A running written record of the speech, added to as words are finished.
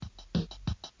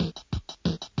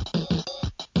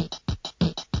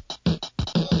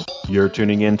You're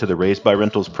tuning in to the Raised by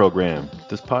Rentals program.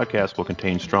 This podcast will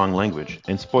contain strong language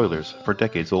and spoilers for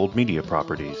decades-old media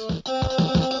properties.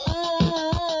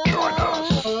 Join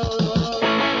us.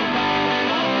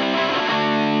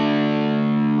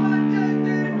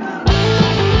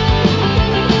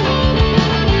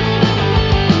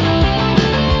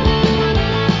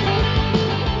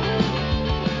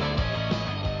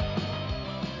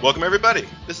 Welcome, everybody.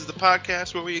 This is the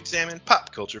podcast where we examine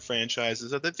pop culture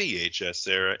franchises of the VHS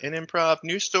era and improv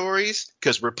news stories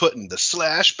because we're putting the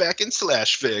slash back in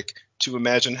slash fic to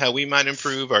imagine how we might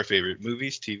improve our favorite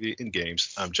movies, TV, and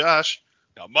games. I'm Josh.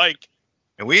 I'm Mike.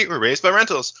 And we were raised by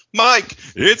rentals. Mike,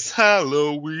 it's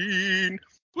Halloween.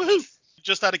 Woohoo!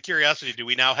 Just out of curiosity, do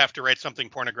we now have to write something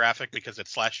pornographic because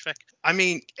it's slash fic? I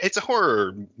mean, it's a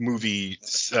horror movie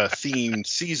themed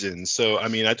season, so I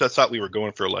mean, I just thought we were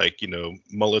going for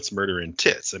mullets, murder, and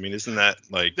tits. I mean, isn't that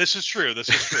like? This is true.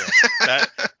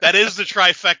 That is the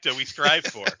trifecta we strive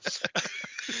for.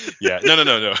 Yeah, no.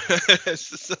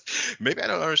 Maybe I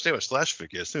don't understand what slash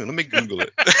fic is. Soon, let me Google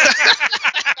it.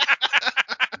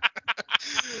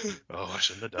 Oh, I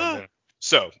shouldn't have done that.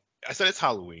 So. I said it's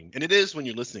Halloween, and it is when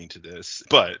you're listening to this.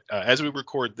 But as we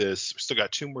record this, we still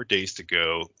got 2 more days to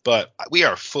go. But we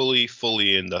are fully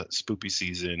in the spoopy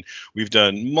season. We've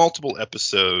done multiple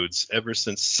episodes ever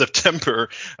since September,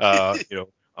 on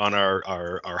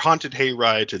our haunted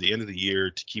hayride to the end of the year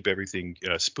to keep everything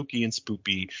spooky and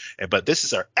spoopy. But this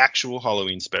is our actual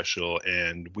Halloween special,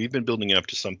 and we've been building up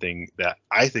to something that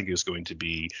I think is going to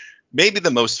be maybe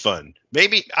the most fun.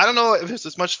 Maybe, I don't know if it's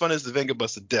as much fun as the Venga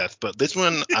Bus of Death, but this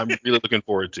one I'm really looking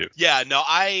forward to. Yeah, no,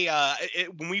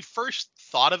 when we first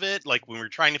thought of it, like when we were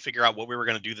trying to figure out what we were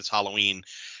going to do this Halloween,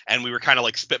 and we were kind of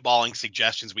like spitballing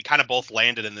suggestions, we kind of both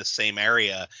landed in this same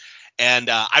area. And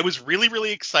I was really,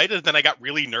 really excited. And then I got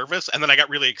really nervous. And then I got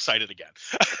really excited again.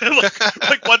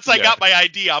 like once I got my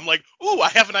idea, I'm like, ooh, I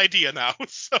have an idea now.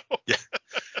 So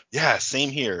yeah,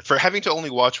 same here. For having to only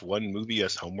watch one movie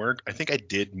as homework, I think I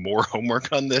did more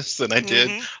homework on this than I did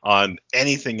on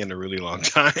anything in a really long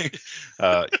time.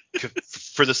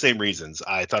 For the same reasons.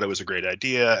 I thought it was a great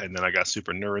idea. And then I got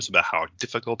super nervous about how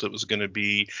difficult it was going to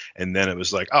be. And then it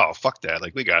was like, oh, fuck that.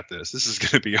 Like, we got this. This is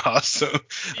going to be awesome.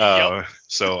 Yep.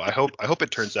 So I hope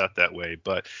it turns out that way.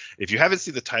 But if you haven't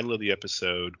seen the title of the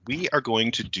episode, we are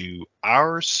going to do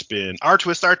our spin, our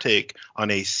twist, our take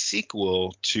on a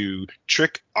sequel to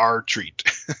Trick or Treat.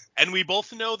 And we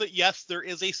both know that, yes, there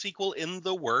is a sequel in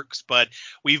the works, but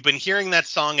we've been hearing that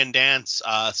song and dance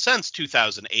since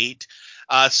 2008.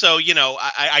 So,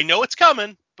 I know it's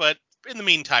coming, but in the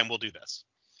meantime, we'll do this.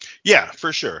 Yeah,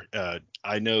 for sure.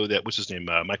 I know that, what's his name,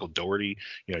 Michael Dougherty.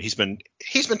 He's been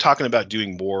talking about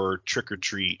doing more Trick or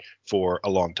Treat for a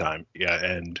long time. Yeah,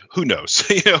 and who knows?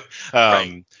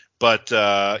 Right. But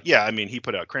yeah, I mean, he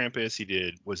put out Krampus. He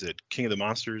did, was it King of the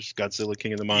Monsters, Godzilla,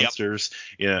 King of the Monsters?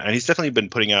 Yep. Yeah, and he's definitely been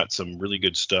putting out some really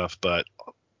good stuff. But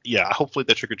yeah, hopefully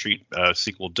the Trick or Treat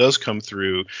sequel does come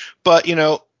through. But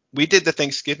we did the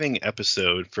Thanksgiving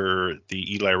episode for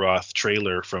the Eli Roth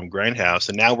trailer from Grindhouse,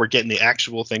 and now we're getting the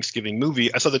actual Thanksgiving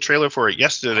movie. I saw the trailer for it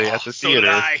yesterday at the theater. So did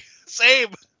I. Same.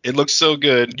 It looks so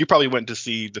good. You probably went to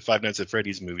see the Five Nights at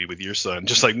Freddy's movie with your son,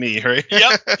 just like me, right?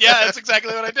 Yep. Yeah, that's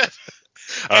exactly what I did.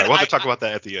 All right, we'll have to talk about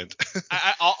that at the end.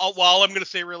 All I'm going to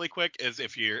say really quick is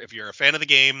if you're a fan of the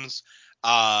games,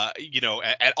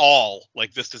 at all,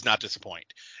 like, this does not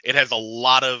disappoint. It has a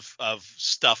lot of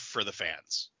stuff for the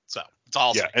fans. So it's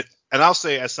all. Yeah, and I'll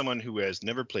say, as someone who has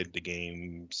never played the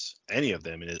games, any of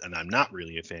them, and I'm not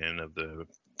really a fan of the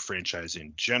franchise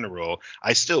in general,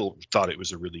 I still thought it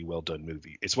was a really well done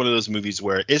movie. It's one of those movies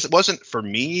where it wasn't for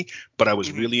me, but I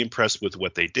was really impressed with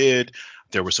what they did.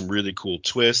 There were some really cool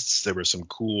twists. There were some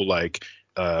cool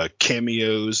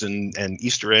cameos and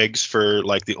Easter eggs for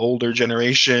like the older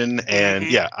generation.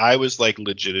 And yeah, I was like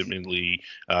legitimately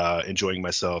enjoying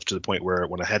myself to the point where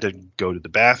when I had to go to the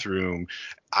bathroom,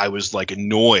 I was like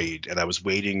annoyed, and I was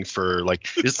waiting for like,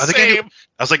 are they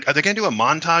gonna do a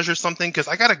montage or something? Because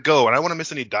I gotta go, and I don't want to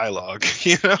miss any dialogue.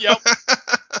 Yep.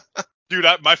 Dude,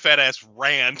 my fat ass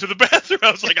ran to the bathroom.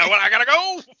 I was like, I gotta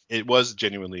go. It was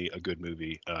genuinely a good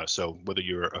movie. So whether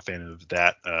you're a fan of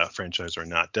that franchise or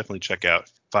not, definitely check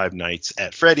out Five Nights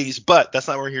at Freddy's. But that's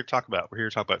not what we're here to talk about. We're here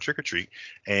to talk about Trick or Treat.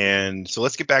 And so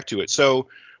let's get back to it. So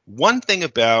one thing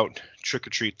about Trick or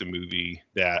Treat, the movie,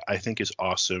 that I think is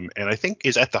awesome, and I think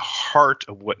is at the heart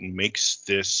of what makes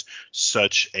this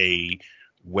such a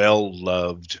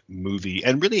well-loved movie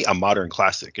and really a modern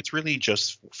classic. It's really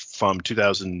just from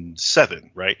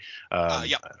 2007, right?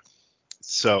 Yeah.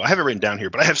 So I have it written down here,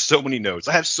 but I have so many notes.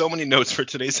 I have so many notes for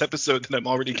today's episode that I'm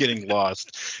already getting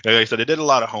lost. Like I said, I did a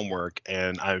lot of homework,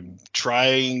 and I'm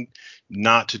trying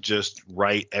not to just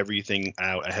write everything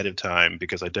out ahead of time,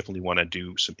 because I definitely want to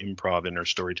do some improv in our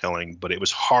storytelling, but it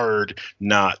was hard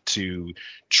not to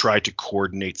try to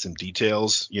coordinate some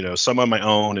details, some on my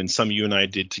own and some you and I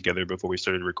did together before we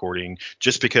started recording,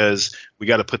 just because we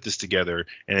got to put this together.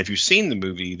 And if you've seen the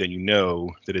movie, then you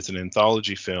know that it's an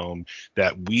anthology film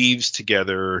that weaves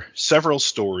together several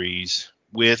stories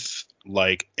with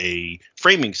like a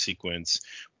framing sequence.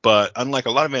 But unlike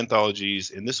a lot of anthologies,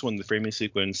 in this one, the framing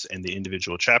sequence and the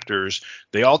individual chapters,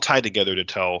 they all tie together to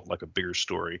tell like a bigger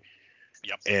story.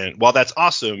 Yep. And while that's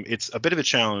awesome, it's a bit of a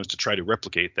challenge to try to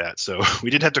replicate that. So we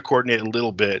did have to coordinate a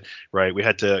little bit, right? We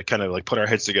had to kind of like put our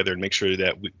heads together and make sure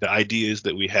that the ideas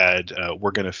that we had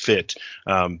were going to fit.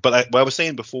 But what I was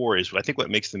saying before is I think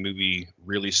what makes the movie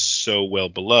really so well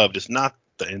beloved is not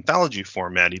the anthology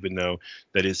format, even though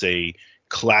that is a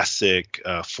classic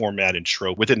format and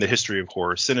trope within the history of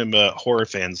horror cinema. Horror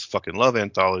fans fucking love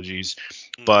anthologies.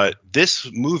 But this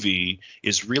movie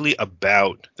is really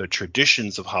about the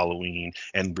traditions of Halloween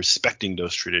and respecting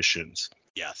those traditions.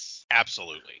 Yes,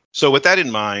 absolutely. So with that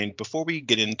in mind, before we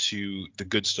get into the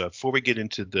good stuff, before we get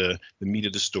into the meat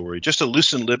of the story, just to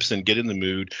loosen lips and get in the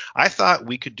mood, I thought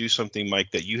we could do something,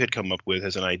 Mike, that you had come up with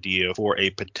as an idea for a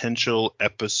potential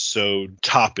episode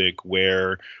topic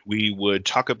where we would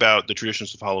talk about the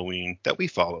traditions of Halloween that we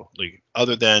follow, like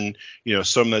other than,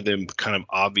 some of them kind of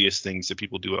obvious things that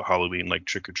people do at Halloween, like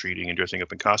trick-or-treating and dressing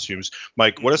up in costumes.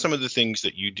 Mike, what are some of the things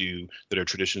that you do that are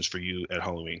traditions for you at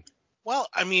Halloween? Well,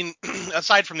 I mean,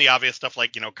 aside from the obvious stuff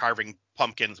like, carving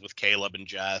pumpkins with Caleb and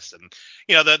Jess and,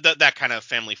 that kind of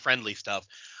family friendly stuff.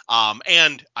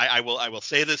 And I will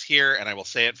say this here and I will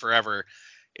say it forever.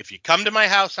 If you come to my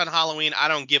house on Halloween, I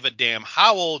don't give a damn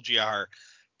how old you are.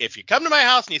 If you come to my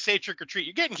house and you say trick or treat,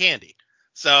 you're getting candy.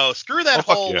 So screw that Oh,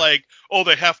 fuck whole yeah. like, oh,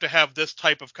 they have to have this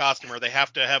type of costume or they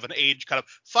have to have an age kind of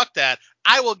fuck that.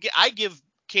 I give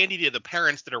candy to the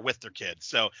parents that are with their kids.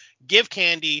 So give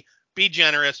candy, be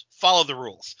generous, follow the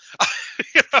rules.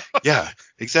 You know? Yeah,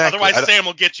 exactly. Otherwise, Sam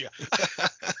will get you.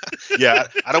 Yeah,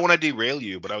 I don't want to derail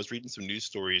you, but I was reading some news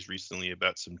stories recently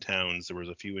about some towns. There was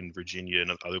a few in Virginia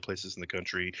and other places in the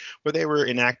country where they were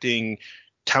enacting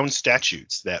town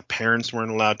statutes that parents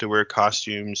weren't allowed to wear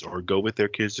costumes or go with their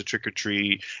kids to trick or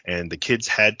treat, and the kids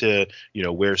had to,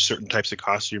 wear certain types of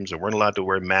costumes and weren't allowed to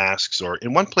wear masks. Or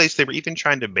in one place, they were even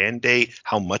trying to mandate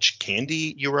how much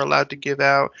candy you were allowed to give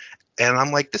out. And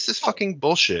I'm like, this is fucking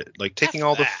bullshit. Like taking F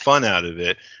all the that. fun out of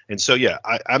it. And so, yeah,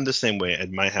 I'm the same way at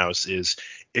my house is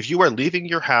if you are leaving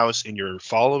your house and you're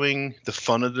following the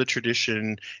fun of the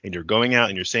tradition and you're going out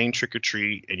and you're saying trick or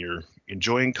treat and you're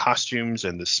enjoying costumes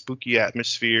and the spooky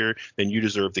atmosphere, then you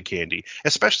deserve the candy.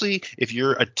 Especially if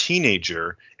you're a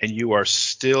teenager and you are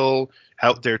still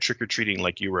out there trick or treating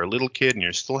like you were a little kid and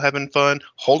you're still having fun.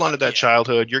 Hold on to that Yeah.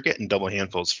 childhood. You're getting double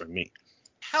handfuls from me.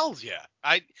 Hell's yeah.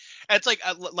 It's like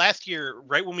last year,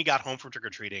 right when we got home from trick or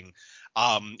treating,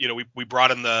 we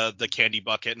brought in the candy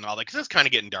bucket and all that because it's kind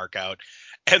of getting dark out,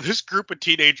 and this group of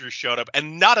teenagers showed up,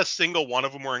 and not a single one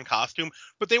of them were in costume,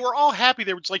 but they were all happy.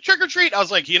 They were just like trick or treat. I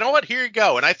was like, you know what? Here you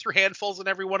go, and I threw handfuls in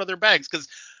every one of their bags because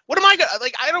what am I gonna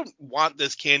like? I don't want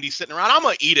this candy sitting around. I'm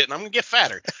gonna eat it and I'm gonna get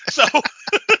fatter. So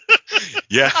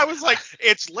Yeah. I was like,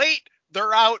 it's late.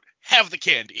 They're out. Have the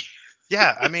candy.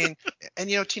 Yeah, I mean, and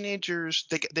teenagers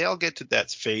they all get to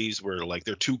that phase where like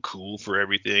they're too cool for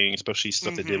everything, especially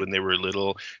stuff they did Mm-hmm. when they were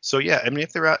little. So yeah, I mean,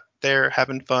 if they're out there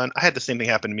having fun, I had the same thing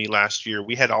happen to me last year.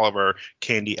 We had all of our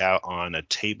candy out on a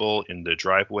table in the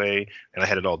driveway, and I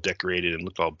had it all decorated and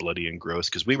looked all bloody and gross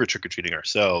because we were trick or treating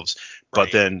ourselves. But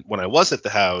Right. then when I was at the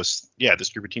house, yeah, this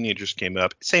group of teenagers came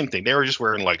up. Same thing. They were just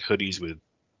wearing like hoodies with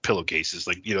pillowcases,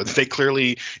 like they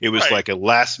clearly it was Right. like a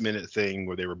last minute thing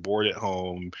where they were bored at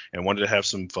home and wanted to have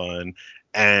some fun.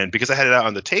 And because I had it out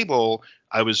on the table,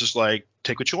 I was just like,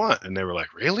 take what you want. And they were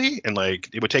like, really? And like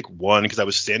they would take one because I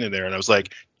was standing there and I was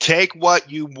like, take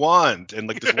what you want. And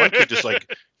like this one kid just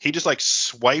like he just like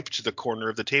swiped the corner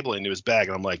of the table into his bag,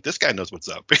 and I'm like, this guy knows what's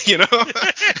up.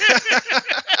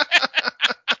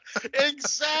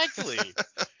 Exactly.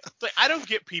 Like I don't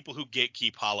get people who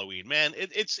gatekeep Halloween, man.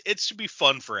 It should be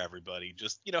fun for everybody.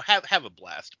 Just have a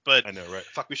blast. But I know, right?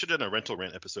 Fuck, we should have done a rental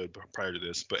rant episode prior to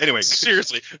this. But anyway,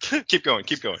 seriously, keep going,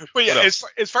 keep going. but yeah, What else?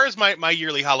 as far as my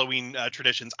yearly Halloween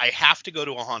traditions, I have to go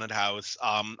to a haunted house.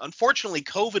 Unfortunately,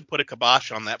 COVID put a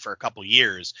kibosh on that for a couple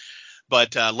years.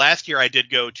 But last year I did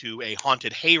go to a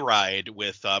haunted hayride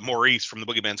with Maurice from the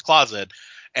Boogeyman's Closet,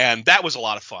 and that was a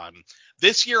lot of fun.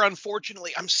 This year,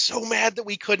 unfortunately, I'm so mad that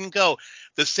we couldn't go.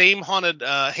 The same haunted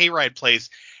hayride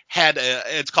place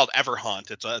it's called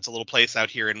Everhaunt. It's a little place out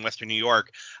here in Western New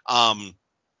York.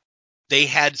 They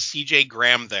had CJ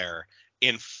Graham there,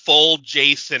 in full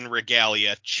Jason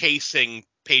regalia chasing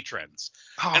patrons.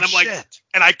 Oh And I'm like, shit.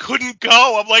 and I couldn't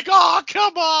go. I'm like, oh,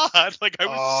 come on. Like, I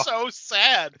was Oh. so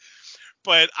sad.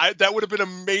 But that would have been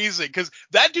amazing because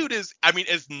that dude is, I mean,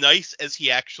 as nice as he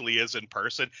actually is in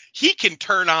person, he can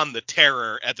turn on the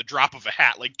terror at the drop of a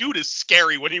hat. Like, dude is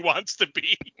scary when he wants to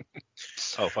be.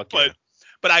 Oh fuck But yeah.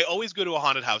 I always go to a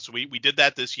haunted house. We did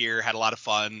that this year, had a lot of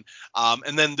fun.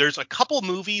 And then there's a couple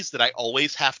movies that I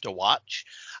always have to watch.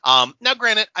 Now,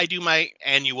 granted, I do my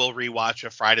annual rewatch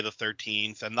of Friday the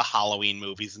 13th and the Halloween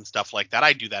movies and stuff like that.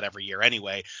 I do that every year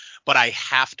anyway. But I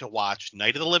have to watch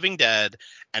Night of the Living Dead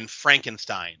and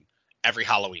Frankenstein every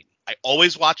Halloween. I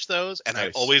always watch those, and I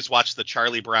Nice. always watch the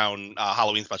Charlie Brown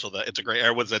Halloween special. It's a great,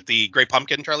 or was it the Great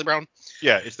Pumpkin Charlie Brown?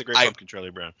 Yeah, it's the Great I Pumpkin Charlie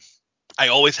Brown. I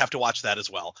always have to watch that as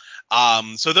well.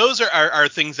 So those are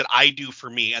things that I do for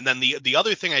me. And then the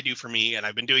other thing I do for me, and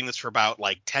I've been doing this for about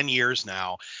like 10 years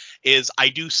now, is I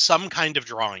do some kind of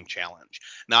drawing challenge.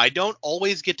 Now, I don't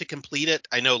always get to complete it.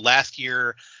 I know last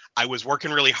year I was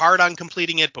working really hard on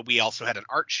completing it, but we also had an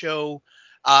art show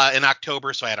in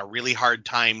October, so I had a really hard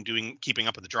time keeping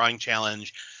up with the drawing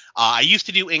challenge. I used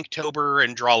to do Inktober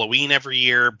and Drawloween every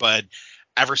year, but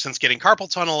ever since getting carpal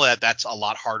tunnel, that's a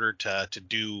lot harder to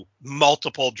do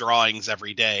multiple drawings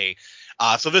every day.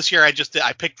 So this year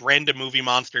I picked random movie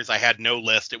monsters. I had no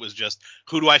list. It was just,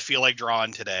 who do I feel like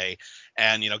drawing today?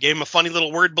 And, gave him a funny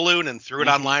little word balloon and threw it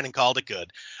Mm-hmm. online and called it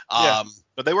good. Yeah,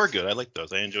 but they were good. I like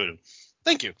those. I enjoyed them.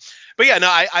 Thank you. But yeah, no,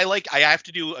 I have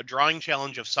to do a drawing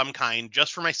challenge of some kind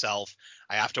just for myself.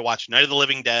 I have to watch Night of the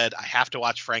Living Dead. I have to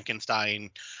watch Frankenstein.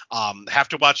 Have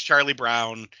to watch Charlie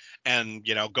Brown, and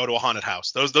go to a haunted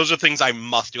house. Those are things I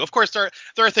must do. Of course, there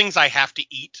are things I have to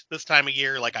eat this time of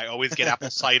year. Like I always get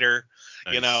apple cider.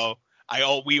 You Nice. know,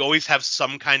 we always have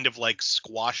some kind of like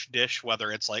squash dish,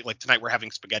 whether it's like tonight we're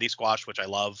having spaghetti squash, which I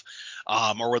love,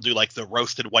 or we'll do like the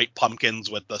roasted white pumpkins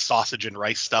with the sausage and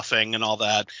rice stuffing and all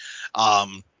that.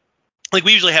 Um, like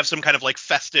we usually have some kind of like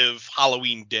festive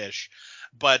Halloween dish.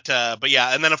 But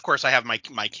yeah, and then of course I have my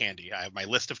candy. I have my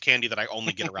list of candy that I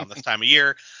only get around this time of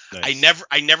year. Nice.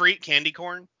 I never eat candy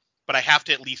corn, but I have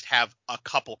to at least have a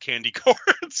couple candy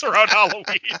corns around Halloween.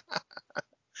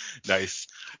 Nice.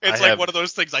 I It's like have. one of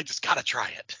those things I just gotta try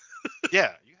it.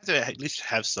 Yeah, you have to at least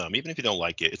have some, even if you don't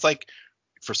like it. It's like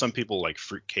for some people like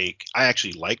fruitcake. I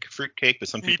actually like fruitcake, but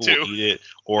some Me people will too. eat it.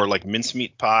 Or like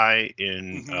mincemeat pie.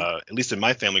 In Hmm. at least in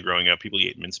my family growing up, people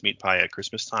ate mincemeat pie at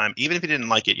Christmas time. Even if you didn't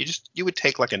like it, you would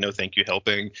take like a no thank you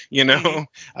helping, you Hmm. know.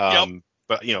 Yep.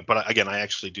 But again, I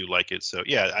actually do like it. So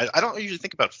yeah, I don't usually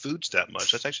think about foods that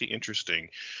much. That's actually interesting.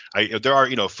 There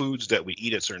are foods that we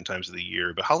eat at certain times of the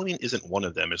year, but Halloween isn't one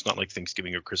of them. It's not like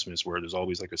Thanksgiving or Christmas where there's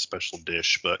always like a special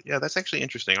dish. But yeah, that's actually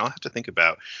interesting. I'll have to think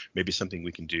about maybe something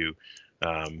we can do.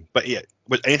 But yeah,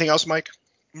 anything else, Mike?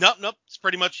 Nope. Nope. It's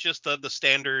pretty much just the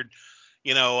standard,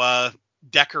 you know, uh,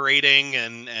 decorating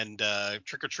and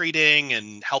trick or treating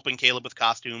and helping Caleb with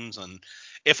costumes. And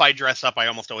if I dress up, I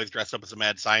almost always dress up as a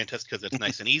mad scientist because it's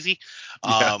nice and easy.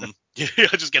 Yeah.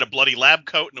 I just get a bloody lab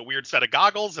coat and a weird set of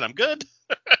goggles, and I'm good.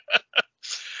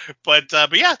 But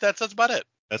yeah, that's about it.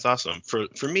 That's awesome.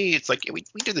 For me, it's like we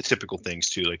do the typical things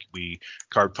too. Like we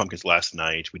carved pumpkins last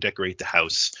night. We decorate the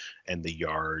house and the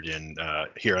yard. And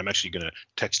here, I'm actually gonna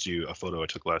text you a photo I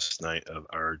took last night of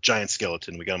our giant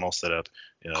skeleton. We got him all set up.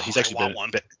 Oh, He's I actually want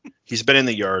one. he's been in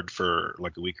the yard for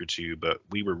like a week or two, but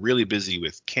we were really busy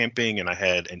with camping, and I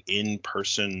had an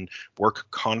in-person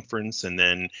work conference, and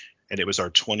it was our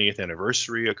 20th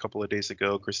anniversary a couple of days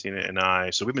ago, Christina and I.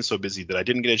 So we've been so busy that I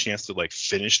didn't get a chance to like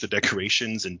finish the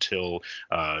decorations until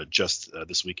just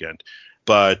this weekend.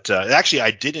 But actually,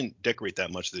 I didn't decorate that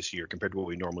much this year compared to what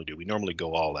we normally do. We normally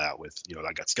go all out with,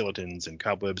 I got skeletons and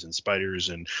cobwebs and spiders.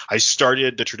 And I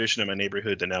started the tradition in my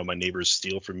neighborhood that now my neighbors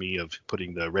steal from me of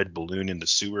putting the red balloon in the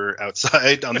sewer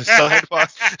outside on the sidewalk.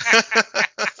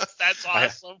 That's I,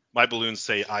 awesome. my balloons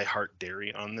say "I heart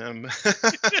dairy" on them.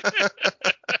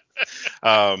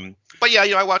 But yeah,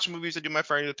 I watch movies. I do my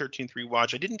Friday the 13th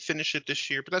rewatch. I didn't finish it this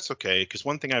year, but that's okay because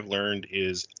one thing I've learned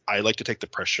is I like to take the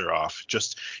pressure off.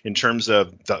 Just in terms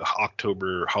of the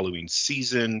October Halloween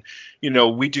season,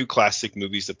 we do classic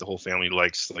movies that the whole family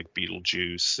likes, like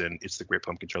Beetlejuice and It's the Great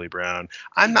Pumpkin, Charlie Brown.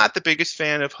 I'm not the biggest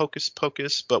fan of Hocus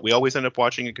Pocus, but we always end up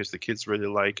watching it because the kids really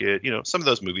like it. Some of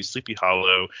those movies, Sleepy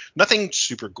Hollow, nothing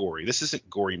super gory. This isn't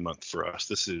gory month for us.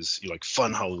 This is like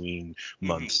fun Halloween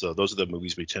month. Mhm. So those are the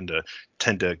movies we tend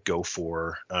to go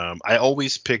for. I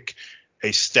always pick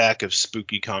a stack of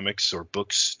spooky comics or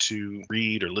books to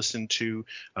read or listen to.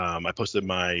 I posted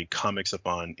my comics up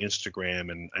on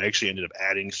Instagram, and I actually ended up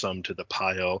adding some to the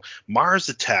pile. Mars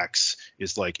Attacks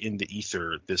is like in the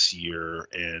ether this year,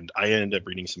 and I ended up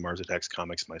reading some Mars Attacks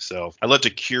comics myself. I love to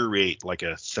curate like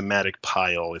a thematic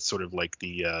pile. It's sort of like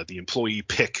the employee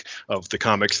pick of the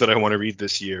comics that I want to read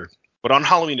this year. But on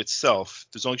Halloween itself,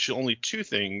 there's actually only two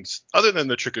things, other than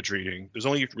the trick-or-treating, there's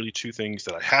only really two things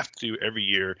that I have to do every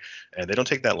year, and they don't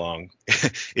take that long,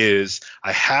 is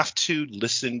I have to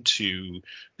listen to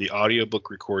the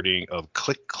audiobook recording of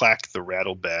Click Clack the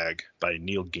Rattle Bag by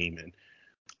Neil Gaiman,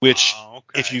 which,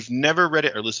 if Okay. you've never read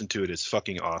it or listened to it, is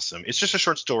fucking awesome. It's just a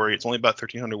short story. It's only about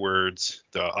 1,300 words.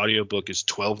 The audiobook is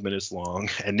 12 minutes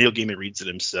long, and Neil Gaiman reads it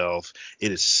himself.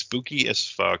 It is spooky as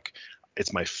fuck.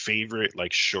 It's my favorite,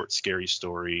 like, short, scary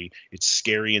story. It's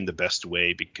scary in the best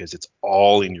way because it's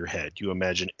all in your head. You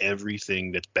imagine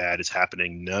everything that's bad is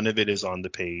happening. None of it is on the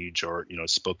page or,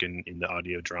 spoken in the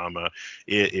audio drama.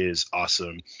 It is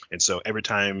awesome. And so every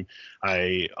time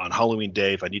on Halloween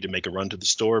day, if I need to make a run to the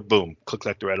store, boom, Click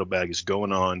Clack the Rattle Bag is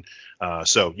going on.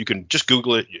 So you can just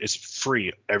Google it. It's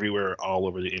free everywhere, all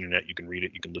over the internet. You can read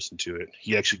it. You can listen to it.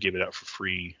 He actually gave it out for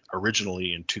free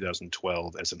originally in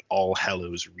 2012 as an All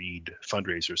Hallows Read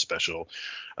fundraiser special.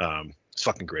 It's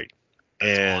fucking great.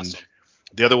 That's And awesome.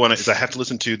 the other one is I have to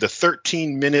listen to the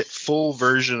 13-minute full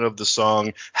version of the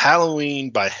song Halloween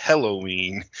by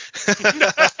Halloween.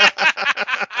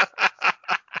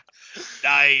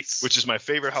 Nice. Which is my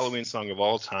favorite Halloween song of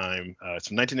all time. It's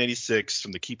from 1986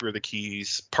 from the Keeper of the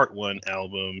Keys Part 1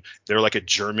 album. They're like a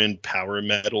German power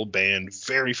metal band,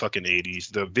 very fucking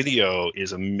 80s. The video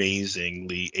is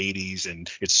amazingly 80s, and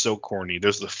it's so corny.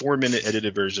 There's the 4-minute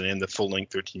edited version and the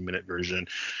full-length 13-minute version.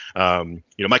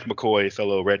 Mike McCoy,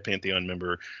 fellow Red Pantheon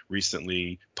member,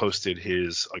 recently posted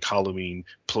his like Halloween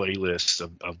playlist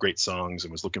of great songs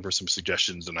and was looking for some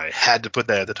suggestions, and I had to put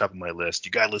that at the top of my list.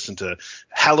 You gotta listen to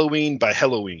Halloween by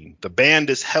Halloween. The band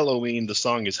is Halloween, the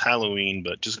song is Halloween,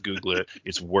 but just Google it.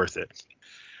 It's worth it.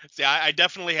 See, I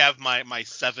definitely have my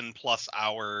 7+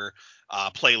 hour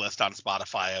playlist on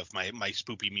Spotify of my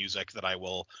spoopy music that I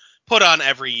will put on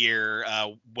every year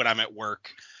when I'm at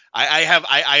work.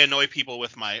 I annoy people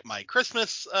with my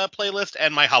Christmas playlist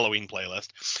and my Halloween playlist.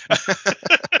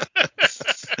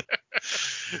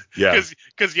 Yeah.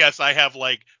 Because yes, I have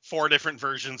like 4 different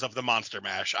versions of the Monster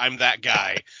Mash. I'm that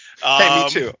guy. Hey, me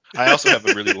too. I also have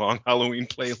a really long Halloween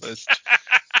playlist.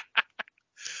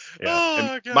 Yeah, and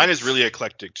Oh god. mine is really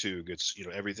eclectic too. It's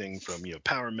everything from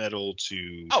power metal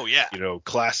to Oh yeah.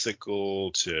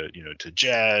 classical to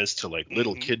jazz to like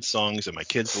little Hmm. kid songs that my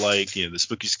kids like. The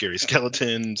spooky scary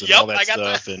skeletons and Yep, all that I got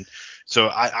that. stuff. And so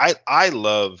I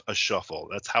love a shuffle.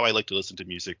 That's how I like to listen to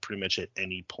music pretty much at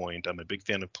any point. I'm a big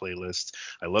fan of playlists.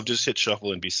 I love to just hit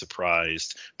shuffle and be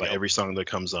surprised by Yep. every song that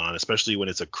comes on, especially when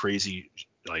it's a crazy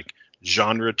like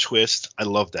genre twist. I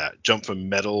love that. Jump from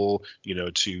metal,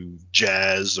 to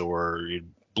jazz or Oh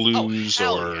blues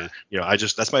hell yeah. or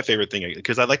that's my favorite thing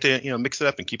because I like to mix it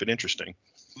up and keep it interesting.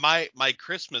 My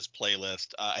Christmas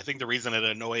playlist, I think the reason it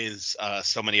annoys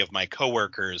so many of my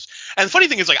coworkers, and the funny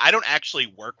thing is, like, I don't actually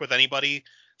work with anybody,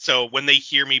 so when they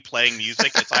hear me playing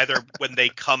music, it's either when they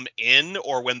come in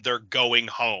or when they're going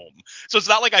home. So it's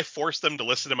not like I force them to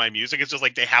listen to my music. It's just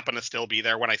like they happen to still be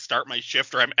there when I start my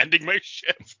shift or I'm ending my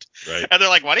shift, Right. and they're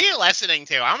like, "What are you listening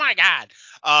to? Oh my god!"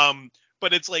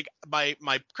 But it's like my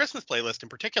Christmas playlist in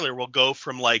particular will go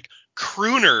from like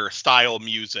crooner style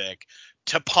music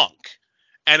to punk,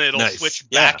 and it'll Nice. switch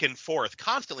Yeah. back and forth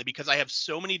constantly because I have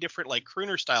so many different like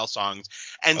crooner style songs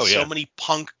and Oh so yeah. many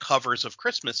punk covers of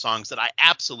Christmas songs that I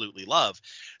absolutely love.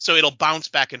 So it'll bounce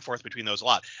back and forth between those a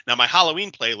lot. Now my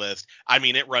Halloween playlist, I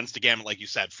mean, it runs the gamut, like you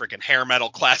said, freaking hair metal,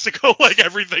 classical, like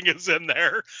everything is in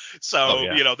there. Oh So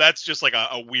yeah. that's just like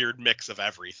a weird mix of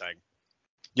everything.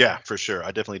 Yeah, for sure.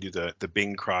 I definitely do the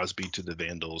Bing Crosby to the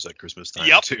Vandals at Christmas time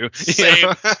Yep, too.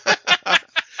 same.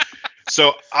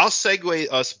 So I'll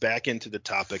segue us back into the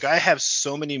topic. I have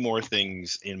so many more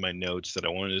things in my notes that I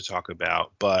wanted to talk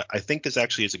about, but I think this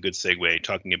actually is a good segue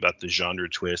talking about the genre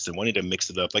twist and wanting to mix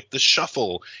it up. Like the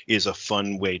shuffle is a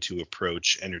fun way to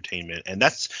approach entertainment. And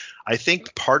that's, I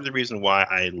think, part of the reason why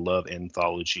I love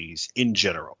anthologies in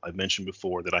general. I've mentioned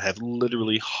before that I have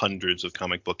literally hundreds of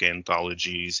comic book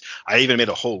anthologies. I even made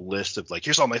a whole list of like,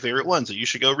 here's all my favorite ones that you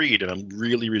should go read. And I'm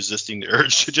really resisting the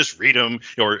urge to just read them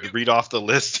or read off the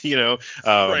list.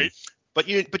 Right. but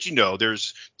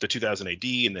there's the 2000 AD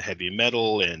and the heavy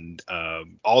metal and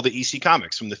all the EC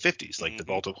comics from the 50s, like the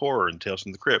Mm-hmm. Vault of Horror and Tales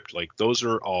from the Crypt. Like those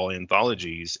are all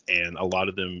anthologies, and a lot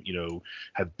of them,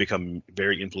 have become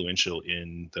very influential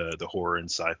in the horror and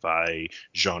sci-fi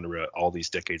genre all these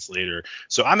decades later.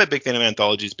 So I'm a big fan of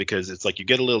anthologies because it's like you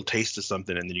get a little taste of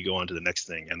something and then you go on to the next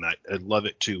thing, and I love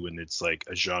it too when it's like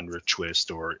a genre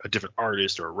twist or a different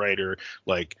artist or a writer.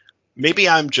 Like maybe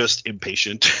I'm just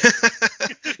impatient,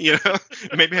 you know.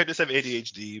 Maybe I just have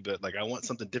ADHD, but like I want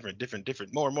something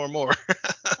different, more.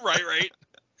 Right,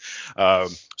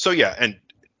 right. So yeah, and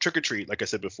Trick or Treat, like I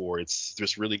said before, it's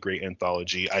just really great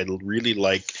anthology. I really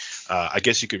like, I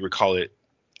guess you could recall it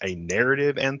a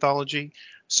narrative anthology. Mm-hmm.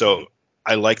 So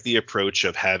I like the approach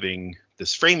of having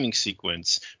this framing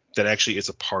sequence that actually is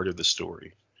a part of the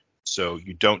story. So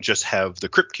you don't just have the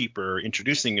crypt keeper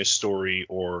introducing a story,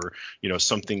 or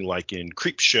something like in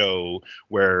Creep Show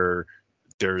where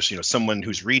there's someone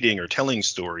who's reading or telling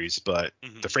stories, but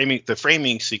Mm-hmm. the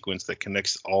framing sequence that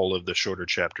connects all of the shorter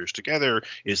chapters together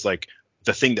is like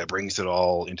the thing that brings it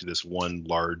all into this one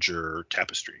larger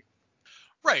tapestry.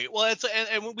 Right. Well,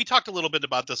 and we talked a little bit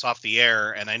about this off the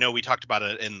air, and I know we talked about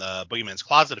it in the Boogeyman's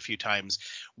Closet a few times,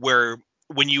 where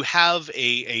when you have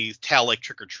a tale like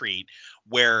Trick or Treat,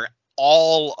 where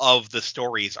all of the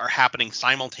stories are happening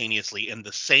simultaneously in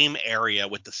the same area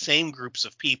with the same groups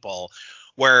of people,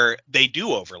 where they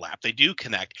do overlap, they do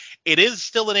connect. It is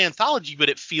still an anthology, but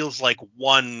it feels like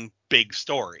one big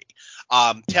story.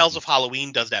 Tales Mhm. of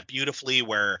Halloween does that beautifully,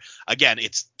 where again,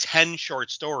 it's 10 short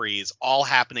stories all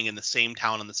happening in the same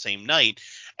town on the same night.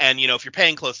 And, if you're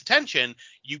paying close attention,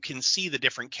 you can see the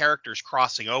different characters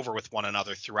crossing over with one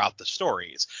another throughout the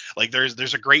stories. Like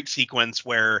there's a great sequence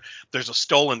where there's a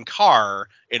stolen car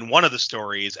in one of the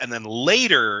stories, and then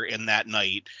later in that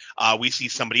night, we see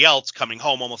somebody else coming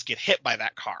home almost get hit by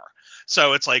that car.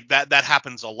 So it's like that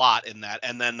happens a lot in that.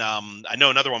 And then I know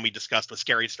another one we discussed was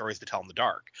Scary Stories to Tell in the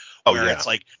Dark, Oh where yeah. it's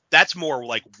like that's more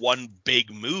like one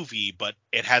big movie, but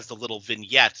it has the little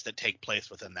vignettes that take place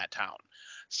within that town.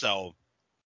 So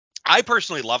I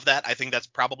personally love that. I think that's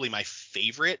probably my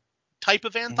favorite type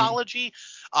of Mhm. anthology.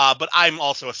 But I'm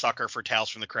also a sucker for Tales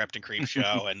from the Crypt and Creep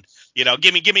Show, and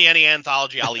give me any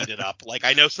anthology, I'll eat it up. Like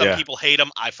I know some Yeah. people hate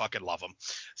them, I fucking love them.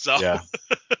 So Yeah.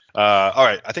 All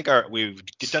right, I think we've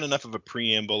done enough of a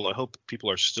preamble. I hope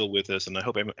people are still with us, and I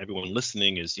hope everyone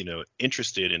listening is,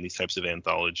 interested in these types of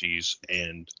anthologies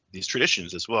and these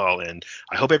traditions as well. And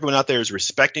I hope everyone out there is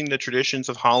respecting the traditions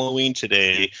of Halloween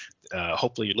today.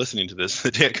 Hopefully, you're listening to this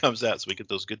the day it comes out, so we get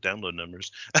those good download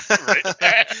numbers. right,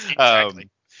 exactly. um,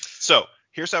 so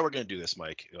here's how we're going to do this,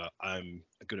 Mike. I'm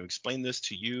going to explain this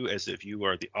to you as if you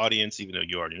are the audience, even though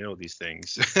you already know these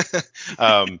things.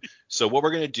 um, so what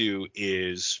we're going to do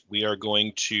is we are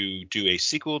going to do a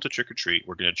sequel to Trick or Treat.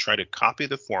 We're going to try to copy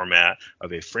the format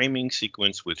of a framing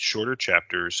sequence with shorter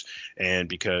chapters. And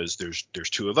because there's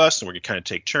two of us and we're going to kind of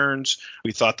take turns,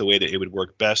 we thought the way that it would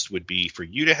work best would be for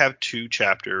you to have two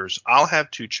chapters. I'll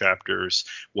have two chapters.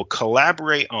 We'll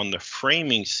collaborate on the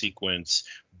framing sequence,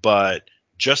 but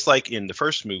just like in the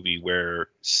first movie where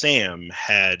Sam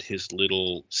had his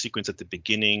little sequence at the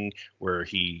beginning where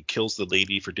he kills the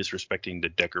lady for disrespecting the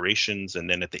decorations, and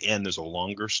then at the end there's a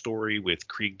longer story with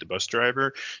Krieg the bus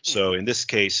driver. So Hmm. in this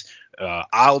case,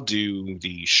 I'll do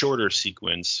the shorter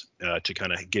sequence to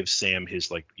kind of give Sam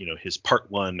his his part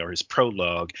one or his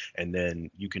prologue, and then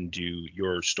you can do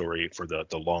your story for the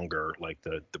longer, like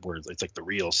the where it's like the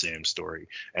real Sam story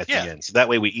at the Yeah. end. So that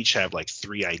way we each have like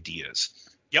three ideas.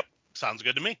 Yep. Sounds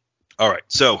good to me. All right.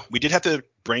 So we did have to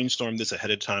brainstorm this ahead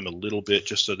of time a little bit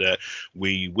just so that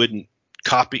we wouldn't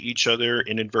copy each other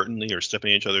inadvertently or step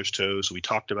on each other's toes. So we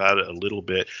talked about it a little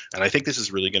bit, and I think this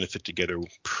is really going to fit together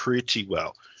pretty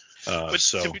well. But to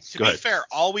So be, to go be ahead. fair,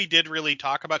 all we did really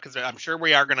talk about, because I'm sure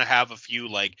we are going to have a few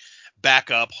like back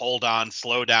up, hold on,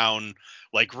 slow down,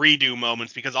 like redo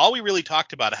moments, because all we really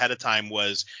talked about ahead of time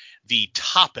was the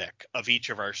topic of each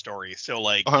of our stories. So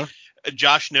like Uh-huh.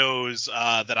 Josh knows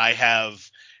that I have,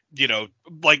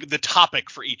 like the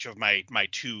topic for each of my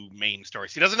two main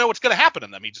stories. He doesn't know what's going to happen in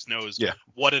them. He just knows Yeah.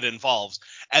 what it involves.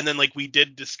 And then like we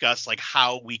did discuss like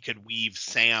how we could weave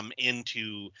Sam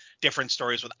into different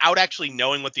stories without actually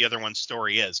knowing what the other one's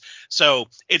story is. So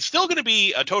it's still going to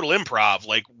be a total improv.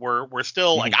 Like we're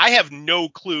still like Hmm. I have no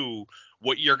clue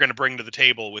what you're going to bring to the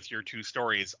table with your two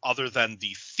stories other than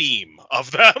the theme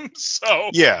of them.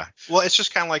 So Yeah. Well, it's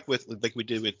just kind of like we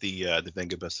did with the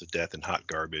Venga Bus of Death and Hot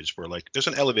Garbage, where like there's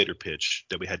an elevator pitch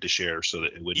that we had to share so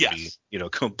that it wouldn't be, yes.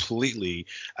 completely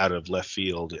out of left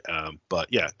field. But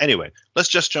yeah, anyway, let's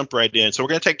just jump right in. So we're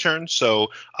gonna take turns. So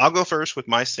I'll go first with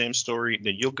my Sam story,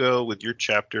 then you'll go with your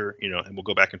chapter, and we'll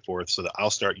go back and forth so that I'll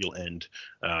start, you'll end,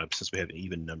 since we have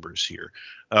even numbers here.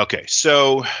 Okay,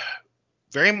 so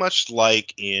very much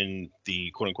like in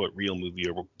the quote unquote real movie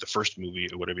or the first movie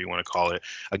or whatever you want to call it.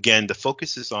 Again, the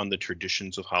focus is on the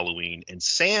traditions of Halloween, and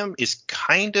Sam is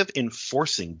kind of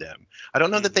enforcing them. I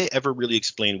don't know that they ever really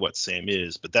explain what Sam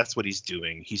is, but that's what he's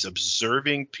doing. He's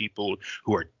observing people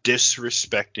who are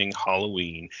disrespecting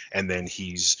Halloween, and then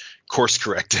he's course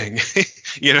correcting.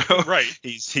 Right.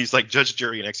 He's like judge,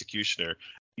 jury, and executioner.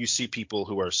 You see people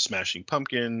who are smashing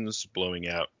pumpkins, blowing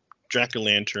out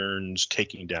jack-o'-lanterns,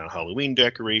 taking down Halloween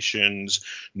decorations,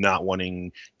 not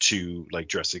wanting to like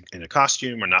dress in a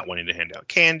costume or not wanting to hand out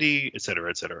candy, et cetera,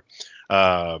 et cetera.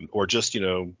 Or just,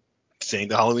 saying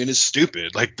that Halloween is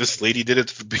stupid. Like this lady did at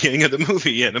the beginning of the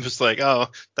movie. And I'm just like, oh,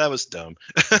 that was dumb.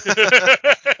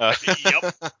 uh,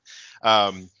 Yep.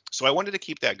 so I wanted to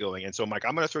keep that going. And so, Mike,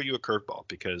 I'm going to throw you a curveball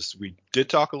because we did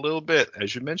talk a little bit,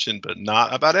 as you mentioned, but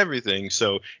not about everything.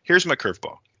 So here's my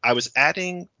curveball. I was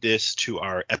adding this to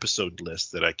our episode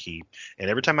list that I keep. And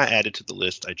every time I add it to the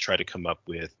list, I try to come up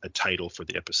with a title for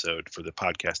the episode, for the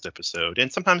podcast episode.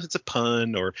 And sometimes it's a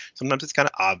pun or sometimes it's kind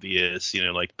of obvious,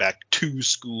 like back to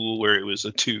school where it was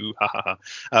a two, ha ha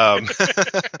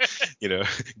ha.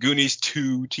 Goonies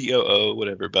 2, TOO,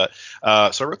 whatever. But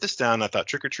so I wrote this down. I thought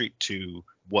trick or treat 2,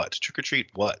 what? Trick or treat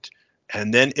what?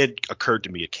 And then it occurred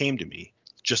to me, it came to me.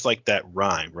 Just like that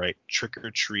rhyme, right? Trick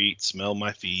or treat, smell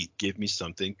my feet, give me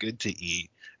something good to eat.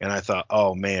 And I thought,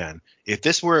 oh man, if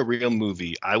this were a real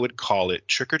movie, I would call it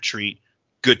Trick or Treat,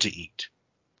 Good to Eat.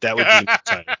 That would be my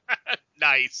title.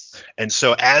 Nice. And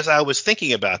so as I was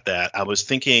thinking about that, I was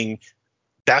thinking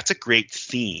that's a great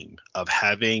theme of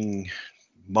having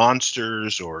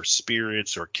monsters or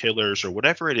spirits or killers or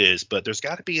whatever it is, but there's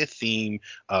got to be a theme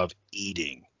of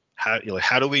eating. How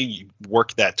do we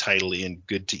work that title in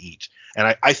Good to Eat?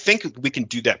 And I think we can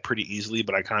do that pretty easily,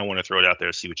 but I kind of want to throw it out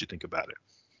there to see what you think about it.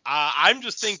 I'm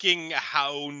just thinking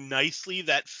how nicely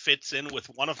that fits in with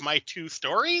one of my two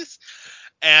stories,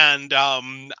 and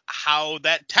how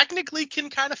that technically can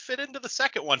kind of fit into the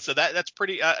second one. So that's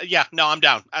pretty. Yeah, no, I'm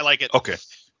down. I like it. Okay.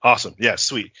 Awesome. Yeah,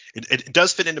 sweet. It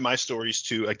does fit into my stories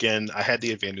too. Again, I had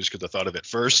the advantage because I thought of it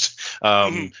first.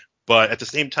 But at the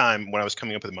same time, when I was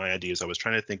coming up with my ideas, I was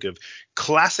trying to think of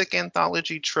classic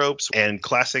anthology tropes and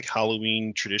classic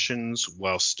Halloween traditions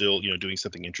while still, doing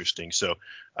something interesting. So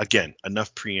again,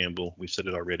 enough preamble. We've said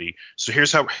it already. So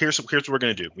here's what we're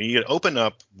gonna do. We need to open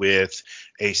up with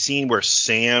a scene where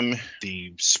Sam,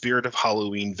 the spirit of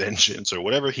Halloween vengeance or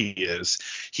whatever he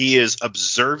is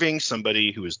observing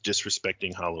somebody who is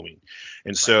disrespecting Halloween.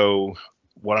 And so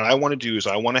what I want to do is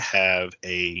I want to have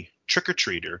a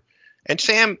trick-or-treater. And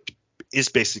Sam is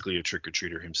basically a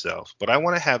trick-or-treater himself. But I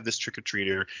want to have this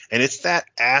trick-or-treater, and it's that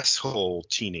asshole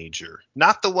teenager.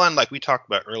 Not the one like we talked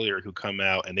about earlier who come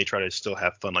out and they try to still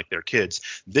have fun like they're kids.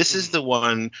 This is the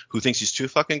one who thinks he's too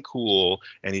fucking cool,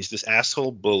 and he's this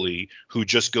asshole bully who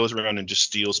just goes around and just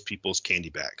steals people's candy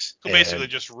bags. Who basically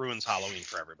just ruins Halloween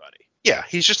for everybody. Yeah,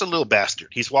 he's just a little bastard.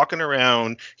 He's walking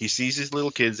around, he sees these little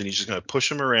kids, and he's just gonna push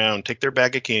them around, take their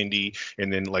bag of candy,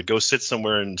 and then like go sit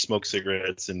somewhere and smoke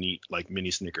cigarettes and eat like mini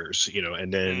Snickers,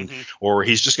 and then or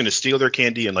he's just gonna steal their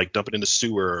candy and like dump it in the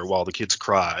sewer while the kids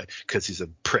cry because he's a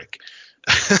prick.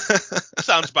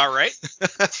 Sounds about right.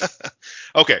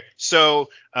 Okay, so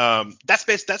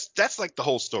that's like the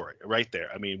whole story right there.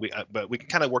 I mean, but we can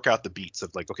kind of work out the beats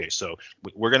of like, okay, so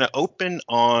we're gonna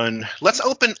let's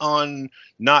open on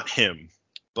not him,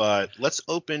 but let's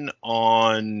open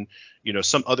on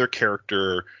some other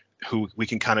character who we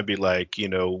can kind of be like,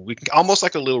 we can almost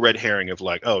like a little red herring of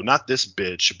like, oh, not this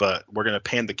bitch, but we're gonna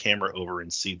pan the camera over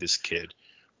and see this kid.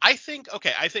 I think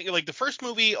like the first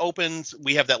movie opens,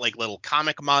 we have that like little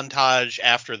comic montage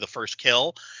after the first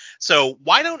kill. So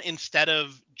why don't, instead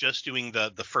of just doing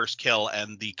the first kill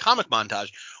and the comic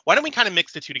montage, why don't we kind of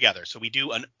mix the two together? So we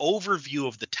do an overview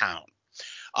of the town.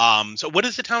 So what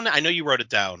is the town? I know you wrote it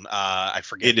down. I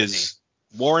forget. It is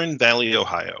Warren Valley,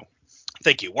 Ohio.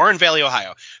 Thank you. Warren Valley,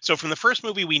 Ohio. So from the first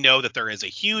movie, we know that there is a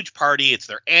huge party. It's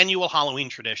their annual Halloween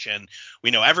tradition. We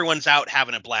know everyone's out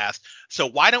having a blast. So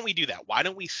why don't we do that? Why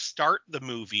don't we start the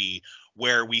movie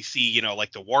where we see,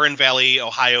 like the Warren Valley,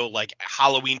 Ohio, like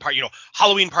Halloween party,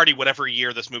 Halloween party, whatever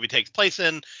year this movie takes place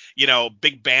in,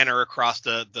 big banner across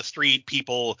the street,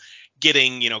 people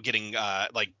getting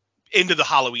like into the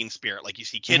Halloween spirit. Like you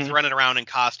see kids Mm-hmm. running around in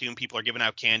costume, people are giving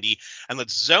out candy, and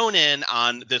let's zone in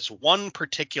on this one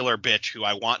particular bitch who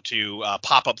I want to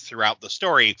pop up throughout the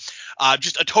story.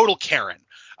 Just a total Karen.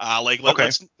 Okay.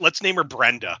 Let's name her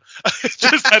Brenda.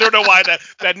 Just I don't know why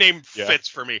that name Yeah. fits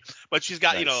for me, but she's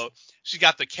got Nice. she's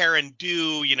got the Karen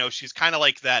do. She's kind of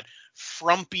like that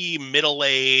frumpy middle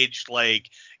aged, like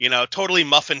totally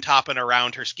muffin topping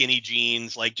around her skinny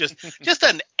jeans, like just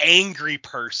an angry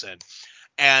person.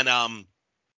 And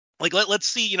like let's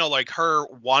see, like her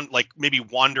like maybe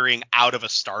wandering out of a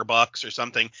Starbucks or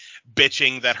something,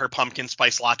 bitching that her pumpkin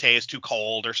spice latte is too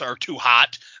cold or too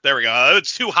hot. There we go.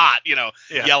 It's too hot, Yeah.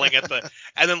 yelling at the,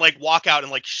 and then like walk out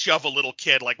and like shove a little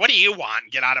kid, like, what do you want?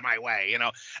 Get out of my way,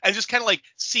 and just kind of like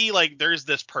see like there's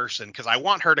this person because I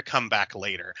want her to come back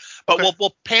later. But Okay.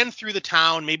 we'll pan through the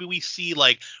town. Maybe we'll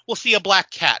see a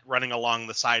black cat running along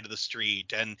the side of the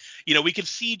street, and we could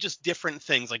see just different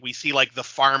things. Like we see like the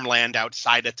farmland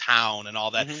outside of town and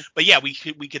all that. Mm-hmm. But yeah, we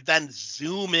could then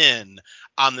zoom in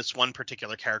on this one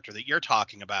particular character that you're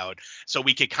talking about, so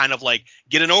we could kind of like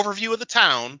get an overview of the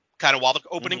town kind of while the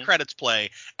opening Mm-hmm. credits play,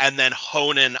 and then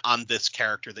hone in on this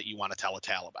character that you want to tell a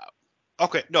tale about.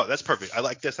 Okay. No, that's perfect. I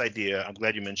like this idea. I'm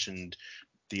glad you mentioned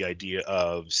the idea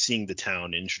of seeing the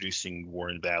town, introducing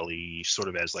Warren Valley sort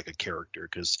of as like a character,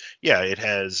 because yeah, it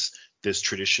has this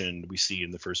tradition we see in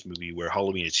the first movie where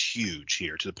Halloween is huge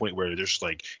here to the point where there's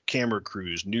like camera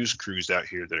crews, news crews out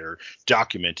here that are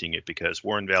documenting it because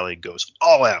Warren Valley goes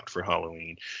all out for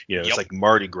Halloween. It's Yep. like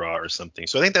Mardi Gras or something.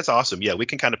 So I think that's awesome. Yeah, we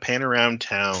can kind of pan around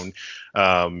town.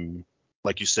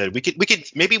 Like you said, we could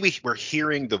maybe we're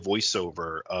hearing the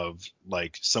voiceover of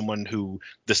like someone who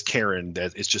this Karen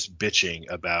that is just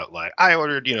bitching about like I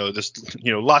ordered this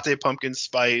latte pumpkin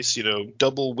spice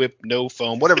double whip no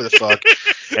foam whatever the fuck,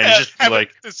 and just be Having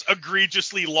like this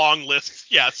egregiously long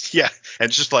list. Yes. yeah, and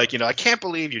it's just like I can't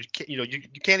believe you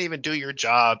can't even do your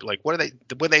job. Like what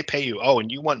do they pay you? Oh,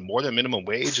 and you want more than minimum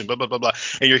wage and blah blah blah blah.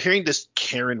 And you're hearing this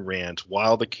Karen rant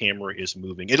while the camera is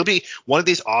moving. It'll be one of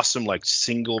these awesome like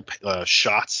single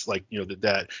shots like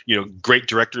that great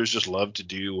directors just love to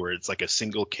do where it's like a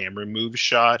single camera move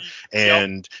shot. Yep.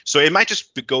 And so it might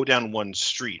just go down one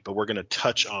street, but we're going to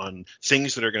touch on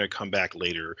things that are going to come back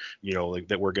later. Like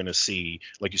that we're going to see,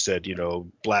 like you said,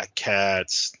 black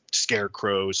cats,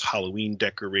 scarecrows, Halloween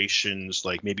decorations.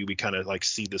 Like maybe we kind of like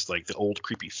see this like the old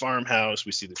creepy farmhouse.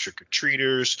 We see the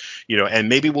trick-or-treaters, and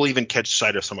maybe we'll even catch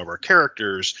sight of some of our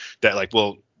characters that like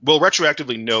we'll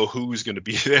retroactively know who's going to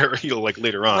be there, like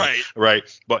later on, Right.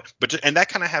 right? But and that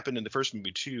kind of happened in the first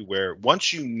movie too, where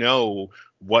once you know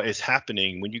what is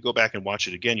happening, when you go back and watch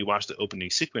it again, you watch the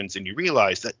opening sequence and you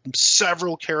realize that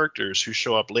several characters who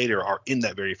show up later are in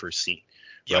that very first scene.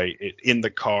 Yep. Right, in the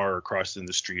car or crossing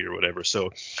the street or whatever. So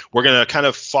we're gonna kind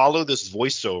of follow this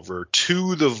voiceover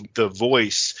to the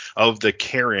voice of the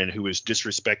Karen who is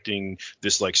disrespecting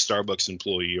this like Starbucks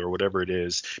employee or whatever it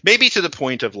is, maybe to the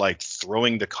point of like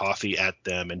throwing the coffee at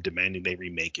them and demanding they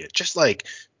remake it, just like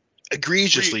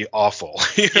egregiously awful.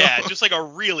 Yeah, just like a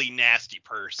really nasty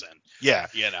person. Yeah.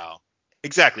 You know.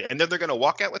 Exactly. And then they're going to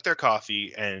walk out with their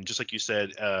coffee. And just like you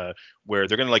said, where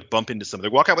they're going to like bump into they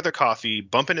walk out with their coffee,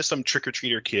 bump into some trick or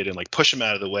treater kid and like push him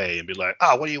out of the way and be like,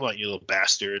 oh, what do you want, you little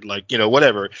bastard? Like,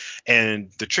 whatever. And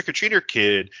the trick or treater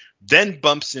kid then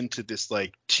bumps into this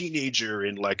like teenager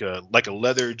in like a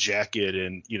leather jacket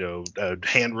and, a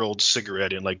hand rolled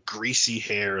cigarette and like greasy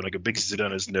hair and like a big zit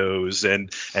on his nose.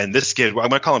 And this kid, I'm going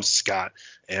to call him Scott.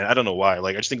 And I don't know why.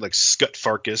 Like, I just think like Scut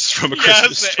Farkus from A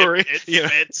Christmas Story. It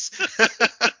fits.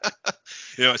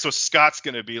 So Scott's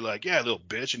going to be like, yeah, little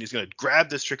bitch. And he's going to grab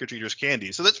this trick-or-treater's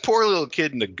candy. So this poor little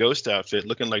kid in the ghost outfit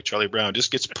looking like Charlie Brown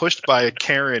just gets pushed by a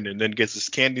Karen and then gets his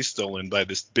candy stolen by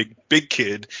this big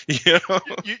kid. You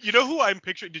know who I'm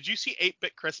picturing? Did you see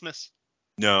 8-Bit Christmas?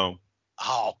 No.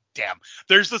 Oh, damn.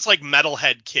 There's this like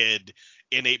metalhead kid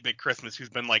in 8-Bit Christmas who's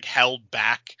been like held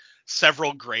back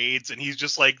several grades, and he's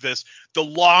just like the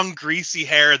long greasy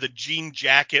hair, the jean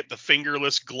jacket, the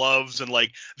fingerless gloves, and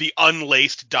like the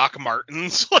unlaced Doc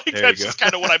Martens. Like There that's you just go.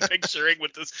 kind of what I'm picturing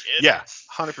with this kid. Yeah,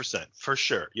 100% for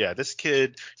sure. Yeah, this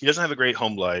kid, he doesn't have a great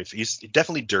home life. He's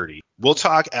definitely dirty. We'll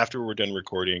talk after we're done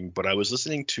recording, but I was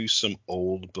listening to some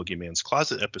old Boogeyman's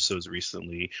Closet episodes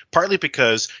recently, partly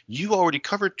because you already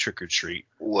covered Trick or Treat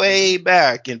way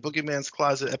back in Boogeyman's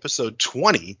Closet episode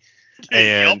 20.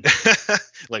 Yep. And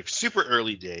like super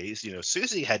early days.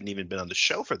 Susie hadn't even been on the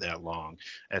show for that long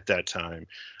at that time.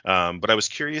 But I was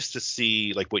curious to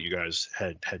see like what you guys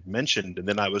had mentioned, and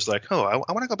then I was like, oh, I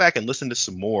want to go back and listen to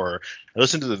some more. I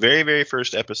listened to the very, very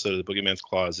first episode of the Boogeyman's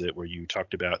Closet where you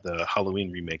talked about the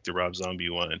Halloween remake, the Rob Zombie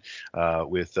one,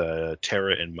 with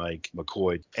Tara and Mike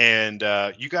McCoy, and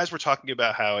you guys were talking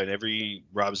about how in every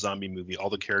Rob Zombie movie, all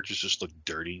the characters just look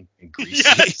dirty and greasy.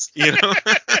 Yes.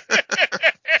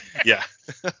 Yeah.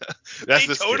 They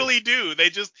totally do.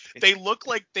 They look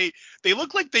like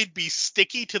they'd be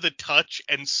sticky to the touch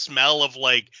and smell of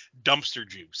like dumpster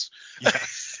juice.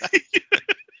 Yes.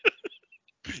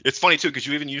 It's funny too because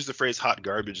you even used the phrase "hot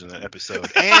garbage" in that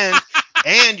episode,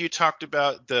 and you talked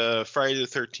about the Friday the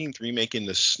 13th remake in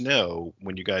the snow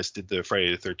when you guys did the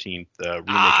Friday the 13th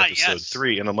remake episode yes.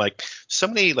 3, and I'm like, so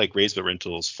many like Raised by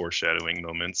Rentals foreshadowing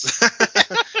moments.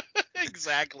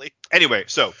 Exactly. Anyway,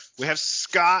 so we have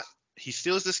Scott. He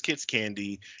steals this kid's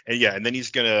candy, and then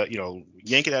he's gonna,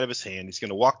 yank it out of his hand. He's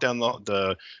gonna walk down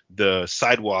the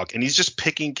sidewalk, and he's just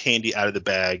picking candy out of the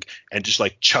bag and just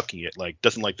like chucking it, like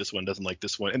doesn't like this one, doesn't like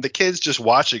this one, and the kid's just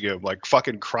watching him like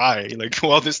fucking cry, like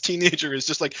while this teenager is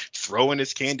just like throwing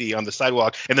his candy on the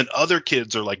sidewalk, and then other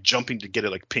kids are like jumping to get it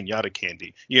like piñata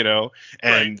candy, and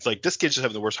Right. it's like this kid's just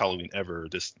having the worst Halloween ever.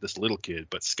 This little kid,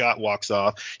 but Scott walks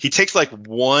off. He takes like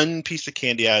one piece of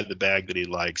candy out of the bag that he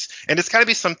likes, and it's got to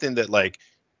be something that like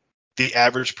the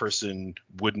average person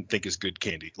wouldn't think is good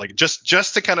candy, like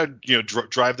just to kind of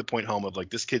drive the point home of like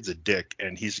this kid's a dick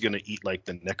and he's gonna eat like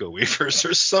the Necco wafers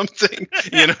or something.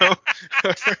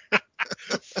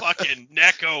 Fucking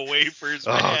Necco wafers,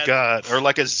 Oh man. god, or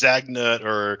like a Zagnut,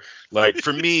 or like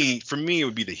for me it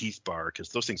would be the Heath bar because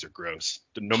those things are gross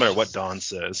no matter what Don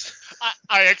says.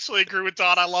 I actually agree with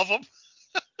Don. I love them.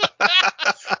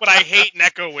 But I hate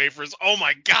Necco wafers. Oh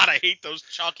my god, I hate those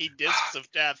chalky discs of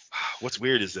death. What's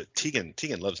weird is that Tegan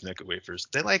loves Necco wafers.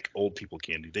 They like old people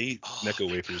candy. They eat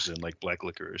Necco wafers and like black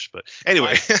licorice. But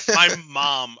anyway, my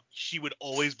mom, she would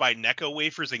always buy Necco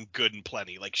wafers and Good and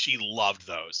Plenty. Like she loved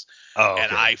those, oh,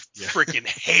 and okay. I freaking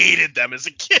hated them as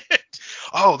a kid.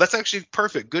 Oh, that's actually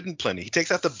perfect. Good and Plenty. He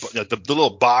takes out the little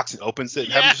box and opens it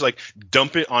and have him just like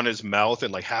dump it on his mouth,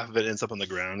 and like half of it ends up on the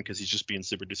ground because he's just being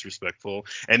super disrespectful.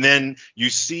 And then you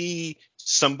see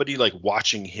somebody like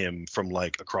watching him from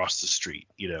like across the street,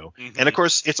 Mm-hmm. And of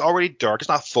course it's already dark. It's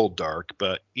not full dark,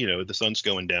 but the sun's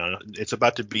going down. It's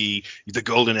about to be the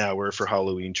golden hour for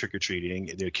Halloween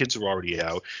trick-or-treating. The kids are already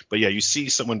out. But yeah, you see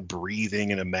someone breathing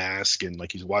in a mask and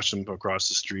like he's watching them across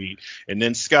the street. And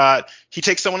then Scott, he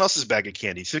takes someone else's bag of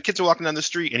candy. So the kids are walking down the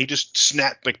street and he just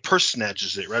purse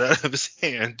snatches it right out of his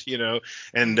hand,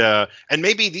 And and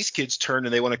maybe these kids turn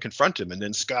and they want to confront him, and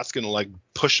then Scott's gonna like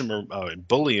push him and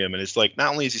bully him, and it's like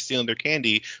not only is he stealing their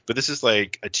candy, but this is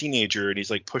like a teenager and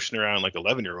he's like pushing around like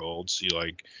 11-year-olds.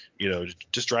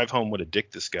 Just drive home what a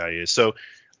dick this guy is. So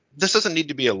this doesn't need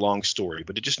to be a long story,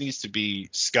 but it just needs to be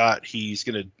Scott. He's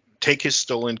gonna take his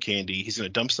stolen candy, he's going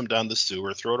to dump some down the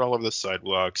sewer, throw it all over the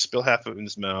sidewalk, spill half of it in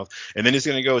his mouth, and then he's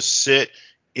going to go sit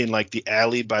in like the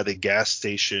alley by the gas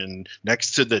station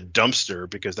next to the dumpster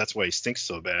because that's why he stinks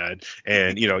so bad.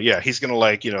 And he's gonna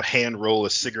like hand roll a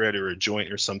cigarette or a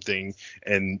joint or something,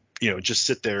 and just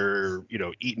sit there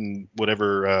eating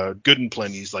whatever Good and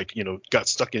Plenty's like got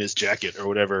stuck in his jacket or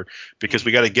whatever, because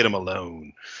we got to get him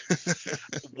alone.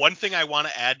 One thing I want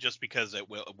to add, just because it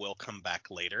will come back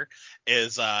later,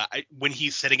 is when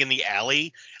he's sitting in the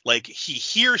alley, like he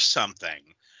hears something.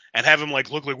 And have him like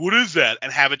look like, what is that?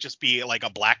 And have it just be like a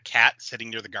black cat sitting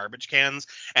near the garbage cans,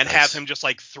 and Nice. have him just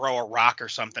like throw a rock or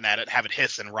something at it, have it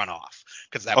hiss and run off,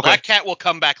 because that black cat will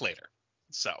come back later.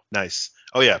 So nice.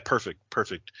 Oh yeah, perfect.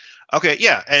 Okay,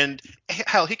 yeah, and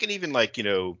hell, he can even like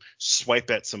swipe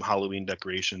at some Halloween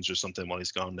decorations or something while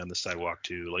he's going down the sidewalk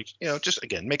too. Like just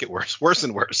again make it worse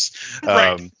and worse.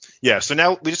 Right. Yeah. So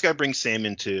now we just got to bring Sam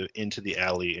into the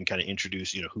alley and kind of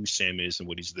introduce who Sam is and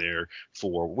what he's there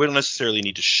for. We don't necessarily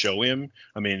need to show him.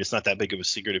 I mean, it's not that big of a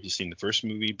secret if you've seen the first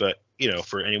movie, but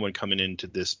for anyone coming into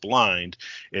this blind,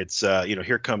 it's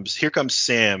here comes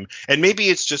Sam, and maybe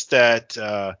it's just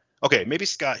that. Okay, maybe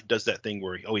Scott does that thing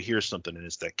where he hears something and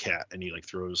it's that cat, and he like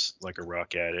throws like a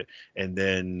rock at it, and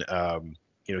then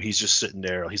he's just sitting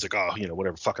there. He's like, oh,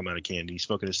 whatever, fuck, I'm out of candy. He's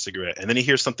smoking his cigarette, and then he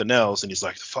hears something else, and he's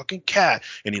like, the fucking cat,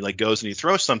 and he like goes and he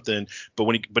throws something,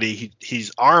 but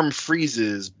his arm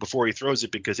freezes before he throws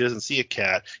it because he doesn't see a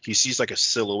cat. He sees like a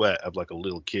silhouette of like a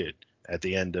little kid at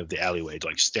the end of the alleyway,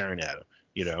 like staring at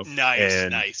him.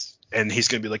 Nice. And he's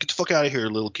going to be like, get the fuck out of here,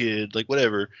 little kid, like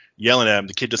whatever, yelling at him.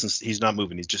 The kid he's not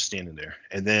moving. He's just standing there.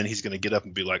 And then he's going to get up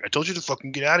and be like, I told you to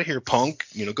fucking get out of here, punk,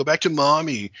 go back to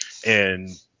mommy. And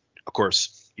of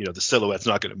course, the silhouette's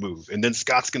not going to move. And then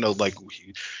Scott's going to like,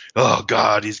 oh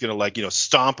God, he's going to like,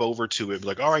 stomp over to it. Be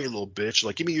like, all right, you little bitch,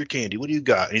 like, give me your candy. What do you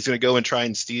got? And he's going to go and try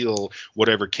and steal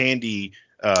whatever candy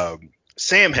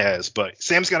Sam has. But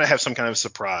Sam's going to have some kind of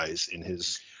surprise in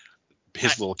his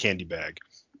little candy bag.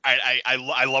 I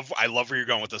love where you're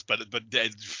going with this, but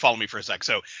follow me for a sec.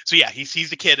 So yeah, he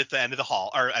sees the kid at the end of the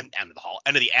hall, or end of the hall,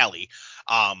 end of the alley.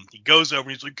 He goes over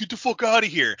and he's like, "Get the fuck out of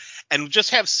here!" And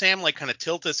just have Sam like kind of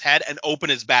tilt his head and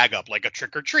open his bag up like a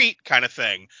trick or treat kind of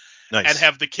thing, Nice. and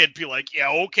have the kid be like,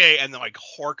 "Yeah, okay," and then like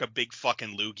hork a big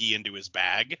fucking loogie into his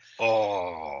bag.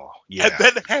 Oh yeah.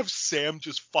 And then have Sam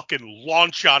just fucking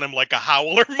launch on him like a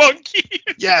howler monkey.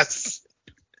 Yes.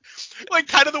 Like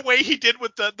kind of the way he did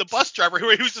with the bus driver, who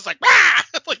he was just like,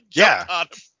 "Rah!" like jumped on him.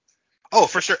 Oh,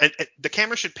 for sure. And the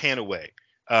camera should pan away.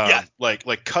 Yeah.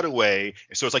 Like cut away.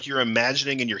 So it's like you're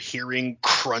imagining and you're hearing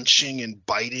crunching and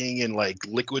biting and like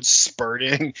liquid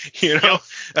spurting, Yep.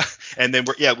 And then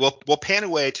we'll pan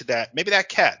away to that. Maybe that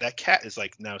cat is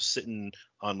like now sitting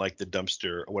on like the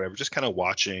dumpster or whatever, just kind of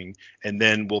watching. And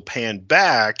then we'll pan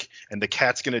back and the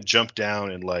cat's going to jump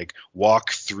down and like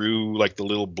walk through like the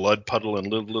little blood puddle and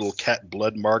little cat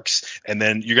blood marks. And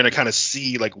then you're going to kind of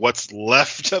see like what's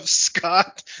left of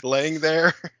Scott laying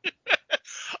there.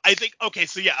 I think, okay,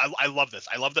 so yeah, I love this.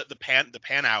 I love the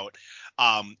pan out.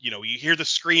 You hear the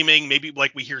screaming, maybe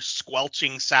like we hear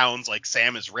squelching sounds, like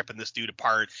Sam is ripping this dude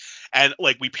apart, and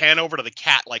like we pan over to the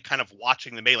cat, like kind of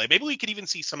watching the melee. Maybe we could even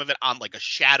see some of it on like a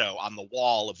shadow on the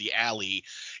wall of the alley,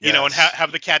 and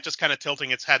have the cat just kind of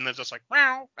tilting its head and then just like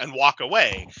meow and walk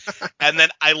away. And then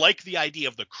I like the idea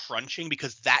of the crunching,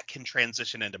 because that can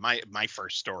transition into my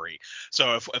first story.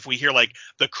 So if we hear like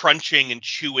the crunching and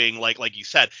chewing, like you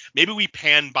said, maybe we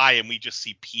pan by and we just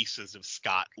see pieces of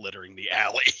Scott littering the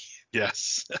alley.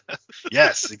 Yes.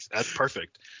 Yes, that's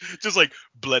perfect. Just like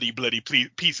bloody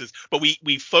pieces. But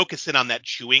we focus in on that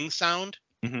chewing sound.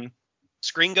 Mm-hmm.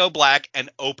 Screen go black and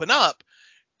open up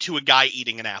to a guy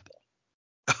eating an apple.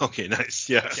 Okay, nice.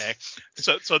 Yeah. Okay.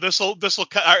 So this'll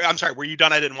cut. I'm sorry. Were you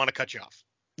done? I didn't want to cut you off.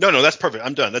 No, that's perfect.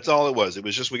 I'm done. That's all it was. It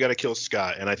was just we got to kill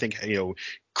Scott, and I think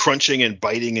crunching and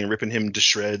biting and ripping him to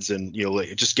shreds, and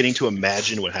like, just getting to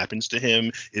imagine what happens to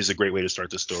him is a great way to start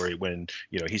the story. When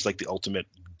he's like the ultimate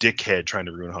dickhead trying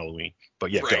to ruin Halloween. But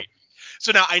yeah, right. Go.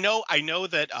 So now I know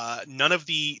that none of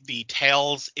the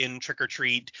tales in Trick or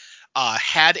Treat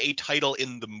had a title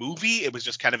in the movie. It was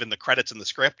just kind of in the credits in the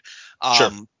script. Sure.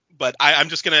 But I'm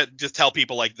just gonna tell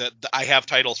people like that I have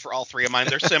titles for all three of mine.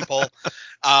 They're simple.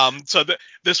 So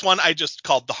this one I just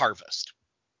called The Harvest.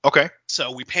 Okay.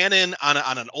 So we pan in on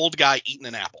an old guy eating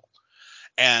an apple.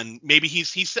 And maybe he's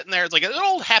sitting there, it's like an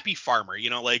old happy farmer,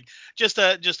 like just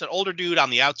an older dude on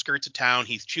the outskirts of town.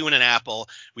 He's chewing an apple.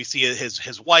 We see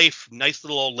his wife, nice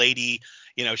little old lady.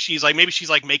 She's like, maybe she's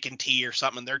like making tea or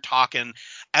something. They're talking,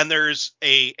 and there's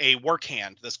a work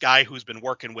hand, this guy who's been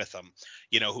working with them,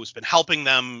 who's been helping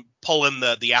them pull in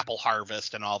the apple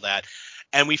harvest and all that.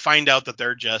 And we find out that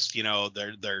they're just,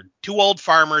 they're two old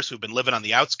farmers who've been living on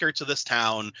the outskirts of this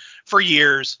town for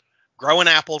years, growing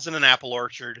apples in an apple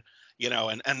orchard.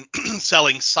 And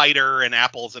selling cider and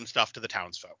apples and stuff to the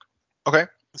townsfolk. Okay.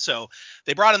 So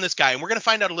they brought in this guy, and we're going to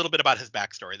find out a little bit about his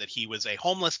backstory, that he was a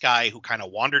homeless guy who kind of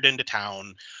wandered into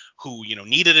town, who,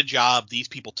 needed a job. These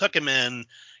people took him in,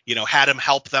 had him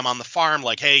help them on the farm.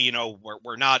 Like, hey,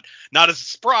 we're not as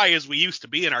spry as we used to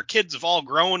be, and our kids have all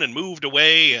grown and moved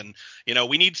away, and,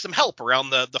 we need some help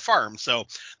around the farm. So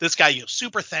this guy,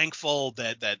 super thankful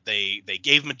that they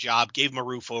gave him a job, gave him a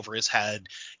roof over his head,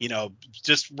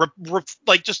 just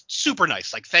like just super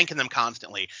nice, like thanking them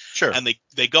constantly. Sure. And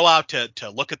they go out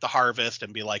to look at the harvest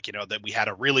and be like, that we had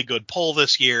a really good pull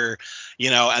this year,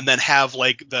 and then have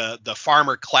like the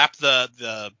farmer clap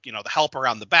the helper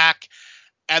on the back,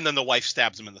 and then the wife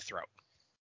stabs him in the throat.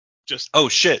 Just oh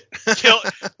shit.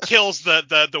 kills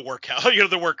the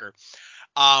worker.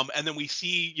 And then we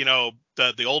see,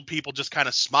 the old people just kind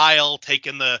of smile, take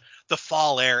in the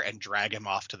fall air, and drag him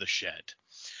off to the shed.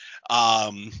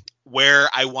 Where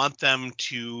I want them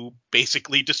to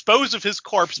basically dispose of his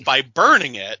corpse by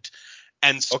burning it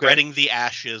and spreading the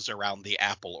ashes around the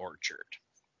apple orchard.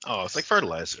 Oh, it's like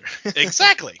fertilizer.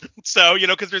 Exactly. So,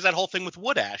 because there's that whole thing with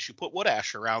wood ash. You put wood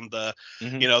ash around the,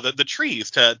 the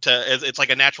trees to it's like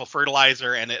a natural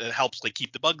fertilizer, and it helps like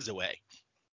keep the bugs away.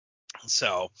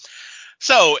 So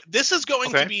this is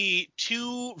going to be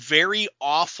two very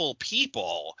awful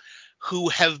people who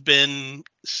have been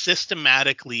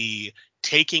systematically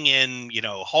taking in,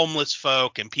 homeless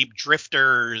folk and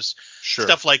drifters,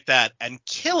 stuff like that, and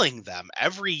killing them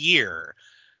every year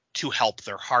to help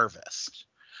their harvest.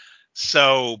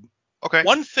 So Okay.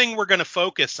 One thing we're going to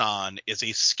focus on is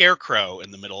a scarecrow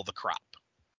in the middle of the crop.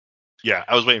 Yeah,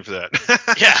 I was waiting for that.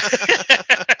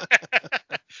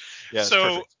 Yeah. Yeah, it's So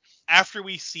perfect. after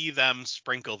we see them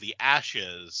sprinkle the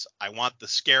ashes, I want the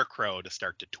scarecrow to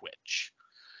start to twitch.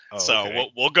 Oh, So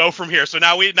okay. we'll go from here. So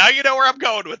now you know where I'm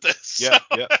going with this. Yep,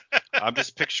 yep. I'm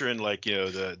just picturing like,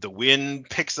 the wind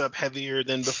picks up heavier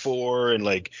than before, and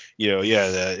like, yeah,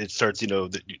 it starts,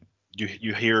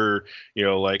 you hear,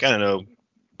 like, I don't know,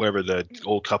 whatever the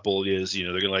old couple is,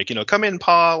 they're gonna like, come in,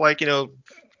 Pa, like,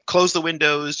 close the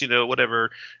windows, whatever,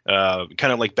 kind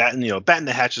of like batting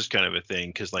the hatches kind of a thing,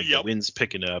 because like the Yep. wind's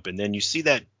picking up, and then you see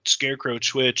that scarecrow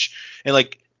twitch, and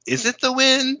like, is it the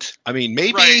wind? I mean,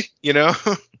 Right.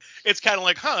 maybe. It's kind of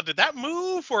like, did that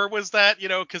move, or was that,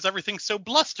 because everything's so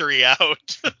blustery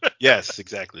out? Yes,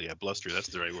 exactly. Yeah, bluster. That's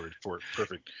the right word for it.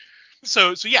 Perfect.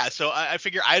 So yeah. So I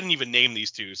figure I didn't even name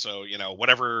these two. So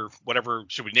whatever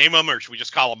should we name them, or should we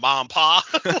just call them Mom and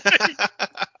Pa?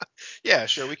 Yeah,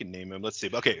 sure. We can name them. Let's see.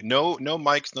 Okay, no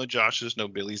Mikes, no Joshes, no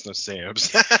Billies, no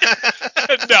Sams.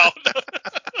 No.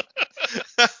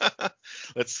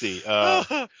 Let's see.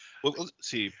 Let's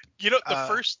see. The Uh,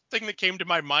 first thing that came to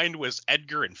my mind was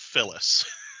Edgar and Phyllis.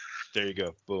 there you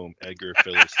go. Boom. Edgar,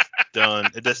 Phyllis. Done.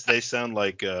 They sound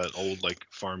like an old like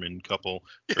farming couple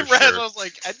for Raz, I sure. was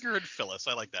like Edgar and Phyllis.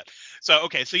 I like that. So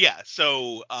okay, so yeah,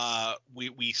 so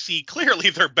we see clearly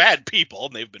they're bad people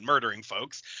and they've been murdering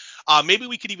folks. Maybe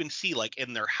we could even see like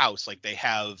in their house, like they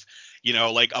have,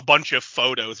 like a bunch of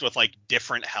photos with like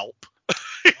different help.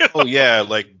 Oh yeah,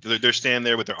 like they're standing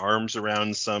there with their arms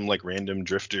around some like random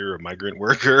drifter or migrant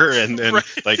worker, and then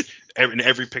Right. like in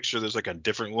every picture there's like a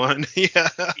different one. Yeah,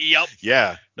 Yep.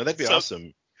 yeah. No, that'd be So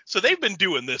awesome. so they've been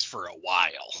doing this for a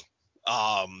while.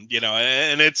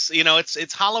 And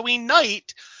it's Halloween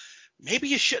night. Maybe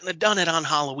you shouldn't have done it on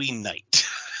Halloween night.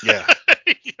 Yeah,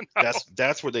 you know?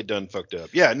 that's where they done fucked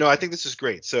up. Yeah, no, I think this is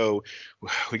great. So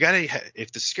we gotta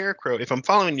if the scarecrow, if I'm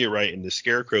following you right, and the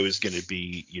scarecrow is gonna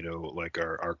be, like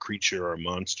our creature, our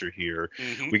monster here,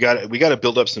 Hmm. we gotta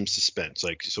build up some suspense.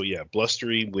 Like, so yeah,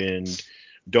 blustery wind.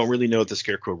 Don't really know if the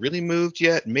scarecrow really moved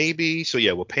yet. Maybe. So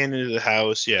yeah, we'll pan into the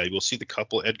house. Yeah, we'll see the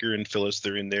couple, Edgar and Phyllis.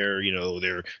 They're in there.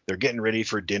 They're getting ready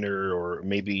for dinner, or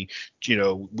maybe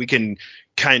we can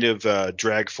kind of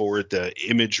drag forward the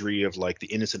imagery of like the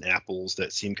innocent apples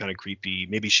that seem kind of creepy.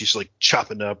 Maybe she's like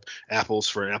chopping up apples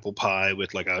for an apple pie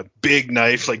with like a big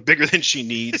knife, like bigger than she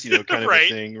needs, kind of a Right.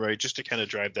 thing, right? Just to kind of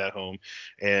drive that home.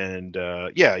 And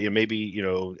yeah, maybe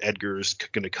Edgar's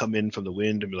gonna come in from the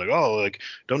wind and be like, oh, like,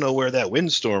 don't know where that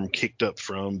windstorm kicked up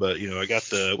from, but I got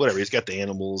the whatever. He's got the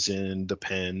animals in the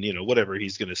pen, whatever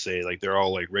he's gonna say. Like, they're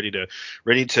all like ready to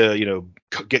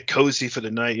get cozy for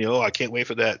the night. I can't wait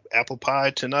for that apple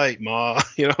pie tonight, Ma.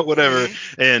 Whatever.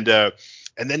 Hmm.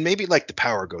 And then maybe like the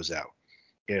power goes out.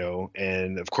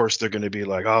 And of course they're going to be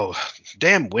like, oh,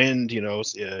 damn wind,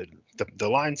 the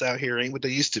lines out here ain't what they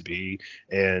used to be.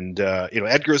 And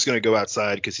Edgar's going to go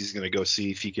outside because he's going to go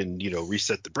see if he can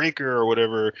reset the breaker or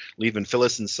whatever, leaving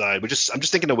Phyllis inside. I'm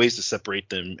just thinking of ways to separate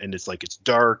them. And it's like, it's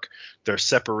dark, they're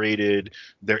separated,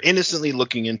 they're innocently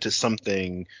looking into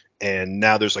something, and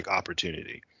now there's like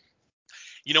opportunity.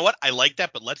 You know what? I like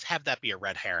that, but let's have that be a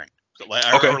red herring.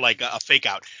 Okay. Or like a fake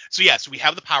out. So yeah, so we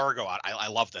have the power go out. I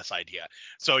love this idea.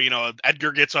 So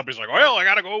Edgar gets up. He's like, well, I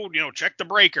gotta go. Check the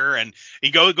breaker, and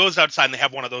he goes outside, and they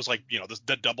have one of those like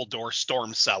the double door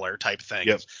storm cellar type Yep.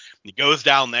 things. And he goes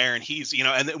down there, and he's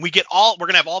and then we're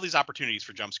gonna have all these opportunities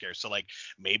for jump scares. So like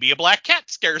maybe a black cat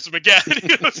scares him again,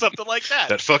 something like that.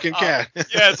 That fucking cat.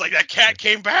 Yeah, it's like that cat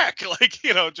came back, like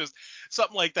just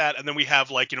something like that. And then we have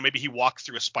like maybe he walks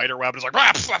through a spider web and is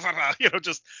like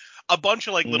just a bunch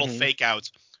of like little Hmm. fake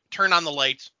outs. Turn on the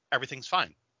lights, everything's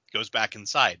fine. Goes back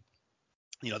inside.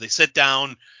 They sit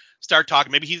down, start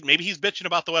talking. Maybe he's bitching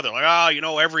about the weather, like,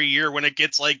 every year when it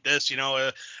gets like this,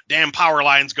 damn power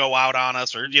lines go out on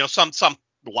us, or some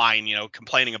line,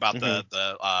 complaining about Hmm.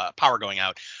 the power going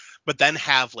out. But then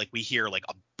have like we hear like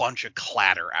a bunch of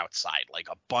clatter outside, like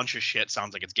a bunch of shit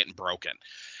sounds like it's getting broken,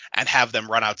 and have them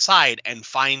run outside and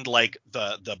find like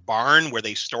the barn where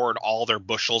they stored all their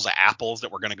bushels of apples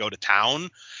that were going to go to town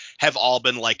have all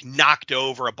been like knocked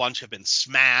over. A bunch have been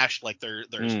smashed, like there's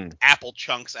Mm. apple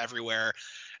chunks everywhere,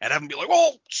 and have them be like,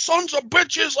 oh, sons of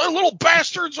bitches, little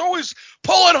bastards, always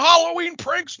pulling Halloween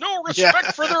pranks, no Yeah.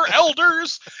 respect for their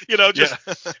elders, Yeah. just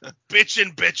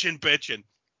bitching, bitching, bitching.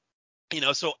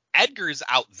 So Edgar's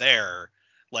out there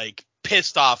like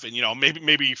pissed off, and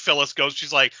maybe Phyllis goes,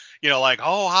 she's like, like,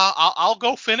 oh, I'll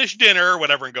go finish dinner or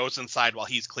whatever, and goes inside while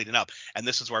he's cleaning up. And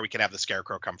this is where we can have the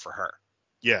scarecrow come for her.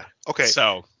 Yeah. Okay.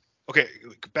 So Okay,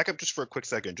 back up just for a quick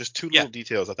second. Just two Yeah. little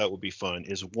details I thought would be fun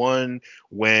is one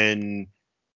when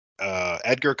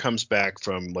Edgar comes back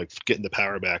from like getting the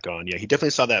power back on. Yeah, he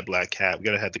definitely saw that black cat. We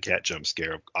gotta have the cat jump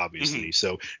scare, Hmm. obviously.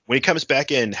 So when he comes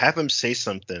back in, have him say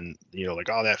something, like,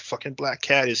 "Oh, that fucking black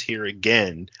cat is here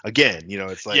again, again."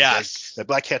 It's like Yes. that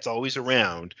black cat's always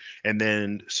around. And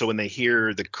then so when they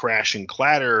hear the crash and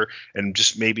clatter, and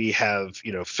just maybe have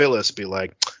Phyllis be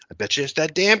like, "I bet you it's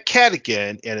that damn cat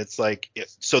again," and it's like,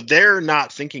 so they're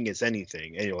not thinking it's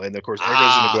anything, and of course Ah,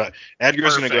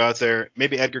 Edgar's gonna go out perfect. there.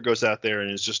 Maybe Edgar goes out there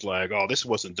and is just like, "Oh, this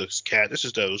wasn't this cat. This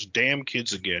is those damn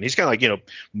kids again." He's kind of like,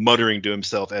 muttering to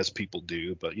himself as people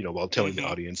do, but while telling the Hmm.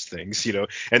 audience things.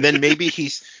 And then maybe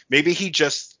he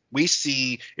just we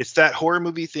see it's that horror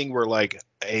movie thing where like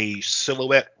a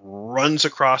silhouette runs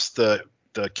across the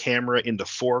camera in the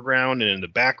foreground, and in the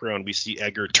background we see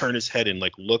Edgar turn his head and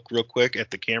like look real quick at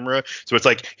the camera. So it's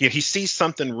like he sees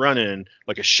something running,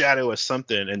 like a shadow of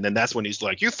something, and then that's when he's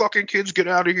like, "You fucking kids, get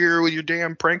out of here with your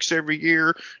damn pranks every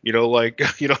year." Like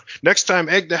next time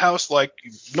egg the house like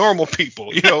normal people,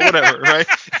 whatever, right?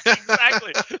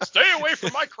 Exactly. Stay away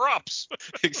from my crops.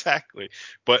 Exactly.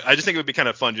 But I just think it would be kind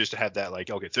of fun just to have that, like,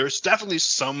 okay, there's definitely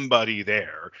somebody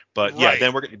there. But yeah, Right.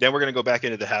 then we're gonna go back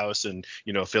into the house, and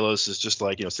Phyllis is just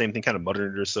like, same thing, kind of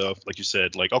muttering to herself, like you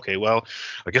said, like, okay, well,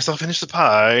 I guess I'll finish the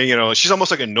pie. She's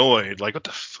almost like annoyed, like, what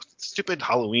the stupid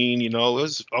Halloween, it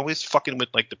was always fucking with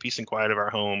like the peace and quiet of our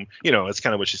home. It's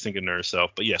kind of what she's thinking to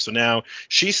herself. But yeah, so now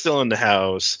she's still in the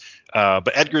house.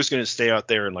 But Edgar's going to stay out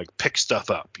there and like pick stuff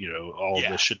up, all the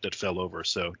Yeah. shit that fell over.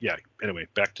 So yeah. Anyway,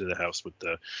 back to the house with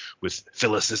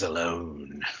Phyllis is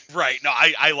alone. Right. No,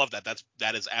 I love that.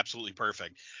 That is absolutely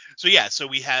perfect. So yeah, so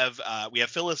we have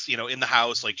Phyllis, in the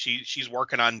house, like she's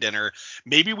working on dinner.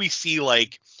 Maybe we see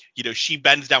like, she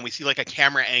bends down, we see like a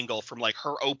camera angle from like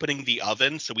her opening the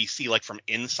oven, so we see like from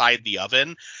inside the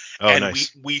oven, Oh, and we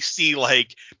nice. we see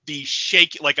like a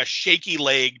shaky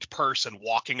legged person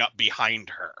walking up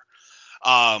behind her.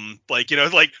 Like,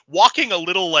 like walking a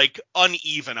little like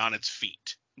uneven on its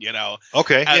feet,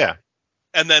 Okay, and yeah.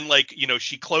 and then like,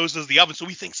 she closes the oven, so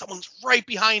we think someone's right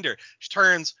behind her. She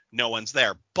turns, no one's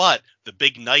there, but the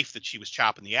big knife that she was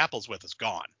chopping the apples with is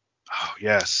gone. Oh,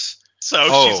 yes. So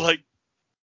she's Oh, like,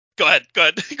 go ahead,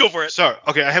 go for it. sorry.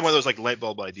 Okay, I had one of those like light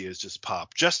bulb ideas just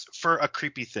pop just for a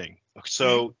creepy thing. Hmm.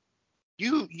 So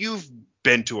you've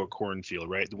been to a cornfield,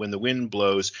 right? When the wind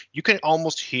blows, you can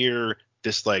almost hear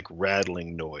this like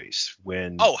rattling noise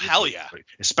Oh, hell yeah.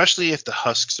 especially if the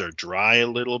husks are dry a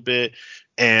little bit.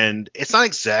 And it's not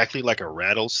exactly like a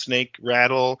rattlesnake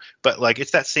rattle, but like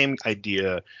it's that same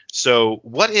idea. So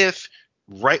what if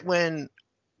right when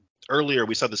earlier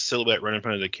we saw the silhouette run in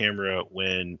front of the camera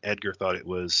when Edgar thought it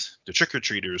was the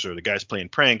trick-or-treaters or the guys playing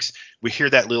pranks, we hear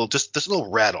that little, just this little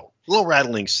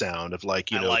rattling sound of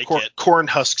like, I like it. corn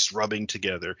husks rubbing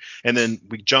together. And then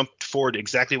we jumped forward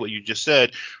exactly what you just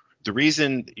said. The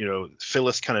reason,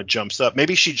 Phyllis kind of jumps up,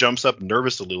 maybe she jumps up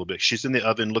nervous a little bit. She's in the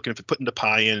oven looking for putting the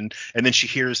pie in, and then she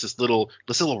hears this little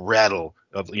rattle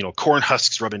of corn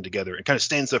husks rubbing together, and kind of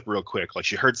stands up real quick, like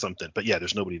she heard something. But yeah,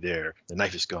 there's nobody there. The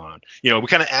knife is gone. We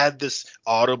kind of add this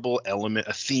audible element,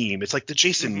 a theme. It's like the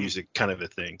Jason Hmm. music kind of a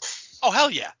thing. Oh,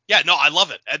 hell yeah. Yeah, no, I love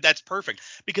it. That's perfect.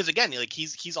 Because again, like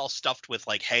he's all stuffed with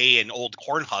like hay and old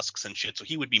corn husks and shit, so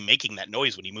he would be making that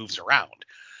noise when he moves around.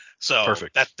 So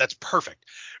Perfect. that's perfect.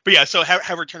 But yeah, so have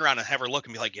her turn around and have her look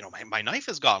and be like, my knife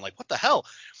is gone. Like, what the hell?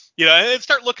 And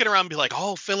start looking around and be like,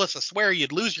 oh, Phyllis, I swear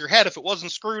you'd lose your head if it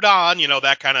wasn't screwed on,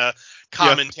 that kind of Yeah.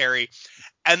 commentary.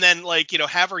 And then, like,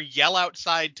 have her yell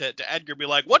outside to Edgar, be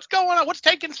like, what's going on? What's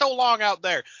taking so long out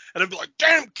there? And I'd be like,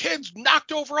 damn, kids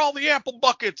knocked over all the apple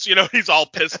buckets. He's all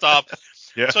pissed off.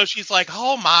 Yeah. So she's like,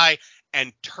 oh my,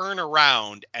 and turn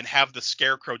around and have the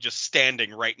scarecrow just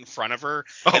standing right in front of her.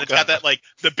 Oh And it's got God. that like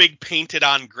the big painted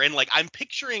on grin. Like I'm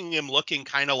picturing him looking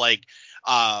kind of like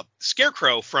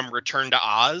Scarecrow from Return to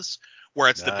Oz, where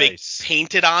it's the big Nice.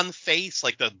 painted on face,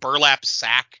 like the burlap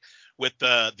sack with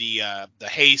the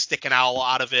hay sticking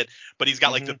out of it, but he's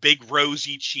got like the Hmm. big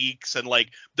rosy cheeks and like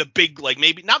the big like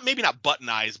maybe not button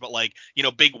eyes, but like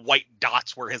big white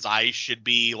dots where his eyes should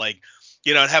be, like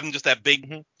and having just that big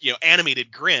Hmm.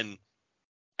 animated grin.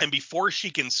 And before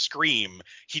she can scream,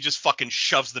 he just fucking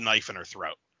shoves the knife in her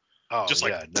throat. Oh Just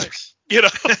like, yeah. Nice. you know,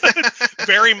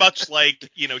 very much like,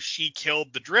 she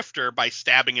killed the drifter by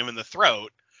stabbing him in the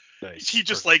throat. Nice. He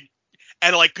just Perfect. like,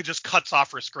 and like just cuts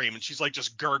off her scream, and she's like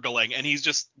just gurgling, and he's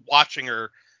just watching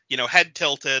her, head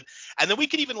tilted. And then we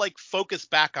can even like focus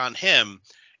back on him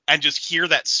and just hear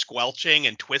that squelching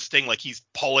and twisting, like he's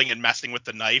pulling and messing with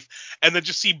the knife, and then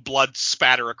just see blood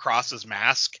spatter across his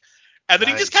mask. And then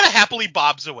he just kind of Nice. happily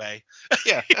bobs away.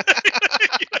 Yeah.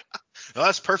 Oh,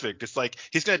 that's perfect. It's like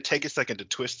he's gonna take a second to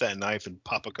twist that knife and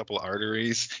pop a couple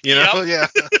arteries. Yep. Yeah.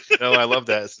 No, I love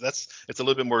that. It's a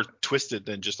little bit more twisted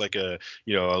than just like a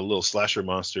little slasher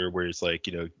monster where it's like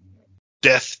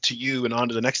death to you and on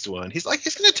to the next one. He's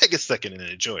gonna take a second and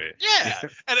enjoy it. Yeah,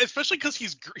 and especially because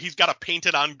he's got a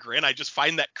painted on grin, I just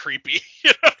find that creepy.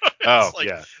 You know, Oh it's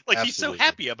yeah, like he's so absolutely.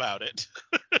 happy about it.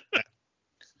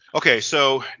 Okay,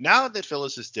 so now that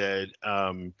Phyllis is dead,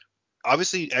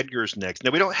 obviously Edgar's next.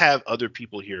 Now we don't have other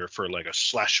people here for like a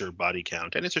slasher body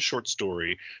count, and it's a short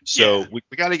story, Yeah. so we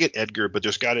got to get Edgar, but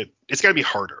it's got to be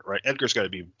harder, right? Edgar's got to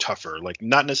be tougher. Like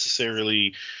not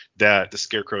necessarily that the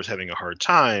Scarecrow's having a hard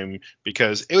time,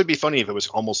 because it would be funny if it was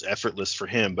almost effortless for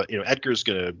him, but Edgar's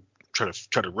gonna try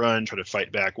to run, try to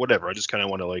fight back, whatever. I just kind of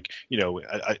want to like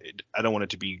I don't want it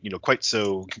to be quite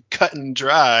so cut and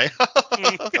dry.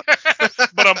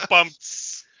 But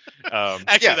bumps. Actually,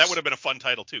 that would Yes. have been a fun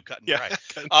title too, Cut and Yeah.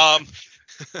 Dry. Um,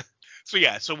 so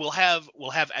yeah, so we'll have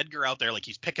Edgar out there, like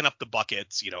he's picking up the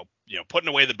buckets, putting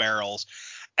away the barrels,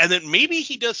 and then maybe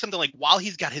he does something like while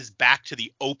he's got his back to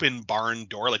the open barn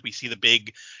door, like we see the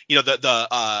big,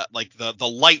 the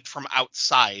light from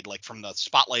outside, like from the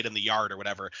spotlight in the yard or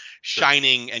whatever, Sure.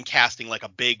 shining and casting like a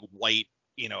big white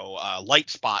light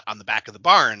spot on the back of the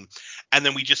barn, and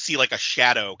then we just see like a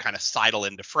shadow kind of sidle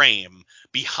into frame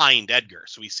behind Edgar,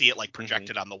 so we see it like Hmm.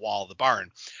 projected on the wall of the barn,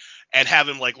 and have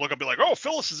him like look up and be like, "Oh,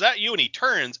 Phyllis, is that you?" And he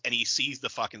turns and he sees the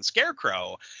fucking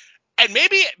Scarecrow. And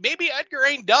maybe Edgar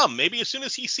ain't dumb. Maybe as soon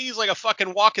as he sees like a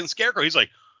fucking walking Scarecrow, he's like,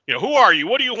 "Who are you?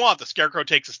 What do you want?" The Scarecrow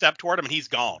takes a step toward him and he's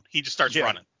gone. He just starts Yeah.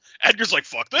 running. Edgar's like,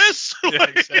 "Fuck this!" Yeah.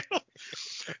 Exactly.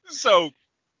 So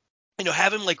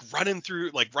have him like running through,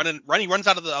 like he runs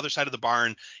out of the other side of the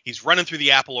barn. He's running through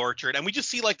the apple orchard, and we just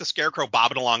see like the Scarecrow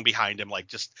bobbing along behind him, like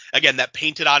just again that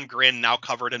painted on grin, now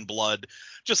covered in blood,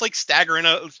 just like staggering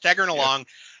Yeah. along.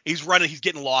 He's running, he's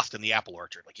getting lost in the apple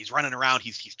orchard, like he's running around,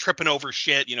 he's tripping over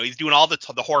shit. He's doing all the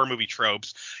horror movie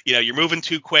tropes. You're moving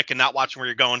too quick and not watching where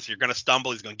you're going, so you're gonna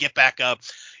stumble. He's gonna get back up.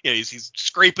 He's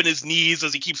scraping his knees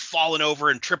as he keeps falling over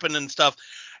and tripping and stuff.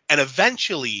 And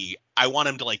eventually, I want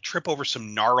him to like trip over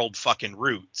some gnarled fucking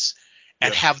roots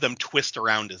and Yep. have them twist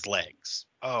around his legs.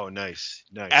 Oh, nice.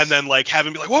 And Nice. then like have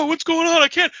him be like, "Whoa, what's going on? I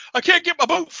can't get my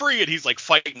boat free." And he's like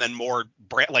fighting. And then more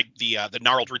like the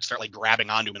gnarled roots start like grabbing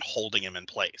onto him and holding him in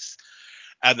place.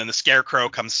 And then the Scarecrow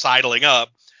comes sidling up,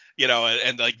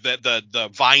 and like the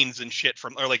vines and shit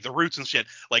or like the roots and shit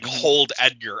like Hmm. hold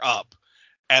Edgar up.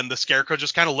 And the Scarecrow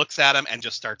just kind of looks at him and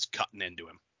just starts cutting into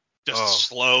him, just Oh,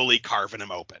 slowly carving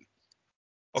him open.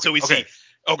 okay. So we see. Okay.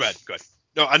 Oh, good.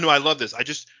 No, I know. I love this.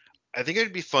 I think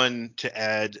it'd be fun to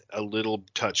add a little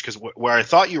touch because where I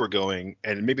thought you were going,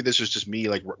 and maybe this was just me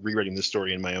like rewriting the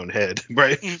story in my own head,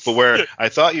 right? But where I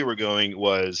thought you were going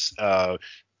was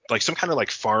like some kind of like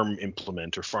farm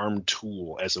implement or farm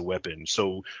tool as a weapon.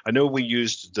 So I know we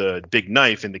used the big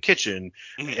knife in the kitchen,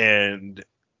 Mhm. and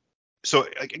so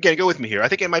again, go with me here. I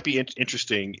think it might be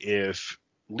interesting if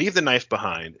leave the knife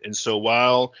behind, and so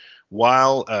while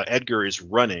Edgar is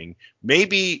running,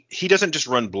 maybe he doesn't just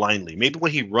run blindly. Maybe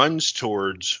when he runs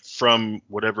towards from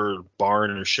whatever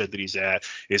barn or shed that he's at,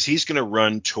 is he's going to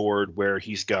run toward where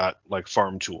he's got like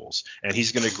farm tools, and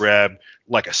he's going to grab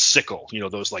like a sickle,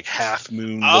 those like half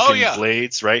moon Oh looking yeah.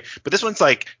 blades, right? But this one's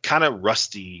like kind of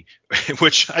rusty,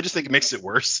 which I just think makes it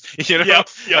worse, Yep.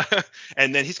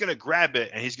 And then he's going to grab it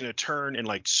and he's going to turn and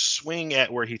like swing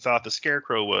at where he thought the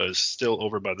Scarecrow was, still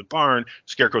over by the barn.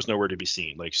 Scarecrow's nowhere to be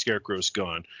seen. Like Scarecrow's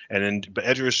gone. And then but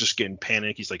Edgar's just getting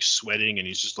panicked. He's like sweating and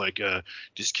he's just like,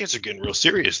 these kids are getting real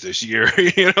serious this year,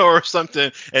 or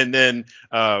something. And then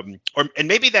and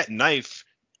maybe that knife,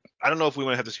 I don't know if we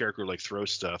want to have the Scarecrow like throw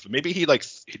stuff. Maybe he like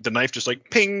the knife just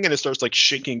like ping and it starts like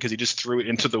shaking because he just threw it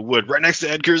into the wood right next to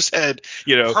Edgar's head,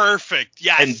 Perfect.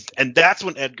 Yes. and that's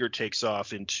when Edgar takes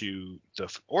off into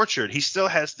the orchard. He still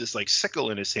has this like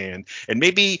sickle in his hand, and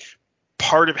maybe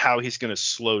part of how he's going to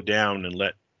slow down and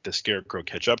let the Scarecrow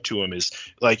catch up to him is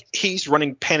like he's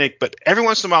running panic, but every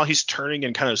once in a while he's turning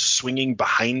and kind of swinging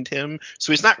behind him,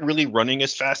 so he's not really running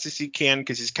as fast as he can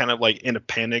because he's kind of like in a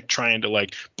panic trying to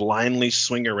like blindly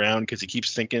swing around because he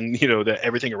keeps thinking that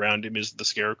everything around him is the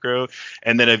Scarecrow.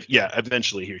 And then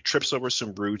eventually he trips over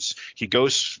some roots, he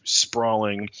goes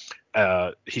sprawling.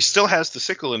 He still has the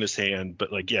sickle in his hand,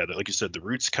 but like you said, the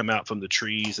roots come out from the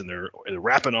trees and they're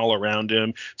wrapping all around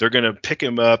him. They're gonna pick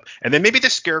him up, and then maybe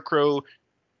the Scarecrow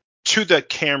to the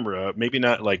camera, maybe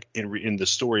not like in the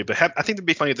story, but I think it'd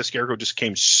be funny if the Scarecrow just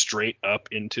came straight up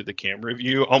into the camera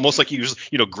view, almost like he was,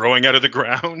 growing out of the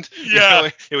ground. Yeah.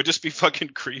 It would just be fucking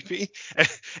creepy.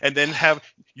 And then have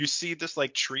you see this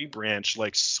like tree branch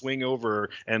like swing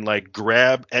over and like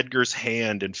grab Edgar's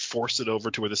hand and force it over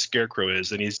to where the Scarecrow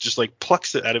is, and he's just like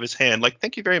plucks it out of his hand, like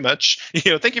thank you very much,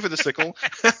 thank you for the sickle.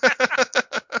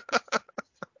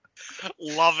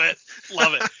 Love it.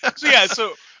 Love it. So yeah,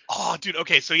 so oh dude,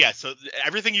 okay, so yeah, so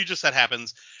everything you just said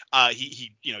happens.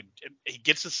 He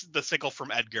gets the sickle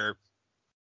from Edgar,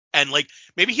 and like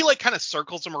maybe he like kind of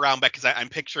circles him around back, because I'm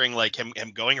picturing like him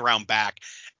going around back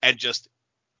and just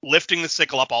lifting the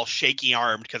sickle up all shaky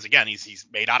armed, because again he's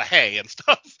made out of hay and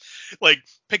stuff. Like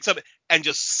picks up and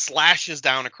just slashes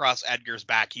down across Edgar's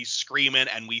back. He's screaming,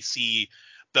 and we see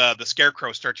the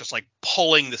Scarecrow start just like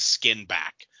pulling the skin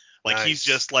back. Like he's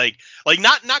Nice. just like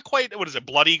not quite, what is it,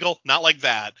 Blood Eagle, not like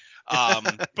that,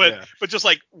 but Yeah. just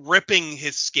like ripping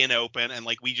his skin open, and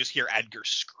like we just hear Edgar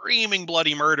screaming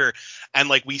bloody murder, and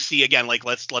like we see again, like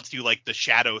let's do like the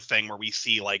shadow thing where we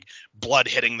see like blood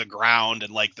hitting the ground,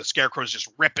 and like the Scarecrow's just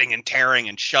ripping and tearing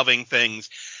and shoving things,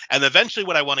 and eventually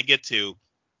what I want to get to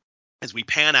is we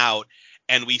pan out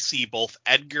and we see both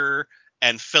Edgar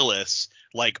and Phyllis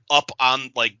like up on,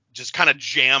 like just kind of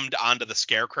jammed onto the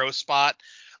Scarecrow spot,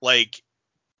 like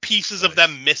pieces of Nice.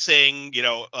 them missing,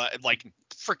 like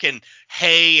freaking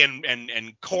hay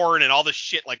and corn and all this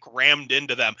shit like rammed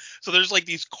into them. So there's like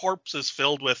these corpses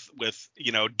filled with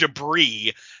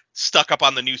debris stuck up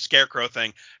on the new Scarecrow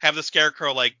thing. Have the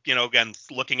Scarecrow like, again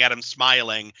looking at him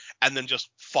smiling, and then just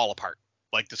fall apart.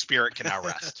 Like the spirit can now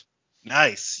rest.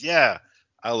 Nice. Yeah.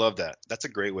 I love that. That's a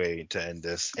great way to end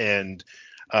this. And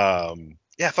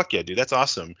yeah, fuck yeah, dude. That's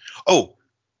awesome. Oh,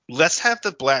 let's have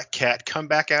the black cat come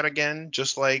back out again,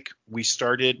 just like we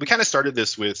started. We kind of started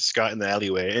this with Scott in the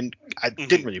alleyway, and I Hmm.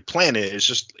 didn't really plan it. It's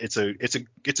just it's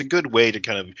a good way to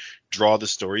kind of draw the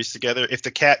stories together. If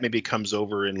the cat maybe comes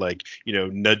over and like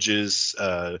nudges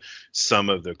some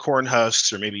of the corn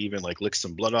husks, or maybe even like licks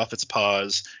some blood off its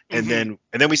paws, and Hmm.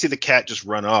 then we see the cat just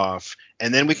run off,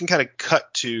 and then we can kind of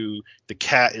cut to the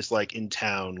cat is like in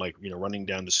town, like running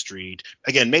down the street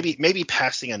again, maybe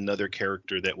passing another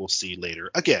character that we'll see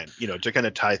later again, to kind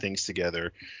of tie things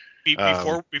together.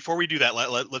 Before we do that,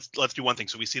 let's do one thing.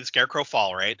 So we see the Scarecrow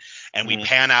fall, right, and we Mhm.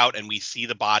 pan out and we see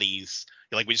the bodies.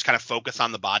 Like we just kind of focus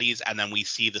on the bodies, and then we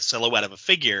see the silhouette of a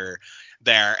figure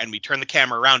there, and we turn the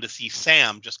camera around to see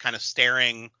Sam just kind of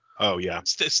Oh yeah.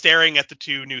 staring at the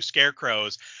two new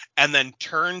Scarecrows, and then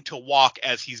turn to walk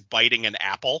as he's biting an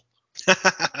apple,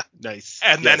 Nice.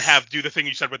 and then Yes. have do the thing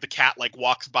you said with the cat, like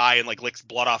walks by and like licks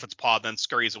blood off its paw, then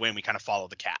scurries away, and we kind of follow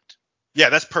the cat. Yeah,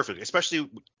 that's perfect. Especially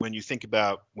when you think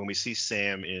about when we see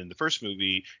Sam in the first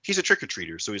movie, he's a trick or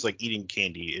treater, so he's like eating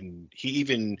candy, and he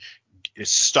even is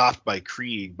stopped by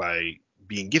Krieg by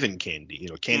being given candy.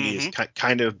 Candy is Hmm.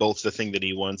 kind of both the thing that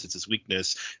he wants, it's his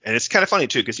weakness, and it's kind of funny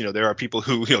too because there are people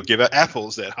who give out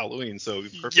apples at Halloween, so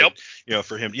it'd be Yep. perfect,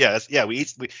 for him. Yeah, we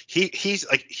eat. He's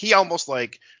like he almost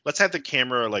like let's have the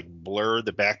camera like blur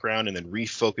the background and then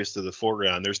refocus to the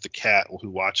foreground. There's the cat who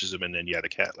watches him, and then the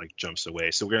cat like jumps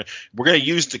away. So we're gonna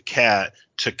use the cat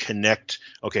to connect.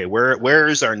 Okay, where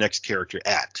is our next character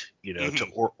at? To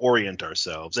Hmm. orient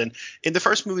ourselves. And in the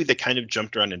first movie, they kind of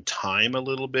jumped around in time a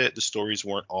little bit. The stories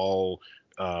weren't all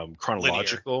Linear.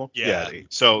 chronological. Yeah, Yeah.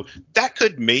 so that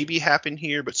could maybe happen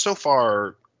here, but so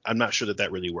far, I'm not sure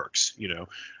that really works.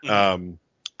 Hmm. Um,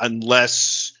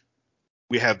 unless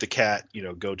we have the cat,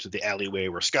 go to the alleyway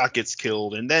where Scott gets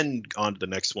killed and then on to the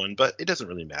next one, but it doesn't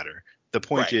really matter. The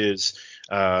point Right. is,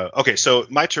 okay, so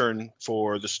my turn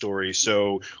for the story.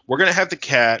 So we're going to have the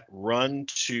cat run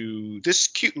to this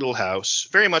cute little house,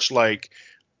 very much like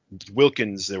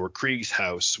Wilkins or Krieg's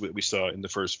house we saw in the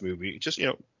first movie. Just,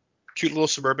 cute little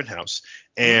suburban house.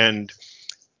 Hmm. And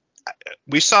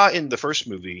we saw in the first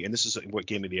movie, and this is what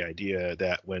gave me the idea,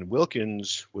 that when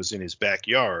Wilkins was in his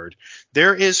backyard,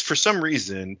 there is for some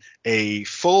reason a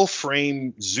full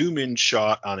frame zoom in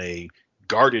shot on a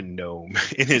garden gnome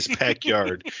in his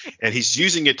backyard, and he's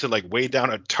using it to like weigh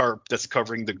down a tarp that's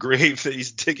covering the grave that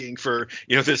he's digging for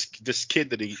this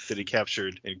kid that he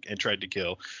captured and tried to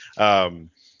kill. um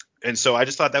and so I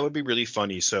just thought that would be really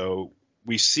funny. So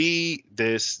we see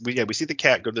we see the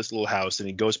cat go to this little house, and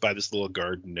he goes by this little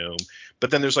garden gnome,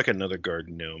 but then there's like another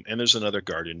garden gnome, and there's another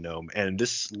garden gnome, and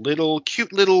this little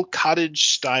cute little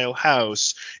cottage style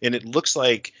house, and it looks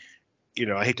like,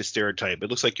 I hate to stereotype, it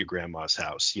looks like your grandma's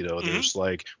house. Hmm. There's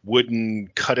like wooden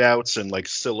cutouts and like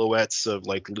silhouettes of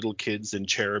like little kids and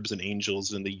cherubs and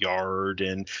angels in the yard,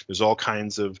 and there's all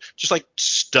kinds of just like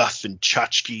stuff and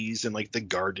tchotchkes and like the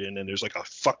garden, and there's like a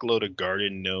fuckload of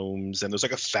garden gnomes, and there's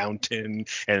like a fountain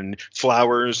and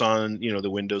flowers on the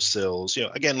windowsills.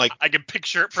 Again, like I can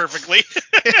picture it perfectly.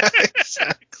 yeah,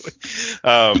 exactly.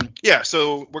 Yeah,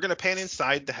 so we're gonna pan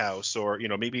inside the house, or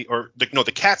maybe, or no,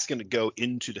 the cat's gonna go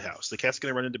into the house. The cat's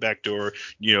gonna run in the back door,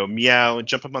 meow and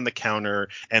jump up on the counter,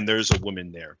 and there's a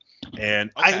woman there.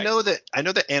 And Okay. I know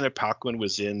that Anna Paquin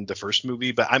was in the first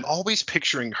movie, but I'm always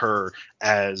picturing her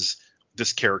as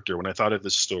this character when I thought of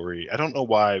this story. I don't know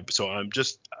why, so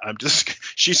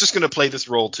she's just gonna play this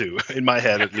role too, in my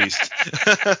head at least.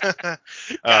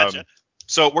 Gotcha.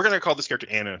 So we're gonna call this character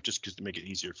Anna, just to make it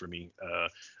easier for me.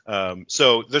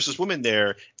 So there's this woman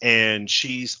there, and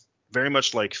she's very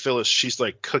much like Phyllis. She's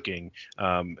like cooking.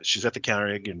 She's at the counter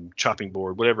and chopping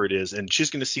board, whatever it is, and she's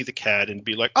gonna see the cat and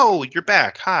be like, "Oh, you're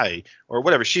back, hi," or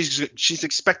whatever. She's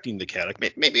expecting the cat.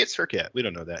 Like maybe it's her cat. We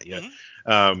don't know that yet.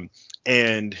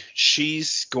 And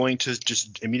she's going to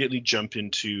just immediately jump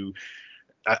into.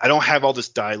 I don't have all this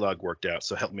dialogue worked out,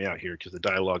 so help me out here, because the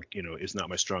dialogue, is not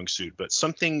my strong suit. But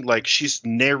something like she's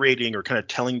narrating or kind of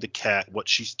telling the cat what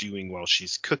she's doing while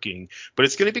she's cooking. But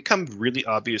it's going to become really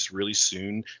obvious really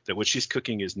soon that what she's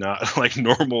cooking is not like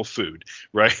normal food,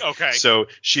 right? Okay. So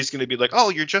she's going to be like, "Oh,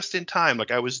 you're just in time.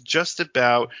 Like I was just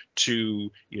about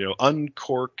to,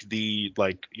 uncork the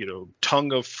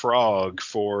tongue of frog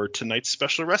for tonight's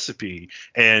special recipe."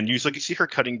 And you see her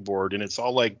cutting board, and it's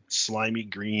all like slimy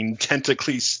green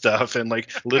tentacly stuff and like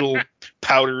little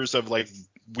powders of like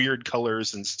weird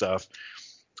colors and stuff.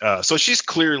 So she's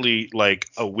clearly like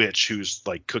a witch who's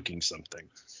like cooking something.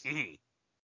 Mm-hmm.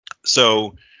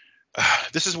 So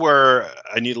this is where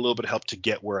I need a little bit of help to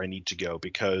get where I need to go,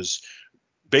 because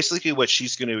basically what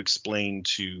she's going to explain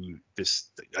to this,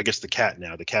 I guess the cat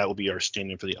will be our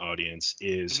stand-in for the audience,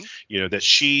 is,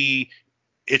 that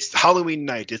it's Halloween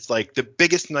night. It's like the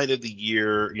biggest night of the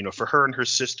year, for her and her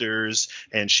sisters.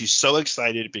 And she's so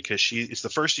excited because it's the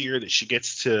first year that she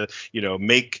gets to,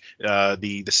 make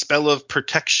the spell of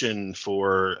protection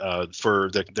for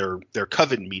their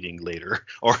coven meeting later,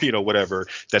 or, whatever,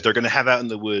 that they're going to have out in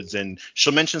the woods. And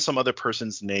she'll mention some other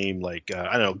person's name, like,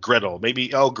 I don't know, Gretel. Maybe,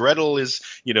 Gretel is,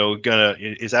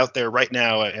 is out there right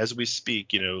now as we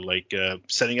speak,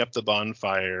 setting up the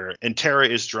bonfire. And Tara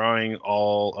is drawing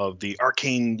all of the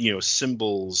arcane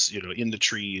symbols in the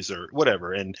trees or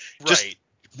whatever, and just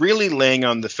really laying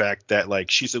on the fact that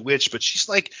like she's a witch, but she's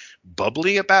like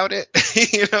bubbly about it.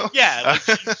 Yeah,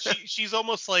 like she's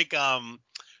almost like oh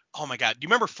my god, do you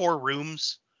remember Four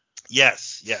Rooms?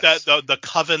 Yes. The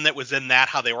coven that was in that,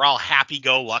 how they were all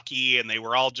happy-go-lucky, and they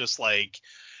were all just like,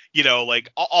 like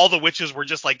all the witches were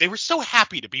just like, they were so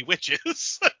happy to be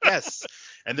witches. Yes.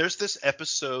 And there's this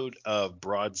episode of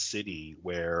Broad City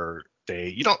where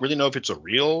you don't really know if it's a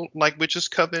real like witches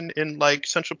coven in like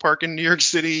Central Park in New York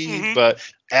City, but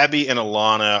Abby and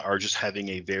Alana are just having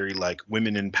a very like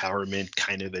women empowerment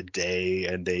kind of a day,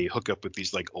 and they hook up with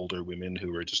these like older women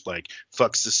who are just like,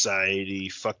 fuck society,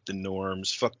 fuck the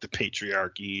norms, fuck the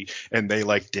patriarchy, and they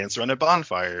like dance around a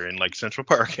bonfire in like Central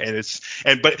Park.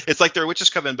 And but it's like they're a witches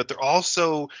coven, but they're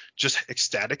also just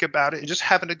ecstatic about it and just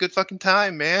having a good fucking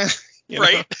time, man.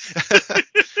 Right.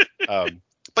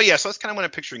 But yeah, so that's kind of what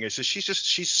I'm picturing. So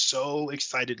she's so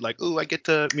excited, like, oh, I get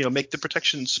to, make the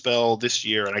protection spell this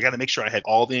year, and I got to make sure I have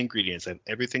all the ingredients. I have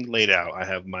everything laid out. I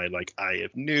have my like eye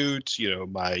of newt,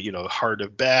 my heart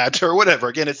of bat or whatever.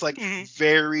 Again, it's like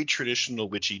very traditional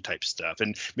witchy type stuff.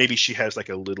 And maybe she has like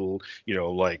a little,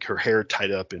 like her hair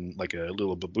tied up in like a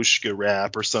little babushka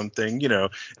wrap or something,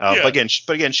 But again,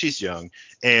 she's young,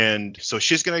 and so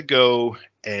she's gonna go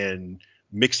and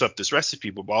mix up this recipe,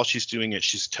 but while she's doing it,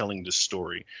 she's telling the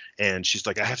story, and she's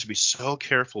like, I have to be so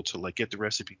careful to like get the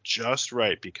recipe just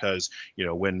right, because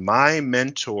when my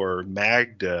mentor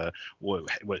Magda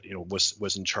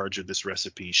was in charge of this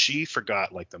recipe, she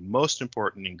forgot like the most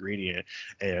important ingredient,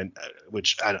 and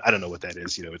which I don't know what that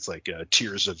is. It's like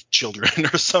tears of children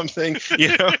or something.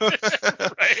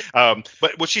 Right.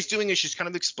 But what she's doing is she's kind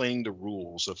of explaining the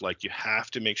rules of like, you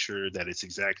have to make sure that it's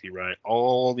exactly right.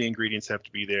 All the ingredients have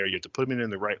to be there. You have to put them in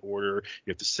the right order.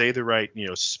 You have to say the right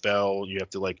spell. You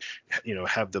have to like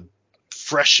have the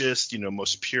freshest,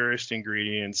 most purest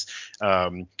ingredients. All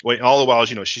the while,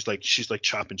 she's like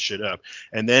chopping shit up.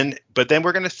 But then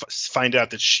we're gonna find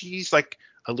out that she's like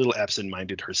a little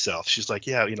absent-minded herself. She's like,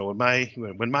 yeah, when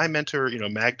my mentor,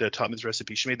 Magda, taught me this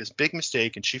recipe, she made this big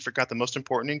mistake and she forgot the most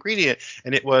important ingredient,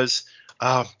 and it was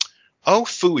oh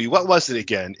phooey, what was it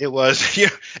again? It was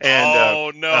and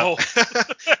Oh no.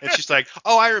 and she's like,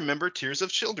 oh, I remember Tears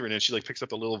of Children, and she like picks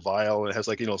up a little vial and it has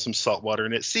like some salt water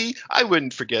in it. See, I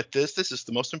wouldn't forget this. This is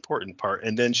the most important part.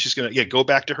 And then she's gonna go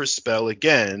back to her spell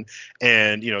again,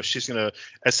 and she's gonna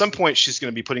at some point she's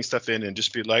gonna be putting stuff in and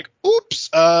just be like, oops,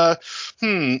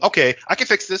 okay, I can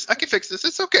fix this. I can fix this.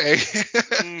 It's okay.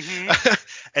 Mm-hmm.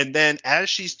 And then as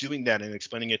she's doing that and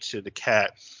explaining it to the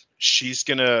cat, she's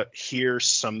gonna hear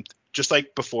some, just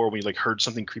like before we like heard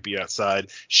something creepy outside,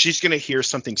 she's gonna hear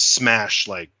something smash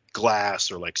like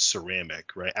glass or like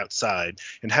ceramic right outside,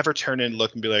 and have her turn and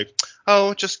look and be like,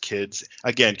 oh, just kids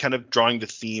again, kind of drawing the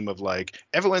theme of like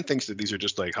everyone thinks that these are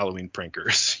just like Halloween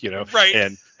prankers, Right.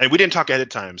 and we didn't talk ahead of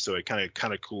time, so it kind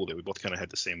of cool that we both kind of had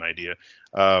the same idea.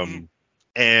 Mm-hmm.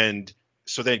 And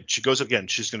so then she goes again,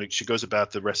 she goes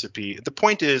about the recipe. The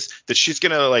point is that she's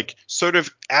gonna like sort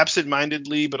of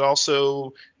absentmindedly, but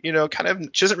also kind of,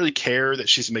 she doesn't really care that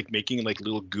she's making like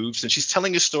little goofs, and she's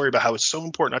telling a story about how it's so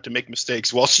important not to make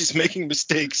mistakes while she's making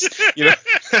mistakes. Yeah.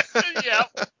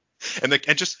 And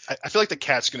just I feel like the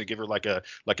cat's gonna give her like a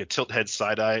tilt head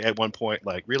side eye at one point,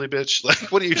 like, really, bitch,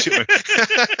 like, what are you doing?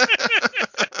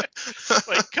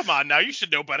 Like, come on now, you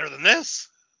should know better than this.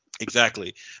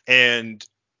 Exactly. And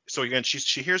so again,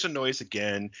 she hears a noise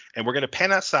again, and we're gonna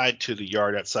pan outside to the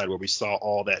yard outside where we saw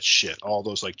all that shit, all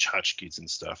those like tchotchkes and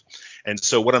stuff. And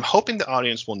so what I'm hoping the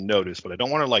audience will notice, but I don't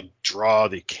want to like draw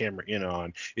the camera in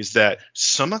on, is that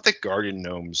some of the garden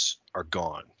gnomes are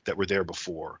gone that were there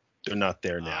before. They're not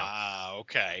there now. Ah,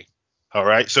 okay. All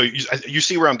right. So you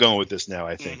see where I'm going with this now,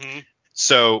 I think. Mm-hmm.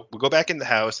 So we'll go back in the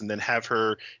house and then have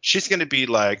her. She's going to be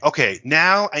like, okay,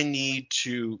 now I need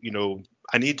to,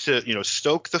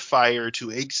 stoke the fire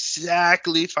to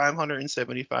exactly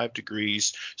 575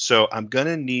 degrees. So I'm going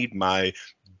to need my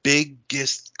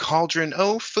biggest cauldron.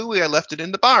 Oh, phooey, I left it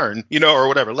in the barn, or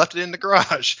whatever, left it in the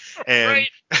garage. And Right.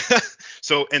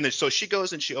 so she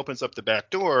goes and she opens up the back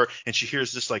door and she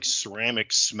hears this like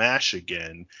ceramic smash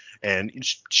again. And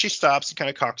she stops and kind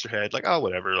of cocks her head like, oh,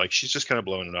 whatever. Like, she's just kind of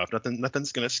blowing it off.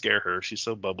 Nothing's going to scare her. She's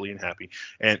so bubbly and happy.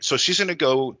 And so she's going to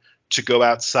go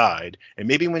outside. And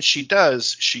maybe when she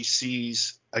does, she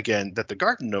sees again that the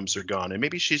garden gnomes are gone. And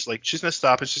maybe she's going to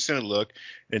stop and she's going to look,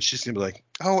 and she's going to be like,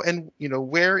 oh, and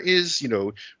where is,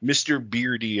 Mr.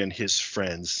 Beardy and his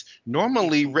friends?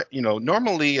 Normally,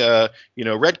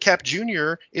 Redcap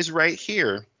Jr. is right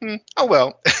here. Oh,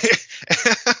 well.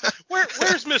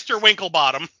 Where's Mr.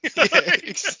 Winklebottom? Yeah,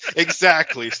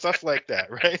 exactly. Stuff like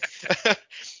that, right?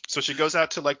 So she goes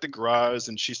out to like the garage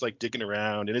and she's like digging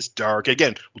around, and it's dark.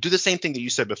 Again, we'll do the same thing that you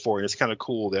said before, and it's kind of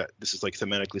cool that this is like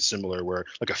thematically similar, where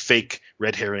like a fake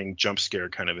red herring jump scare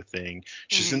kind of a thing.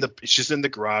 She's in the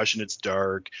garage and it's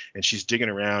dark, and she's digging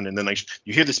around, and then like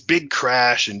you hear this big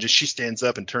crash, and just she stands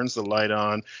up and turns the light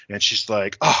on, and she's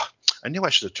like, oh, I knew I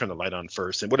should have turned the light on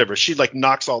first, and whatever. She like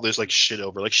knocks all this like shit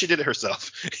over, like she did it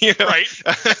herself, Right.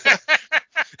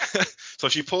 So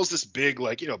she pulls this big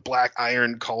like black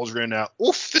iron cauldron out.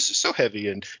 Oof, this is so heavy,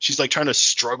 and she's like trying to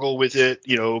struggle with it,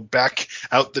 back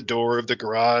out the door of the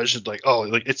garage, and like, oh,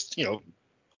 like it's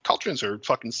cauldrons are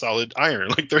fucking solid iron,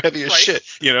 like they're heavy as Right. shit,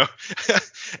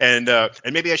 and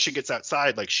maybe as she gets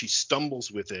outside, like she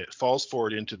stumbles with it, falls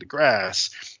forward into the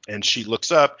grass, and she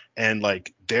looks up, and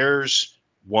like there's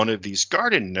one of these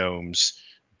garden gnomes,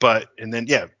 and then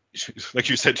like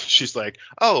you said, she's like,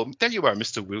 oh, there you are,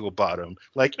 Mr. Wigglebottom.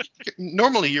 Like,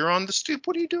 normally you're on the stoop.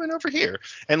 What are you doing over here?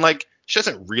 And like, she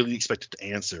doesn't really expect it to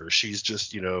answer. She's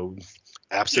just, Yeah.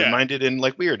 absent-minded and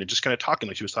like weird and just kind of talking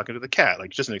like she was talking to the cat.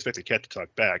 Like, she doesn't expect the cat to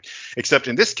talk back. Except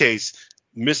in this case,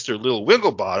 Mr. Lil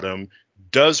Wigglebottom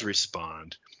does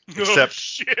respond. Oh Except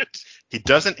shit. he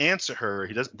doesn't answer her.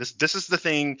 He doesn't. This is the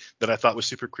thing that I thought was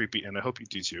super creepy, and I hope you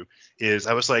do too. Is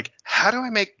I was like, how do I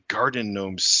make garden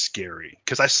gnomes scary?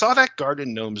 Because I saw that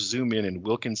garden gnome zoom in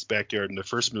Wilkins' backyard in the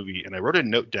first movie, and I wrote a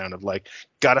note down of like,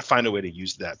 gotta find a way to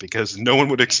use that because no one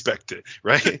would expect it,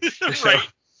 right? Right.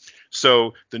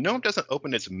 So the gnome doesn't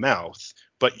open its mouth,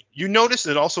 but you notice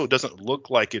it also doesn't look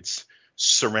like it's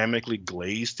ceramically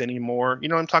glazed anymore. You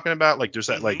know what I'm talking about? Like there's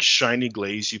that like shiny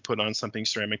glaze you put on something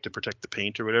ceramic to protect the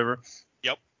paint or whatever.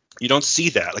 Yep. You don't see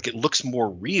that. Like it looks more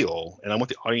real, and I want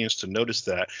the audience to notice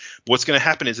that. What's going to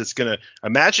happen is it's going to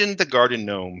imagine the garden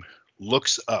gnome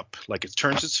looks up, like it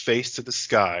turns its face to the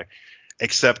sky,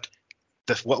 except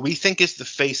what we think is the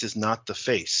face is not the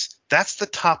face. That's the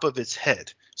top of its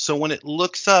head. So when it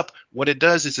looks up, what it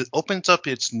does is it opens up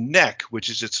its neck, which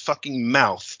is its fucking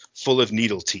mouth full of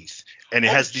needle teeth. And it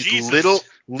has these Jesus.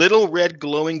 little red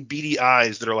glowing beady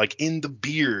eyes that are like in the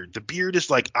beard. The beard is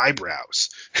like eyebrows.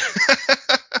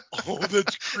 Oh,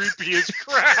 that's creepy as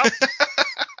crap.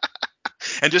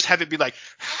 and just have it be like,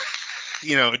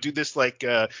 do this like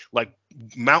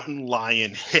mountain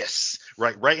lion hiss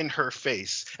right in her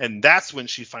face, and that's when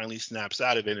she finally snaps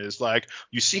out of it and is like,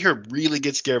 you see her really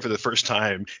get scared for the first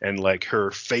time, and like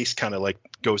her face kind of like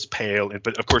goes pale,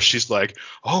 but of course she's like,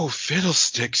 oh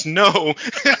fiddlesticks, no.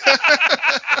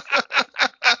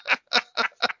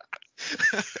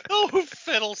 Oh,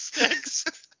 fiddlesticks.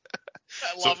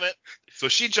 I So love it. So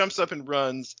she jumps up and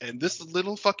runs, and this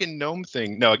little fucking gnome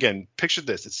thing. Now, again, picture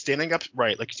this: it's standing up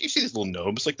right, like you see these little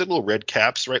gnomes, like the little red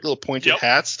caps, right, little pointed Yep.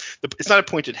 hats. It's not a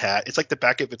pointed hat; it's like the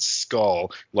back of its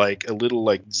skull, like a little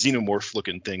like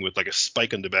xenomorph-looking thing with like a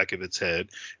spike on the back of its head,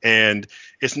 and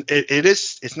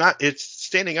it's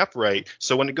standing upright.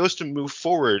 So when it goes to move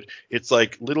forward, it's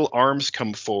like little arms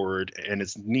come forward and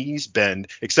its knees bend,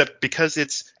 except because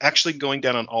it's actually going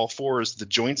down on all fours, the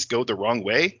joints go the wrong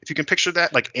way. If you can picture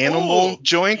that, like animal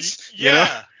joints,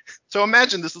 yeah. So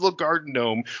imagine this little garden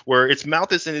gnome where its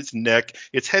mouth is in its neck,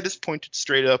 its head is pointed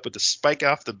straight up with a spike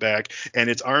off the back, and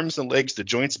its arms and legs, the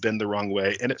joints bend the wrong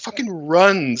way, and it fucking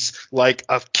runs like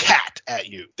a cat at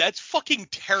you. That's fucking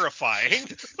terrifying.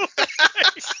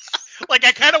 Like,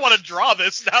 I kind of want to draw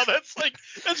this now.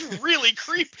 That's really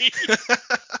creepy.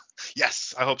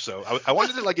 Yes, I hope so. I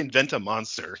wanted to like invent a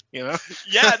monster, Yeah,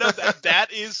 no, that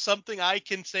is something I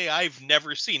can say I've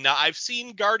never seen. Now, I've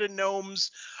seen garden gnomes,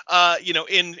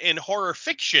 in horror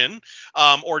fiction,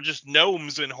 or just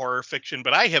gnomes in horror fiction,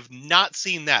 but I have not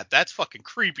seen that. That's fucking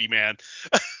creepy, man.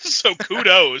 So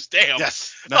kudos, damn.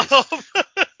 Yes, nice.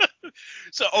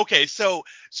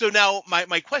 So now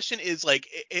my question is, like,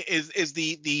 is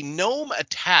the gnome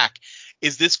attack,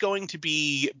 is this going to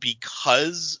be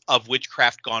because of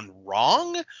witchcraft gone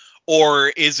wrong, or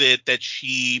is it that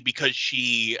because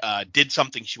she did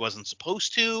something she wasn't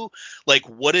supposed to? Like,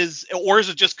 or is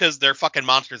it just because they're fucking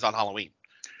monsters on Halloween?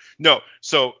 No,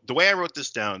 so the way I wrote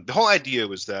this down, the whole idea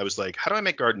was that I was like, how do I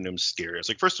make garden gnomes scary? I was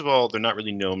like, first of all, they're not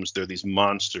really gnomes; they're these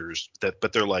monsters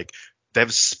but they're like, they have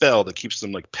a spell that keeps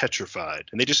them like petrified,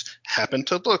 and they just happen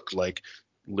to look like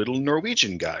little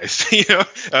Norwegian guys,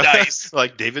 Nice.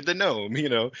 like David the gnome,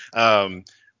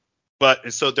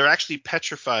 But so they're actually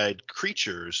petrified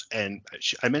creatures, and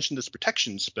I mentioned this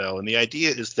protection spell, and the idea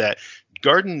is that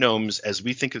garden gnomes, as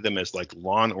we think of them as like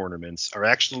lawn ornaments, are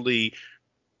actually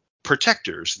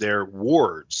protectors. They're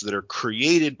wards that are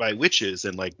created by witches,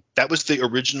 and like that was the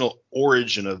original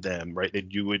origin of them, right?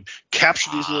 That you would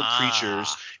capture these little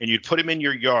creatures and you'd put them in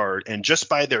your yard, and just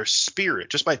by their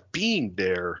spirit, just by being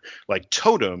there, like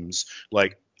totems,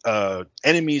 like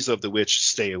enemies of the witch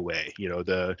stay away.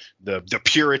 The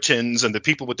Puritans and the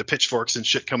people with the pitchforks and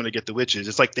shit coming to get the witches.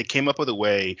 It's like they came up with a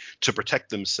way to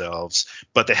protect themselves,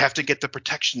 but they have to get the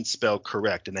protection spell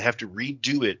correct, and they have to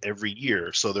redo it every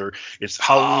year. So it's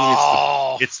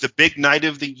Halloween. It's the big night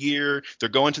of the year. They're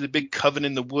going to the big coven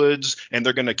in the woods, and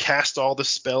they're going to cast all the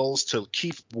spells to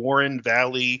keep Warren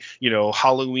Valley,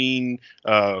 Halloween,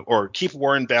 or keep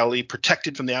Warren Valley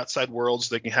protected from the outside world,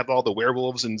 so they can have all the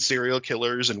werewolves and serial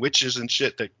killers and witches and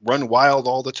shit that run wild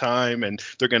all the time, and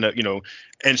they're gonna,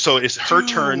 and so it's her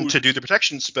turn to do the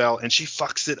protection spell, and she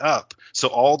fucks it up. So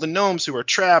all the gnomes who are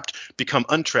trapped become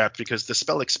untrapped because the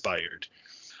spell expired.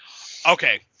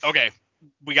 Okay.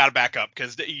 We got to back up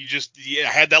because you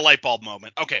had that light bulb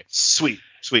moment. Okay. Sweet.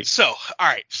 So, all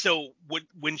right. So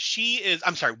when she is,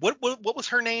 I'm sorry, what was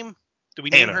her name? Did we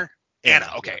name her? Anna.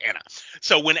 Okay, yeah. Anna.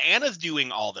 So when Anna's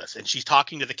doing all this and she's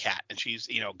talking to the cat and she's,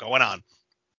 going on,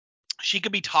 she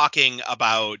could be talking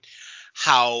about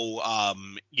how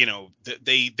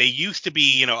they used to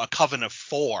be, a coven of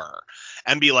four,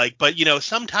 and be like, but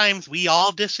sometimes we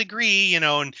all disagree,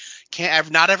 and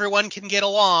not everyone can get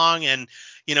along, and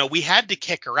we had to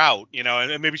kick her out,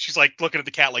 and maybe she's like looking at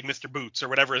the cat like Mr. Boots or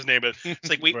whatever his name is. It's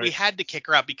like we had to kick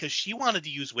her out because she wanted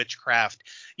to use witchcraft,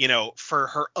 for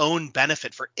her own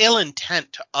benefit, for ill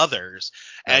intent to others.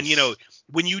 Nice. And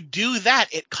when you do that,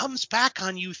 it comes back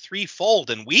on you threefold,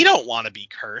 and we don't want to be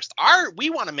cursed. We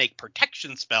want to make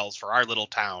protection spells for our little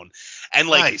town, and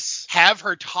have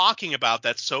her talking about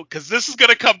that. So, because this is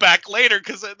gonna come back later,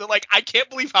 because like, I can't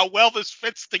believe how well this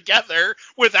fits together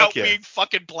without being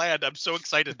fucking planned. I'm so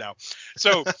excited now.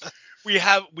 So we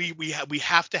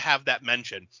have to have that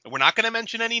mention. We're not going to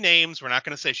mention any names. We're not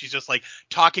going to say she's just like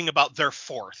talking about their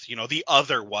fourth, the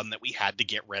other one that we had to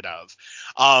get rid of.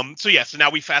 So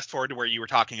now we fast forward to where you were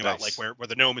talking about, like where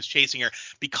the gnome is chasing her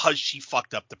because she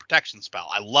fucked up the protection spell.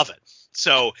 I love it.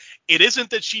 So it isn't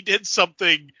that she did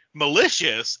something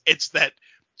malicious. It's that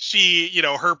she,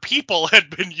 her people had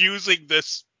been using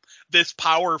this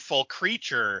powerful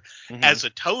creature as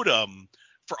a totem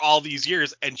for all these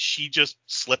years, and she just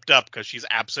slipped up because she's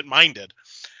absent-minded.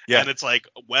 Yeah. And it's like,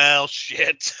 well,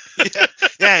 shit. Yeah,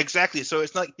 yeah, exactly. So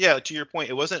it's not, yeah, to your point,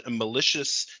 it wasn't a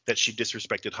malicious that she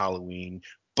disrespected Halloween,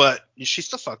 but she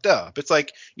still fucked up. It's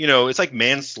like, it's like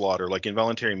manslaughter, like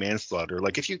involuntary manslaughter.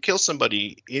 Like if you kill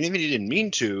somebody, even if you didn't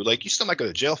mean to, like you still might go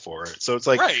to jail for it. So it's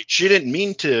like Right. she didn't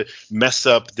mean to mess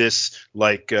up this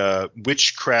like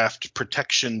witchcraft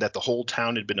protection that the whole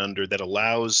town had been under that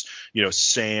allows,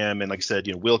 Sam and like I said,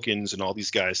 Wilkins and all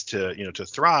these guys to, to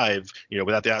thrive,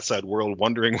 without the outside world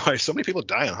wondering why so many people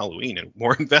die on Halloween in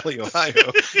Warren Valley,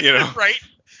 Ohio, Right.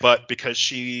 But because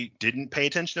she didn't pay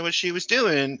attention to what she was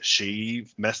doing, she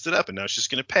messed it up, and now she's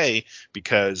going to pay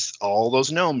because all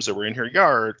those gnomes that were in her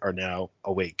yard are now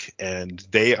awake, and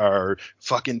they are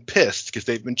fucking pissed because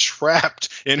they've been trapped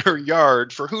in her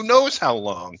yard for who knows how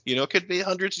long. It could be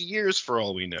hundreds of years for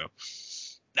all we know.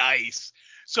 Nice.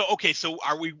 So okay, so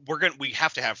we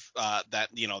have to have that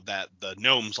that the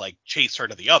gnomes like chase her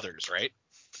to the others, right?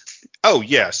 Oh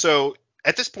yeah, so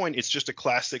at this point it's just a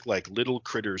classic like little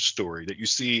critters story that you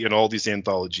see in all these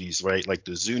anthologies, right? Like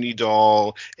the Zuni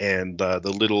doll and the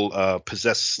little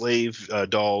possessed slave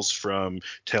dolls from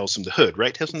Tales from the Hood,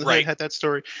 right? Tales from the Hood Right. had that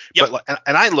story. Yep. But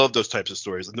and I love those types of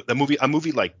stories. A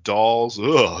movie like Dolls,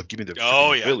 ugh, give me the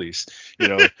Oh freaking yeah. willies.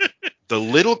 The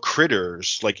little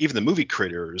critters, like even the movie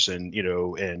Critters and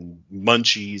and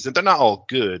Munchies, and they're not all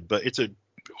good, but it's a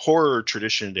horror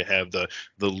tradition to have the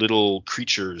little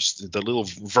creatures, the little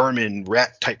vermin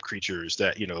rat type creatures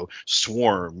that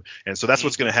swarm. And so that's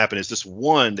what's going Mm-hmm. to happen is this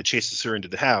one that chases her into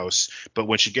the house, but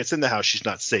when she gets in the house she's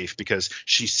not safe because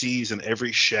she sees in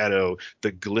every shadow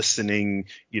the glistening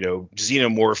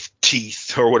xenomorph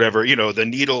teeth or whatever, the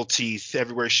needle teeth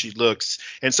everywhere she looks.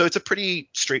 And so it's a pretty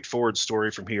straightforward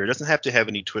story from here. It doesn't have to have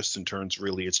any twists and turns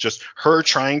really. It's just her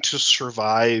trying to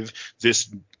survive this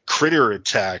critter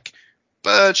attack,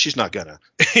 but she's not gonna.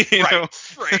 you Right. know?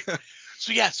 Right.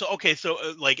 So yeah, so okay, so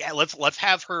like let's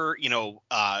have her,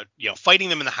 fighting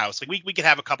them in the house. Like we could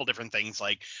have a couple different things,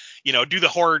 like do the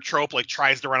horror trope, like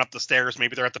tries to run up the stairs,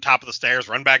 maybe they're at the top of the stairs,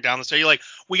 run back down the stairs. You're like,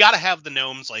 we got to have the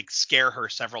gnomes like scare her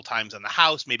several times in the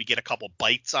house, maybe get a couple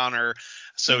bites on her,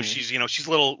 so Mhm. she's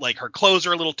a little like her clothes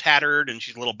are a little tattered and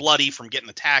she's a little bloody from getting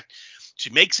attacked. She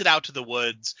makes it out to the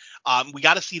woods. We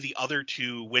got to see the other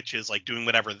two witches like doing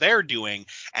whatever they're doing,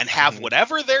 and have Mhm.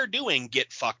 whatever they're doing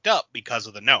get fucked up because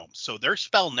of the gnomes. So their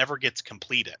spell never gets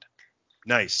completed.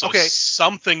 Nice. So Okay.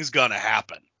 something's gonna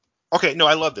happen. Okay. No,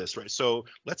 I love this. Right. So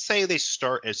let's say they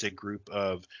start as a group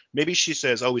of, maybe she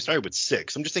says, "Oh, we started with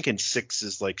six." I'm just thinking six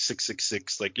is like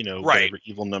 666, like Right. whatever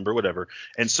evil number, whatever.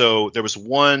 And so there was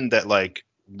one that like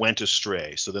went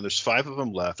astray. So then there's five of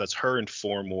them left. That's her and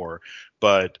four more.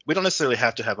 But we don't necessarily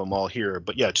have to have them all here.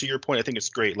 But yeah, to your point, I think it's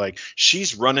great. Like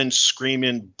she's running,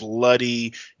 screaming,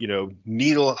 bloody,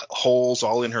 needle holes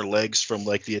all in her legs from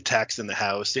like the attacks in the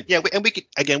house. And yeah, we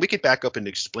could back up and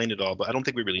explain it all, but I don't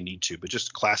think we really need to. But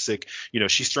just classic,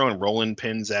 she's throwing rolling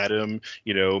pins at him.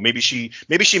 Maybe she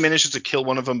manages to kill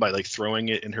one of them by like throwing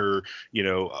it in her,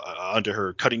 onto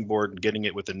her cutting board and getting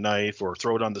it with a knife, or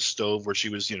throw it on the stove where she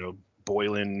was,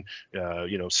 boiling,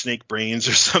 snake brains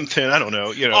or something. I don't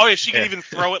know, Oh yeah, she could eh, even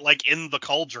throw it like in the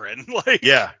cauldron. Like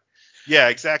yeah. Yeah,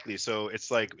 exactly. So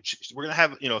it's like we're gonna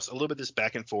have a little bit of this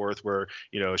back and forth where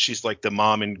she's like the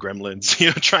mom in Gremlins,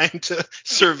 trying to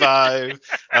survive.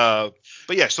 But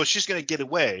yeah, so she's gonna get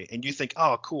away, and you think,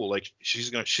 oh, cool, like she's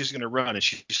gonna run, and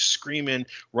she's screaming,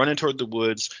 running toward the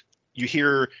woods. You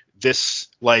hear this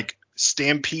like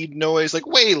stampede noise, like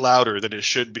way louder than it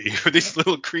should be for these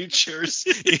little creatures,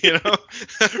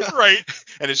 right.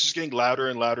 and it's just getting louder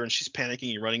and louder, and she's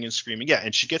panicking and running and screaming. Yeah,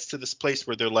 and she gets to this place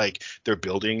where they're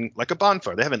building like a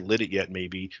bonfire. They haven't lit it yet,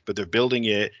 maybe, but they're building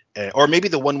it. Or maybe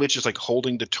the one witch is like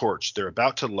holding the torch. They're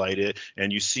about to light it,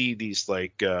 and you see these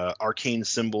like arcane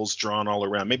symbols drawn all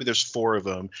around. Maybe there's four of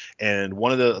them, and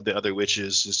one of the other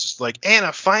witches is just like,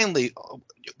 Anna, finally. Oh,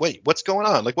 wait, what's going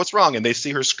on? Like, what's wrong? And they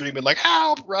see her screaming like,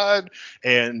 help, run.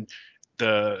 And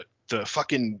the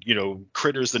fucking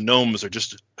critters, the gnomes are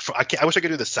just, I wish I could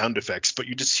do the sound effects, but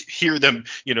you just hear them,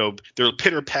 their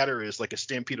pitter patter is like a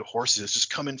stampede of horses just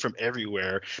coming from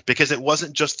everywhere, because it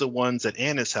wasn't just the ones at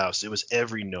Anna's house, it was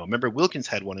every gnome. Remember, Wilkins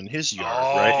had one in his yard,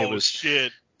 right? It Oh was,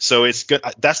 shit. so it's good.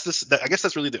 That's this. I guess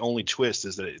that's really the only twist,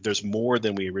 is that there's more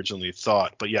than we originally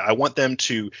thought. But yeah, I want them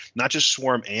to not just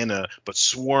swarm Anna, but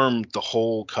swarm the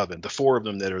whole coven, the four of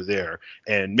them that are there.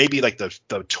 And maybe like the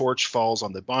torch falls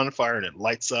on the bonfire and it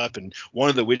lights up, and one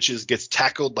of the witches gets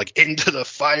tackled like into the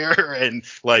fire, and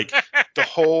like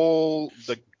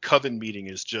the coven meeting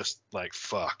is just like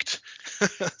fucked.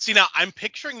 See, now I'm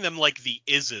picturing them like the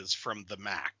Izzes from the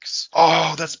Max.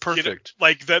 Oh, that's You know, perfect.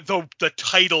 like the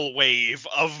tidal wave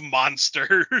of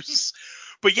monsters.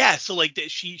 But yeah, so like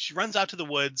she runs out to the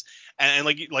woods, and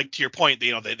like to your point,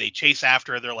 they chase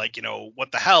after her. They're like,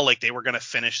 what the hell? Like they were gonna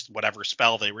finish whatever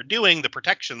spell they were doing, the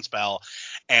protection spell,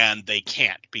 and they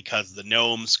can't because the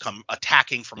gnomes come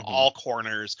attacking from Hmm. all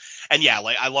corners. And yeah,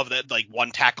 like I love that. Like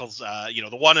one tackles,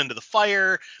 the one into the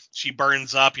fire, she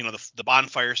burns up. The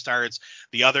bonfire starts.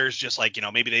 The others just like,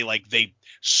 maybe they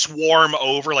swarm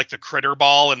over like the critter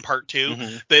ball in part two.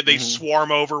 Hmm. They Hmm.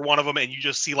 swarm over one of them, and you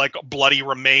just see like bloody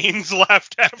remains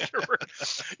left afterward.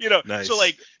 So Nice.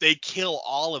 like they kill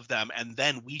all of them, and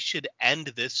then we should end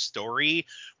this story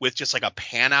with just like a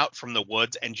pan out from the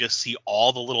woods and just see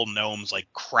all the little gnomes like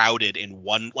crowded in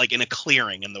one, like in a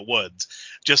clearing in the woods,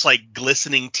 just like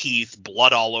glistening teeth,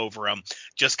 blood all over them,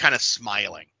 just kind of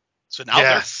smiling. So now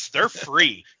they're Yes. they're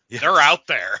free. They're Yes. out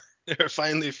there. They're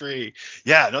finally free.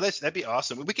 Yeah, no, that'd be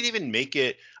awesome. We could even make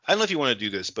it. I don't know if you want to do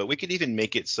this, but we could even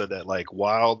make it so that like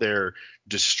while they're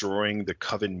destroying the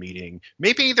coven meeting,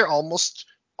 maybe they're almost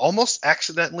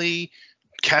accidentally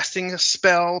casting a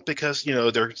spell because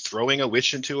they're throwing a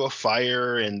witch into a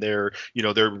fire and they're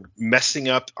messing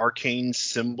up arcane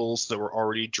symbols that were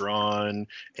already drawn,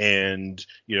 and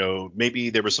maybe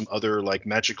there was some other like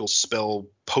magical spell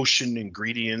potion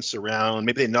ingredients around.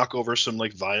 Maybe they knock over some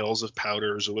like vials of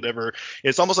powders or whatever.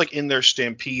 It's almost like in their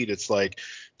stampede, it's like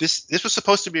this was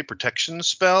supposed to be a protection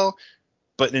spell,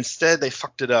 but instead they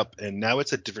fucked it up, and now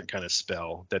it's a different kind of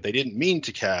spell that they didn't mean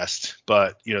to cast,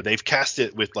 but they've cast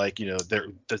it with like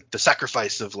the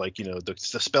sacrifice of like the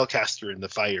spellcaster in the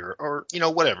fire, or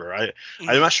whatever. I'm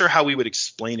Mhm. not sure how we would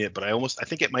explain it, but I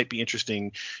think it might be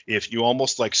interesting if you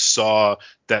almost like saw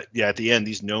that, yeah, at the end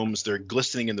these gnomes, they're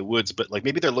glistening in the woods, but like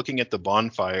maybe they're looking at the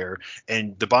bonfire,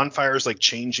 and the bonfire is like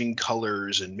changing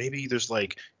colors, and maybe there's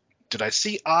like, did I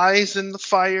see eyes in the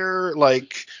fire?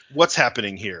 Like, what's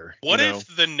happening here? What if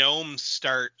the gnomes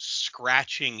start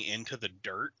scratching into the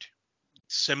dirt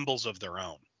symbols of their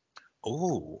own?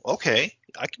 Oh, okay.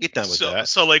 I can get down with So that.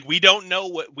 so like we don't know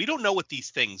what these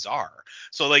things are.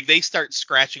 So like they start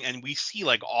scratching, and we see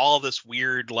like all this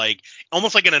weird, like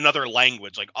almost like in another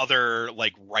language, like other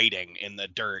like writing in the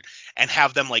dirt, and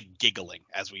have them like giggling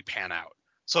as we pan out.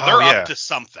 So Oh they're up yeah. to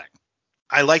something.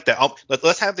 I like that.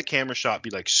 Let's have the camera shot be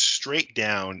like straight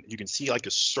down. You can see like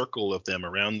a circle of them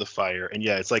around the fire, and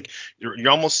yeah, it's like you're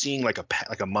almost seeing like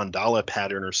like a mandala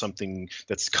pattern or something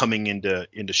that's coming into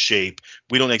shape.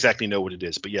 We don't exactly know what it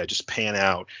is, but yeah, just pan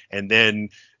out, and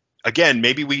then again,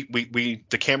 maybe we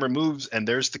the camera moves, and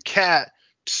there's the cat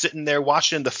sitting there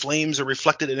watching. The flames are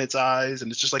reflected in its eyes,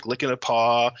 and it's just like licking a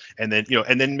paw, and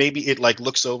then maybe it like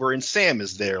looks over, and Sam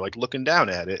is there like looking down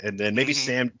at it, and then maybe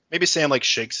Hmm. Sam like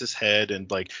shakes his head and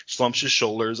like slumps his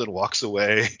shoulders and walks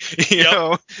away. you Yep,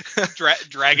 know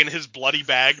dragging his bloody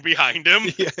bag behind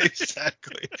him. yeah,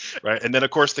 exactly. Right, and then of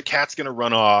course the cat's gonna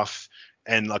run off,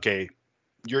 and okay,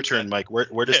 your turn, Mike.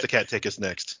 Where does the cat take us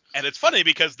next? And it's funny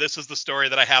because this is the story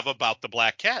that I have about the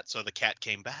black cat. So the cat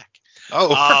came back.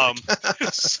 Oh, Um,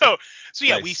 perfect. so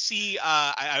yeah, we Nice. see.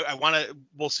 I want to.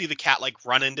 We'll see the cat like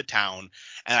run into town,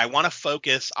 and I want to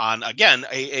focus on again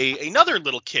another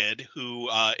little kid who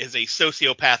is a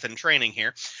sociopath in training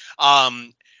here.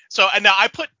 And now I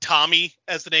put Tommy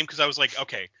as the name because I was like,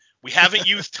 okay, we haven't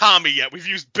used Tommy yet. We've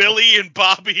used Billy and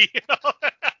Bobby.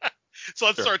 So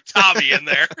let's Sure. throw Tommy in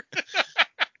there.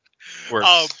 Um,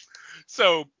 Works.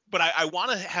 but I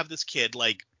want to have this kid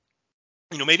like,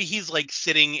 maybe he's like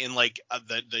sitting in like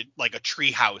the like a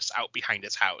tree house out behind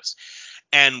his house,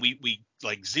 and we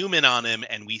like zoom in on him,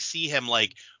 and we see him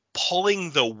like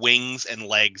pulling the wings and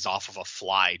legs off of a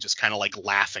fly, just kind of like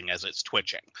laughing as it's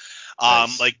twitching.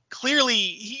 Nice. Like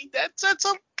clearly that's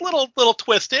a little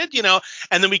twisted,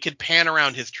 and then we could pan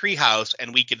around his treehouse,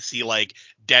 and we could see like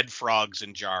dead frogs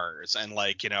in jars, and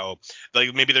like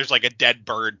like maybe there's like a dead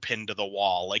bird pinned to the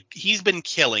wall. Like he's been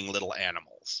killing little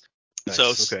animals. So,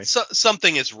 Nice. Okay.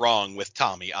 something is wrong with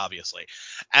Tommy, obviously.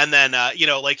 And then,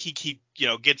 like he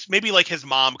gets, maybe like his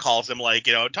mom calls him like,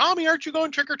 Tommy, aren't you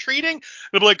going trick or treating?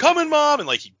 They'll be like, coming, mom. And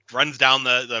like he runs down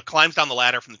the climbs down the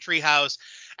ladder from the treehouse.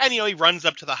 And, he runs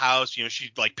up to the house.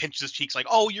 She like pinches his cheeks like,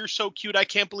 oh, you're so cute. I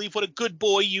can't believe what a good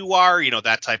boy you are.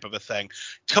 That type of a thing.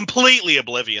 Completely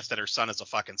oblivious that her son is a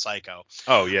fucking psycho.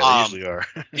 Oh yeah, they Um, usually are.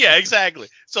 yeah, exactly.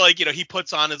 So like, he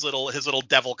puts on his little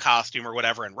devil costume or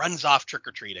whatever and runs off trick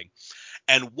or treating.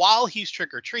 And while he's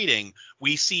trick or treating,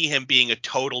 we see him being a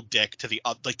total dick to the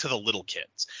little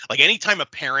kids. Like anytime a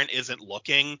parent isn't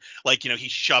looking, like he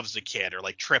shoves a kid or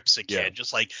like trips a Yeah. kid,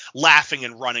 just like laughing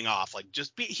and running off. Like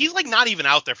he's like not even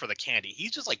out there for the candy.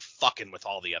 He's just like fucking with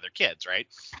all the other kids, right?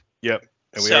 Yep.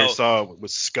 And we already So saw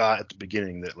with Scott at the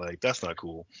beginning that like that's not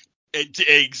cool.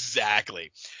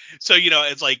 Exactly. So,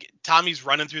 it's like Tommy's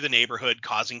running through the neighborhood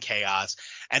causing chaos.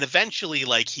 And eventually,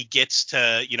 like, he gets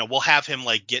to, we'll have him,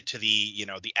 like, get to the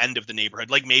end of the neighborhood,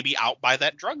 like maybe out by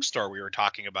that drugstore we were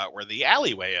talking about where the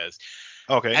alleyway is.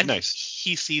 Okay, And nice.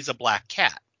 he sees a black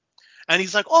cat. And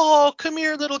he's like, "Oh, come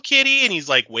here, little kitty." And he's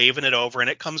like waving it over, and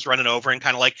it comes running over and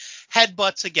kind of like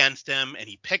headbutts against him. And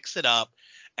he picks it up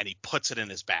and he puts it in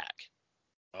his bag.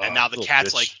 And Oh, now the little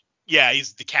cat's like, bitch. yeah,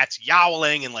 the cat's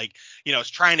yowling and like, is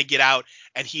trying to get out.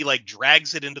 And he like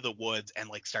drags it into the woods and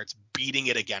like starts beating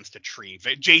it against a tree,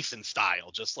 Jason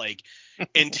style, just like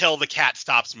until the cat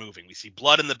stops moving. We see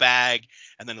blood in the bag,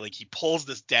 and then like he pulls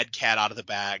this dead cat out of the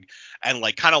bag and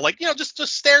like kind of like, just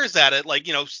stares at it, like,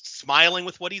 smiling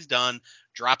with what he's done,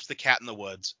 drops the cat in the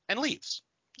woods and leaves.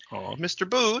 Oh, Mr.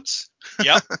 Boots.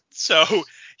 Yep. So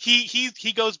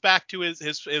he goes back to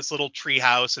his little tree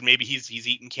house, and maybe he's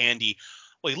eating candy.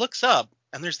 Well, he looks up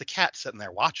and there's the cat sitting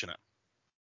there watching him.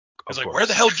 He's Of like, "Where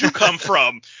the course. hell did you come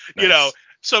from?" You know. Nice.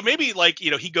 So maybe like,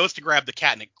 he goes to grab the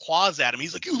cat and it claws at him.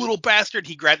 He's like, "You little bastard."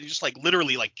 He grabs it, just like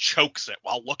literally like chokes it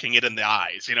while looking it in the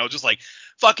eyes, just like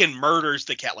fucking murders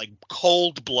the cat, like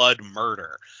cold blood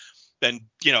murder. Then,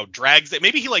 drags it.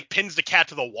 Maybe he like pins the cat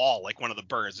to the wall like one of the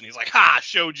birds, and he's like, "Ha,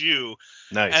 showed you."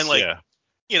 And Nice. like,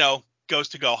 Yeah. goes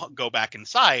to go back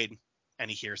inside, and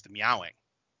he hears the meowing.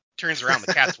 Turns around,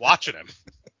 the cat's watching him.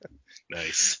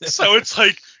 Nice. So it's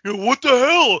like, what the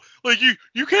hell? Like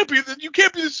you can't be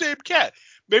the same cat.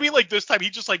 Maybe like this time he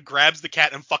just like grabs the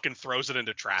cat and fucking throws it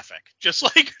into traffic. Just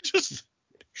like just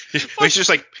But he should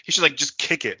like just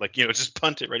kick it, like just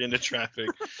punt it right into traffic.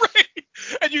 right.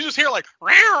 And you just hear like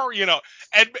 "Row,"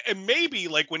 and maybe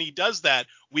like when he does that,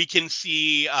 we can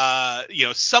see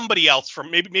somebody else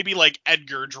from maybe like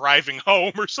Edgar driving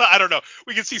home or so. I don't know.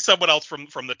 We can see someone else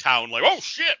from the town like, "Oh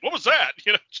shit, what was that?"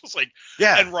 Just like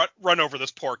Yeah. and run over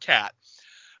this poor cat.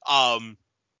 Um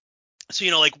so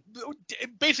like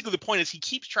basically the point is he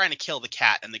keeps trying to kill the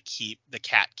cat, and the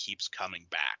cat keeps coming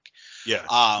back. Yeah.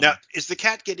 Now, Um is the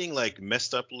cat getting like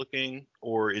messed up looking,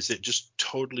 or is it just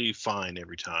totally fine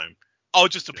every time? oh,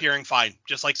 just appearing fine.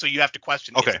 Just like, so you have to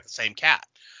question, is Okay. it the same cat?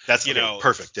 That's You okay. know,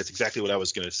 Perfect. That's exactly what I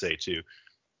was gonna say too.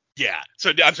 Yeah.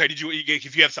 So I'm sorry.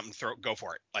 If you have something, go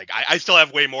for it. Like I still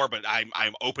have way more, but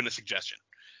I'm open to suggestion.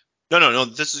 No.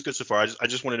 This is good so far. I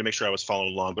just wanted to make sure I was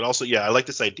following along. But also, yeah, I like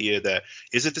this idea that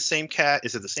is it the same cat?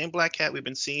 Is it the same black cat we've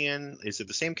been seeing? Is it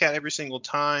the same cat every single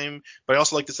time? But I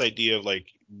also like this idea of like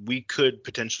we could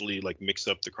potentially like mix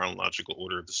up the chronological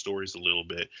order of the stories a little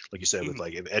bit, like you said, with Mhm.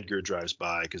 like if Edgar drives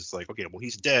by, because it's like okay, well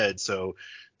he's dead, so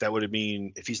that would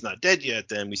mean if he's not dead yet,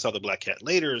 then we saw the black cat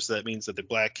later, so that means that the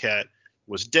black cat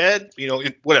was dead,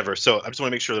 whatever. So I just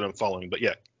want to make sure that I'm following. But yeah,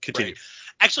 Right. continue.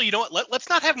 Actually, you know what? Let's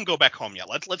not have him go back home yet.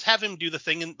 Let's have him do the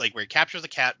thing in like where he captures the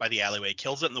cat by the alleyway,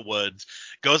 kills it in the woods,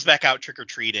 goes back out trick or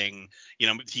treating.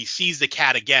 He sees the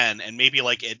cat again, and maybe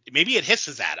it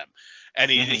hisses at him,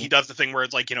 and he Hmm. does the thing where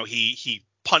it's like, he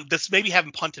punt this, maybe have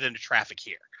him punt it into traffic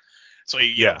here. So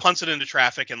he, Yeah. punts it into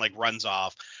traffic and like runs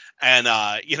off. And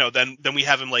then we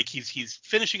have him like he's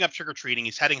finishing up trick or treating.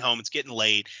 He's heading home. It's getting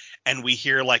late, and we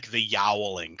hear like the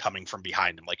yowling coming from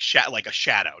behind him, like a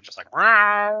shadow, just like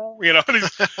 "Meow," and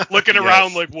he's looking around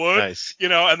Yes. like what, Nice.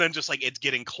 and then just like it's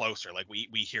getting closer. Like we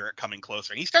hear it coming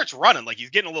closer, and he starts running like he's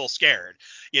getting a little scared.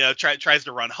 Tries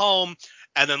to run home,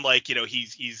 and then like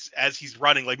he's as he's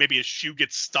running, like maybe his shoe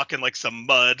gets stuck in like some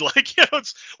mud, like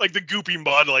it's like the goopy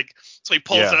mud, like so he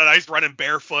pulls it Yeah. out. He's running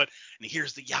barefoot, and he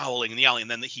hears the yowling and the yowling,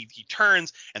 and then he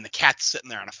turns, and the cat's sitting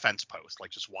there on a fence post, like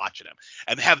just watching him.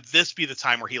 And have this be the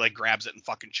time where he like grabs it and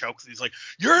fucking chokes. And he's like,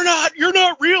 you're not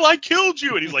real. I killed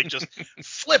you." And he's like just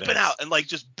flipping Nice. out and like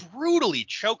just brutally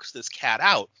chokes this cat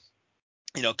out.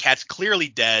 Cat's clearly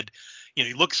dead.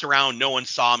 He looks around, no one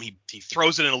saw him. He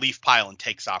throws it in a leaf pile and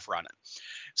takes off running.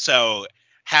 So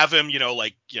have him,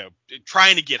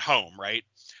 trying to get home, right?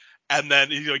 And then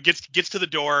gets to the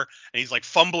door, and he's like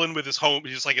fumbling with his home,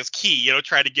 just like his key,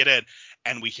 trying to get in.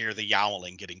 And we hear the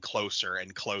yowling getting closer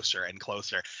and closer and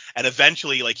closer. And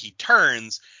eventually, like, he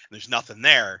turns and there's nothing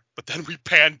there. But then we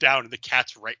pan down and the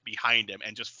cat's right behind him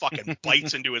and just fucking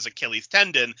bites into his Achilles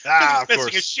tendon because Ah, he's of missing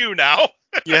a course. shoe now.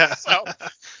 Yeah. So,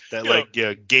 That you know,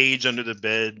 like gauge under the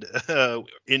bed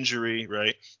injury,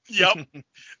 right? yep.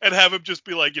 And have him just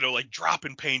be like, like drop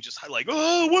in pain, just like,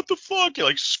 "Oh, what the fuck?"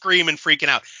 Like screaming, freaking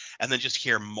out, and then just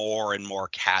hear more and more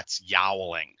cats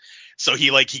yowling. So he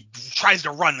tries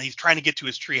to run. He's trying to get to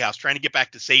his treehouse, trying to get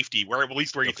back to safety, where at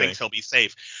least where he Okay. thinks he'll be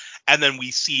safe. And then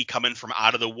we see coming from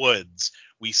out of the woods,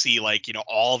 we see like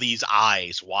all these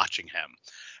eyes watching him,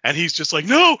 and he's just like,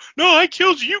 "No, no, I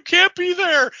killed you. You can't be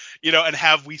there." And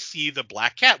have we see the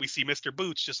black cat? We see Mr.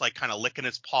 Boots just like kind of licking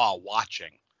his paw,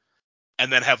 watching.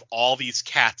 and then have all these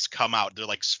cats come out. They're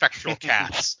like spectral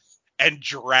cats and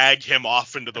drag him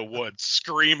off into the woods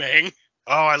screaming.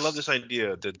 Oh, I love this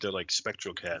idea that they're like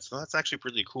spectral cats. Well, that's actually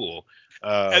pretty cool.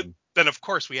 And then, of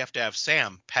course, we have to have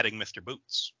Sam petting Mr.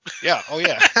 Boots. Yeah. Oh,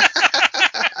 yeah.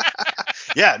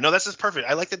 Yeah. No, that's just perfect.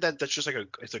 I like that's just like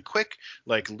it's a quick,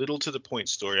 like little to the point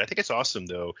story. I think it's awesome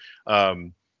though.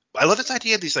 I love this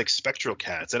idea of these like spectral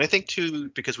cats, and I think too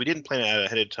because we didn't plan it out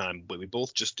ahead of time, but we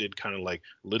both just did kind of like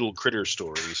little critter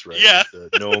stories, right? Yeah.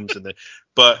 With the gnomes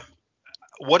but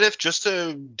what if, just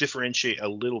to differentiate a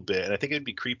little bit, and I think it'd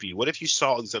be creepy, what if you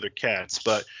saw these other cats,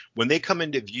 but when they come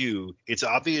into view, it's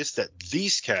obvious that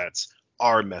these cats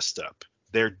are messed up.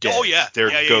 They're dead. Oh, yeah. They're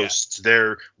Yeah. ghosts.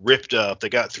 They're ripped up. They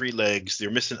got 3 legs.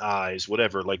 They're missing eyes,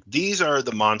 whatever. Like, these are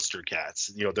the monster cats.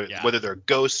 Yeah. Whether they're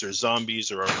ghosts or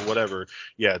zombies or whatever.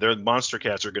 Yeah, they're monster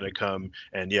cats are going to come,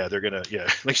 and yeah, they're going to, yeah,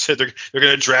 like I said, they're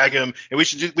going to drag him. And we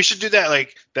should do that,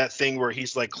 like that thing where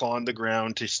he's like clawing the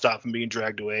ground to stop him being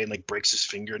dragged away and like breaks his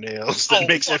fingernails. That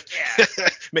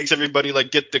makes everybody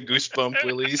like get the goosebump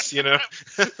willies,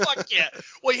 Fuck yeah.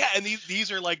 Well, yeah, and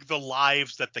these are like the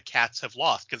lives that the cats have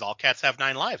lost, because all cats have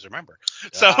 9 lives, remember?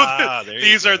 So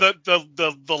these are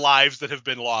the lives that have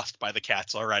been lost by the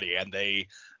cats already, and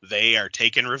they are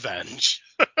taking revenge.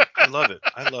 I love it.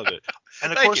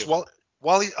 And of Thank course, you.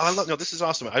 this is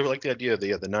awesome. I like the idea of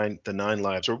the nine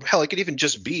lives, or hell, it could even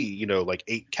just be like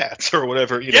 8 cats or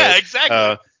whatever. Yeah,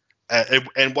 exactly.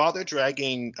 And while they're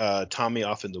dragging Tommy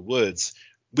off in the woods,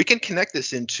 we can connect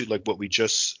this into like what we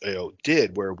just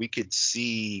did, where we could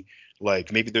see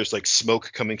like maybe there's like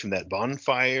smoke coming from that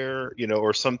bonfire,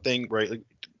 or something, right? Like,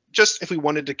 just if we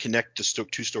wanted to connect the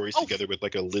 2 stories together with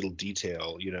like a little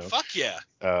detail, Fuck yeah.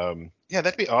 Yeah,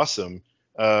 that'd be awesome.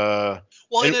 Well,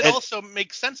 and it and also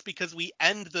makes sense because we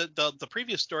end the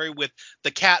previous story with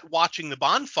the cat watching the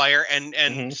bonfire and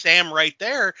mhm. Sam right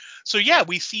there. So yeah,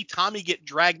 we see Tommy get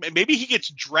dragged. Maybe he gets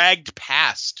dragged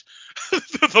past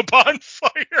the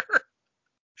bonfire,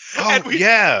 and Oh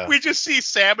yeah. we just see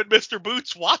Sam and Mr.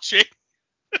 Boots watching.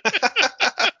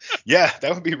 Yeah,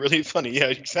 that would be really funny. Yeah,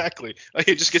 exactly. Like,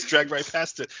 it just gets dragged right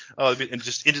past it, and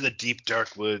just into the deep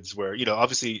dark woods where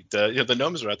obviously the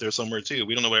gnomes are out there somewhere too.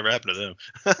 We don't know whatever happened to them.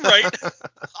 Right.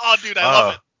 Oh, dude, I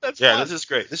love it. That's yeah, fun. this is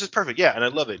great. This is perfect. Yeah, and I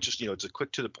love it. Just it's a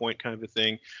quick to the point kind of a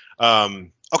thing.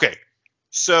 Okay,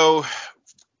 so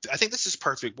I think this is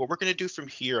perfect. What we're gonna do from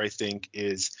here, I think,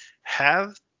 is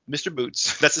have Mr.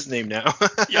 Boots. That's his name now.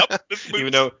 Yep.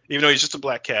 even though he's just a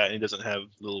black cat and he doesn't have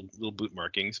little boot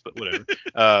markings, but whatever.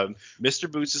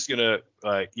 Mr. Boots is gonna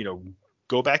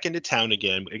go back into town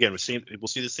again. Again, we'll see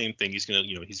the same thing. He's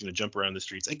gonna jump around the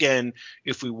streets again.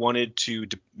 If we wanted to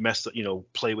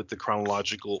play with the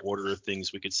chronological order of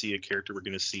things, we could see a character we're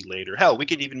gonna see later. Hell, we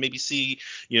could even maybe see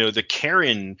the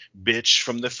Karen bitch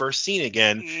from the first scene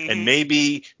again, and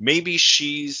maybe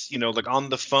she's like on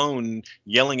the phone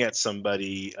yelling at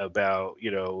somebody about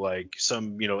like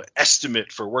some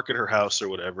estimate for work at her house or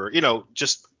whatever.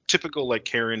 Just typical like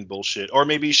Karen bullshit. Or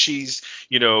maybe she's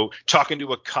talking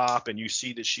to a cop and you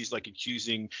see that she's like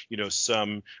accusing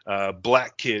some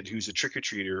black kid who's a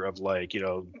trick-or-treater of like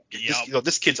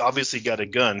this kid's obviously got a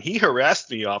gun. He harassed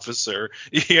me, officer.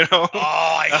 Oh,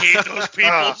 I hate those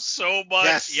people so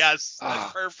much. Yes,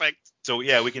 that's perfect. So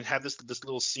yeah, we can have this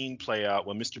little scene play out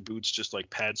when Mr. Boots just like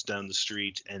pads down the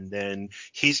street, and then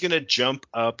he's gonna jump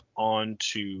up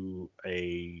onto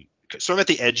sort of at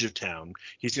the edge of town.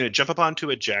 He's gonna jump up onto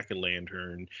a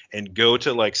jack-o'-lantern and go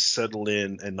to like settle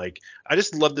in, and like I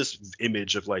just love this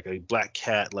image of like a black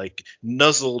cat like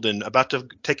nuzzled and about to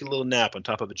take a little nap on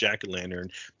top of a jack-o'-lantern,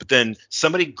 but then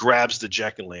somebody grabs the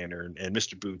jack-o'-lantern and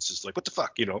Mr. Boots is like, what the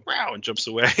fuck, wow, and jumps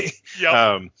away.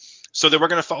 Yep. So then we're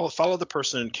going to follow the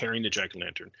person carrying the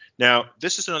jack-o'-lantern. Now,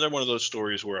 this is another one of those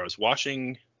stories where I was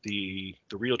watching the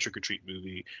real Trick or Treat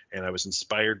movie, and I was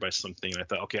inspired by something, and I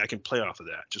thought, okay, I can play off of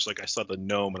that. Just like I saw the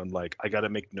gnome, and I'm like, I got to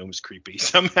make gnomes creepy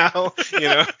somehow,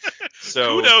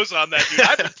 So kudos on that, dude.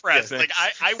 I'm impressed. Yeah, like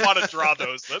I want to draw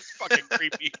those. That's fucking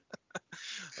creepy.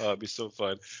 Oh, it'd be so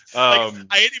fun. I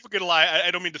ain't even gonna lie.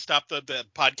 I don't mean to stop the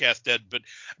podcast dead, but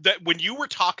that when you were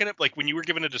talking, like when you were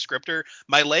given a descriptor,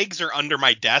 my legs are under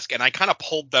my desk, and I kind of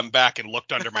pulled them back and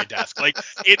looked under my desk. Like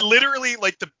it literally,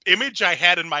 like the image I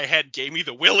had in my head gave me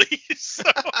the willies. So.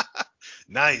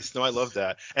 Nice. No, I love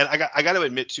that. And I got to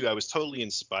admit too, I was totally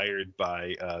inspired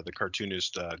by the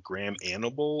cartoonist Graham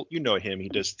Annable. You know him. He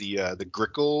does the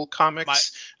Grickle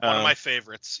comics. One of my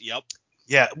favorites. Yep.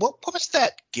 Yeah. What was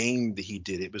that game that he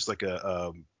did? It was like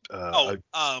a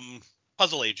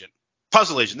Puzzle Agent.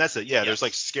 Puzzle Agent, that's it. Yeah, there's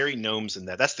like Yes. scary gnomes in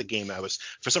that. That's the game I was.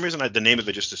 For some reason, the name of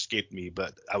it just escaped me.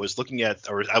 But I was looking at,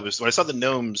 or I was when I saw the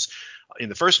gnomes in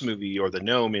the first movie, or the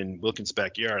gnome in Wilkins'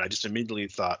 backyard, I just immediately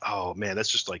thought, oh man, that's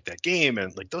just like that game.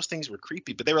 And like those things were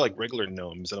creepy, but they were like regular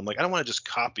gnomes. And I'm like, I don't want to just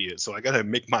copy it, so I gotta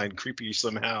make mine creepy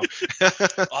somehow.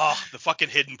 Oh, the fucking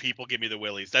hidden people give me the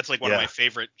willies. That's like one of my Yeah.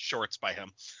 favorite shorts by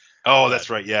him. Oh, But that's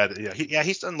right. Yeah, yeah.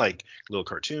 He's done like little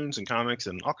cartoons and comics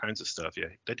and all kinds of stuff. Yeah,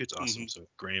 that dude's awesome. mhm. So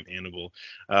Graham Annable.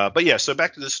 But yeah, so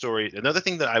back to the story. Another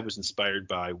thing that I was inspired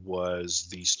by was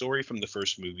the story from the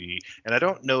first movie, and I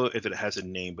don't know if it has a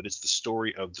name, but it's the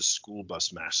story of the school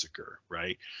bus massacre,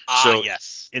 right? Ah, So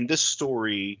yes. in this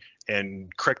story,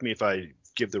 and correct me if I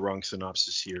give the wrong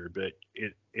synopsis here, but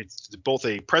it's both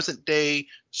a present day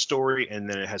story and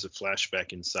then it has a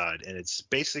flashback inside, and it's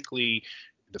basically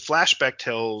the flashback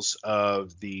tells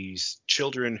of these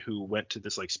children who went to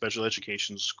this like special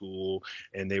education school,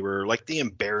 and they were like the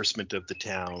embarrassment of the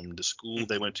town. The school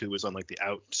they Mhm. went to was on like the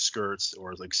outskirts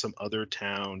or like some other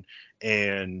town,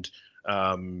 and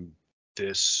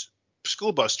this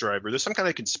school bus driver, there's some kind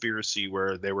of conspiracy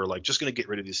where they were like just going to get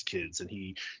rid of these kids, and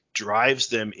he drives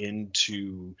them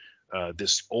into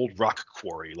this old rock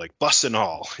quarry, like bus and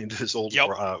all, into this old Yep.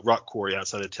 rock quarry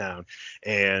outside of town.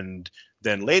 And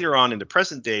then later on in the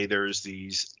present day, there's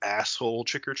these asshole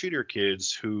trick or treater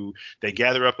kids who they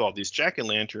gather up all these jack o'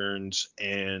 lanterns,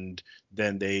 and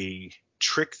then they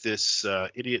trick this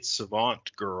idiot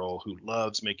savant girl who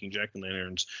loves making jack o'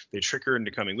 lanterns. They trick her into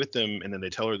coming with them, and then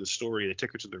they tell her the story. They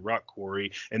take her to the rock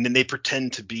quarry, and then they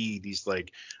pretend to be these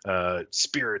like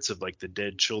spirits of like the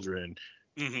dead children,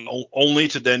 hmm only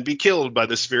to then be killed by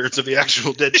the spirits of the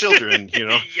actual dead children,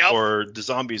 Yep. or the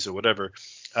zombies or whatever.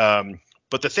 Um,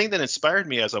 but the thing that inspired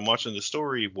me as I'm watching the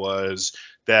story was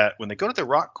that when they go to the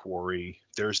rock quarry,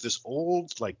 there's this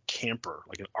old like camper,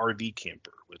 like an RV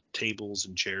camper with tables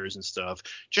and chairs and stuff.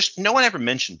 Just no one ever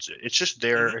mentions it. It's just hmm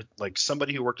there, like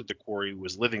somebody who worked at the quarry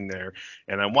was living there,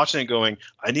 and I'm watching it going,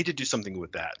 I need to do something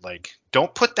with that. Like,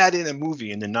 don't put that in a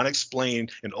movie and then not explain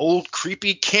an old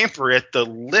creepy camper at the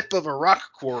lip of a rock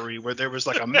quarry where there was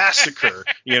like a massacre,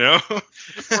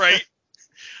 Right.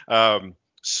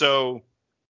 So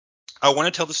I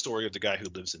want to tell the story of the guy who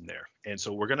lives in there. And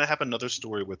so we're going to have another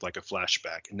story with like a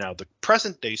flashback. Now, the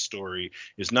present day story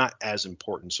is not as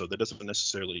important, so there doesn't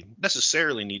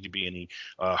necessarily need to be any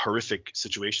horrific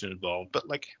situation involved. But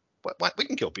like, what, we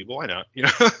can kill people. Why not?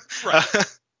 Right.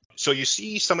 So you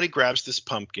see somebody grabs this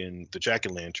pumpkin, the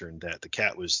jack-o'-lantern that the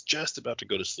cat was just about to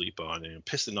go to sleep on, and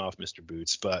pissing off Mr.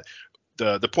 Boots. But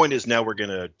the point is, now we're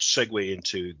going to segue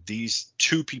into these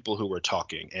two people who are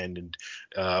talking, and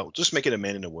just make it a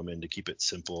man and a woman to keep it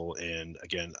simple. And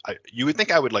again, you would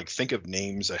think I would like think of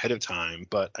names ahead of time,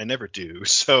 but I never do.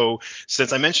 So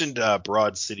since I mentioned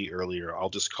Broad City earlier, I'll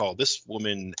just call this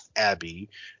woman Abby,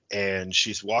 and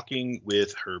she's walking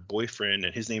with her boyfriend,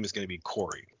 and his name is going to be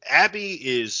Corey. Abby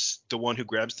is the one who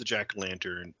grabs the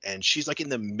jack-o'-lantern, and she's like in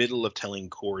the middle of telling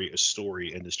Corey a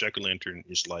story, and this jack-o'-lantern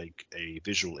is like a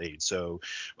visual aid. So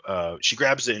she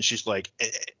grabs it, and she's like,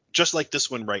 just like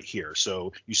this one right here.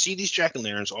 So you see these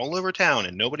jack-o'-lanterns all over town,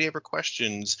 and nobody ever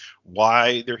questions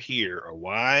why they're here or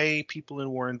why people in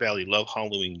Warren Valley love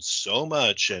Halloween so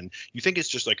much. And you think it's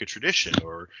just like a tradition,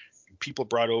 or people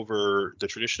brought over the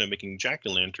tradition of making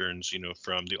jack-o'-lanterns,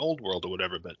 from the old world or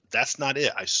whatever, but that's not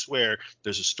it. I swear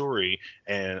there's a story,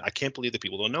 and I can't believe that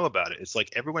people don't know about it. It's like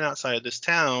everyone outside of this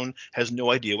town has no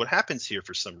idea what happens here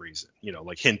for some reason,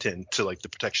 like hint into like the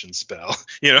protection spell,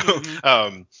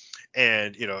 hmm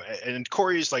and and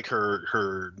Corey's like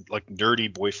her like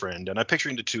nerdy boyfriend, and I'm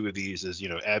picturing the two of these as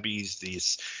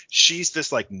Abby's she's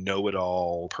this like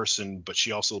know-it-all person, but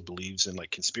she also believes in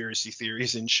like conspiracy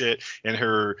theories and shit, and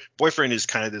her boyfriend is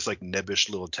kind of this like nebbish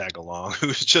little tag along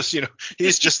who's just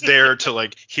he's just there to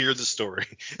like hear the story.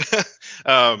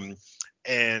 um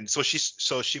and so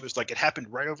she was like, it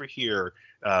happened right over here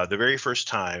the very first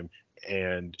time,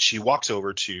 and she walks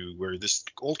over to where this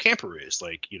old camper is,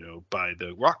 like by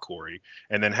the rock quarry,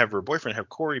 and then have her boyfriend, have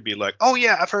Corey, be like, oh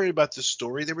yeah, I've heard about this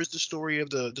story. There was the story of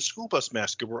the school bus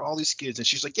massacre where all these kids, and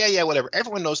she's like, yeah, whatever,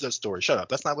 everyone knows that story, shut up,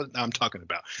 that's not what I'm talking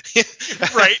about.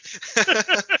 Right.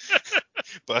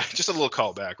 But just a little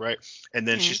callback, right? And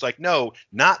then hmm she's like, no,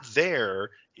 not there,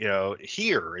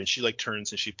 here. And she like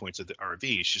turns and she points at the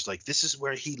RV. She's like, this is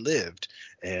where he lived.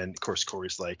 And of course,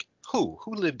 Corey's like, who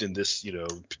lived in this,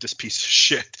 this piece of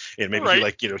shit? And maybe he Right.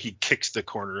 like, he kicks the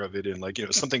corner of it, and like,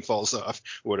 something falls off,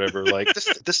 whatever. Like,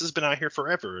 this has been out here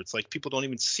forever. It's like people don't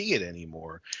even see it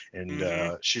anymore. And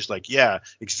hmm she's like, yeah,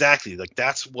 exactly. Like,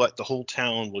 that's what the whole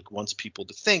town like wants people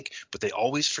to think, but they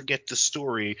always forget the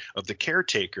story of the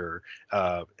caretaker.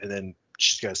 And then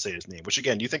she's got to say his name. Which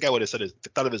again, you think I would have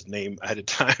thought of his name ahead of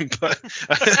time, but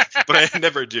but I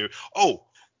never do. Oh,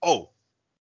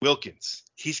 Wilkins.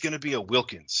 He's gonna be a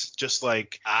Wilkins, just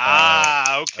like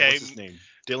Okay. what's his name?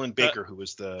 Dylan The, Baker, who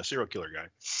was the serial killer guy.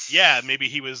 yeah, maybe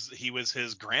he was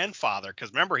his grandfather, because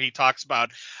remember he talks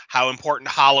about how important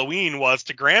Halloween was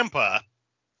to Grandpa.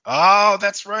 Oh,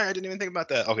 that's right. I didn't even think about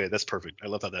that. Okay, that's perfect. I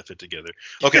love how that fit together.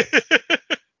 Okay.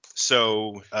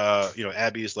 So,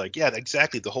 Abby is like, yeah,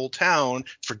 exactly. The whole town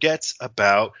forgets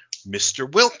about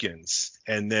Mr. Wilkins.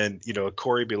 And then,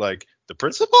 Corey be like, the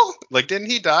principal? Like,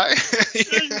 didn't he die?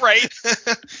 Right.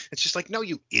 It's just like, no,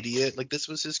 you idiot. Like, this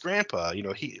was his grandpa,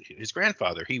 his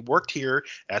grandfather. He worked here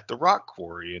at the rock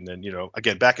quarry. And then,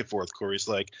 again, back and forth, Corey's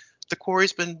like, the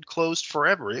quarry's been closed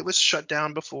forever. It was shut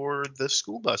down before the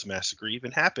school bus massacre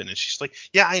even happened. And she's like,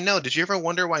 yeah, I know. Did you ever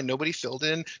wonder why nobody filled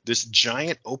in this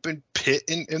giant open pit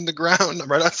in the ground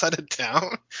right outside of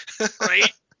town?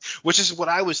 Right. Which is what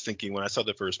I was thinking when I saw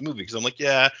the first movie, because I'm like,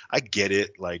 yeah, I get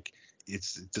it. Like,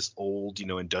 it's this old,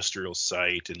 industrial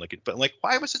site, and but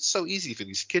why was it so easy for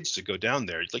these kids to go down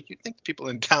there? Like, you'd think people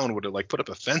in town would have put up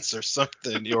a fence or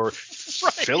something, or Right.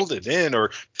 filled it in,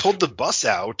 or pulled the bus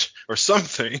out or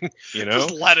something,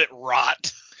 Just let it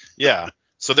rot. Yeah.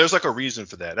 So there's a reason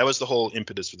for that. That was the whole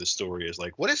impetus for the story, is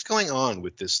what is going on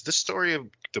with this story of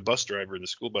the bus driver and the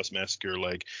school bus massacre?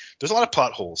 There's a lot of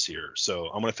plot holes here, so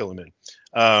I'm gonna fill them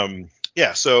in.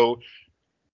 Yeah. So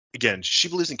again, she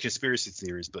believes in conspiracy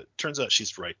theories, but turns out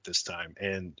she's right this time,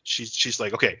 and she's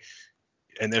like, okay.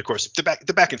 And then of course the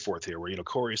back and forth here, where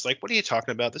Corey's like, what are you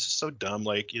talking about? This is so dumb.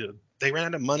 They ran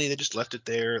out of money, they just left it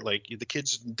there. The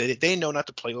kids, they know not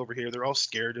to play over here. They're all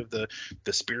scared of the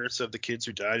spirits of the kids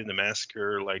who died in the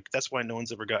massacre. That's why no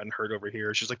one's ever gotten hurt over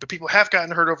here. She's like, but people have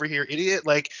gotten hurt over here, idiot.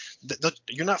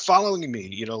 You're not following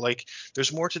me.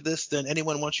 There's more to this than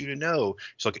anyone wants you to know.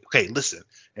 She's like, okay, listen.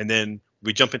 And then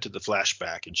we jump into the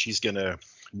flashback, and she's gonna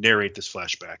narrate this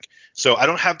flashback. So I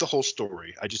don't have the whole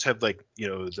story. I just have the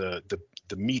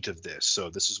meat of this. So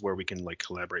this is where we can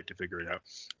collaborate to figure it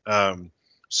out.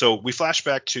 So we flash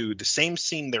back to the same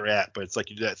scene they're at, but it's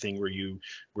you do that thing where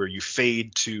you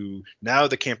fade to now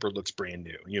the camper looks brand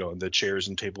new. The chairs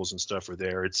and tables and stuff are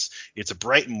there. It's a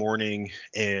bright morning,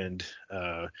 and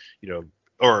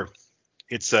or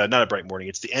it's not a bright morning.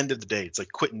 It's the end of the day. It's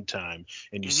quitting time,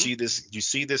 and you see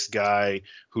this guy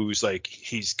who's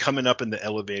he's coming up in the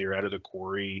elevator out of the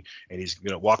quarry, and he's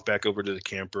gonna walk back over to the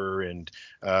camper, and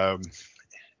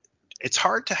it's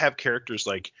hard to have characters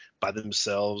by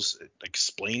themselves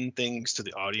explain things to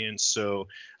the audience. So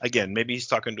again, maybe he's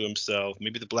talking to himself.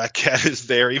 Maybe the black cat is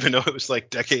there, even though it was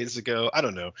decades ago. I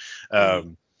don't know.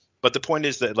 But the point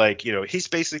is that he's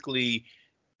basically,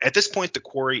 at this point, the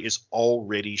quarry is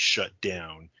already shut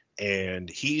down, and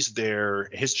he's there.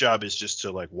 His job is just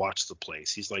to watch the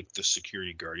place. He's the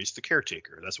security guard. He's the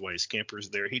caretaker. That's why his camper is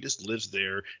there. He just lives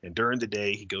there, and during the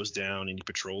day he goes down and he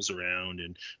patrols around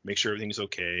and makes sure everything's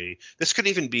okay. This could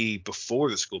even be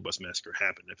before the school bus massacre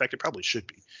happened. In fact, it probably should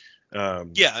be.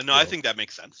 I think that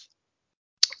makes sense.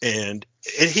 And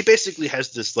he basically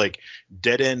has this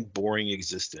dead end boring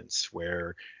existence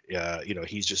where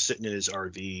he's just sitting in his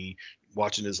RV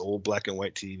watching his old black and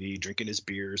white TV, drinking his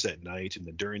beers at night, and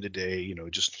then during the day,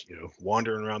 just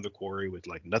wandering around the quarry with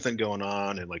nothing going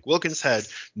on. And Wilkins had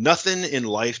nothing in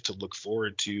life to look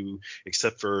forward to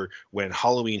except for when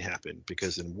Halloween happened,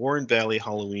 because in Warren Valley,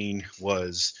 Halloween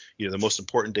was the most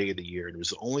important day of the year, and it was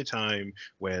the only time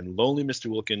when lonely Mr.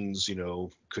 Wilkins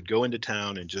could go into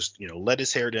town and just let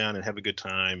his hair down and have a good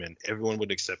time, and everyone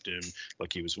would accept him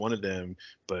like he was one of them.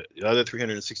 But the other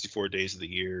 364 days of the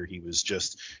year, he was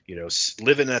just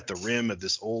living at the rim of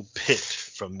this old pit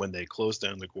from when they closed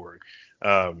down the quarry.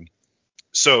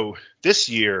 So this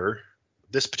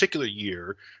particular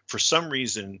year, for some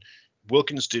reason,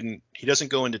 Wilkins doesn't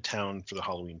go into town for the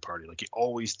Halloween party like he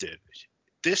always did.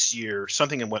 This year,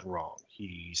 something went wrong.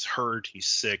 He's hurt, he's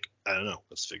sick. I don't know.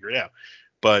 Let's figure it out.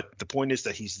 But the point is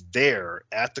that he's there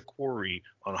at the quarry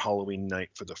on Halloween night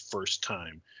for the first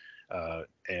time,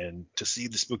 and to see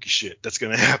the spooky shit that's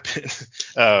going to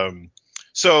happen.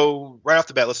 So right off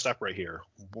the bat, let's stop right here.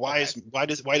 Why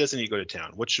doesn't he go to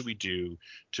town? What should we do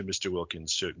to Mr.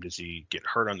 Wilkins? Does he get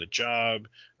hurt on the job?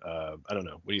 I don't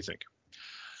know. What do you think?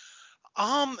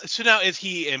 So now, is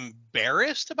he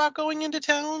embarrassed about going into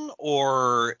town,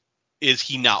 or is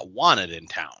he not wanted in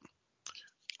town?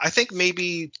 I think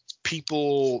maybe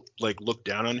people look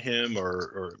down on him,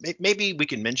 or maybe we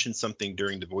can mention something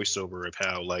during the voiceover of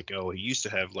how he used to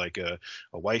have a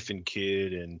wife and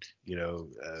kid, and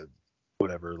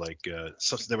whatever, like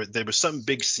there was some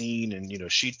big scene,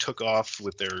 and she took off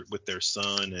with their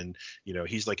son, and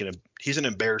he's like he's an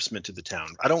embarrassment to the town.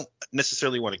 I don't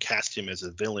necessarily want to cast him as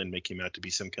a villain, make him out to be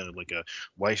some kind of like a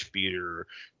wife beater,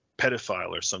 pedophile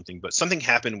or something, but something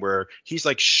happened where he's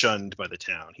like shunned by the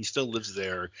town. He still lives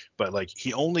there, but like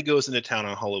he only goes into town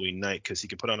on Halloween night because he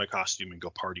can put on a costume and go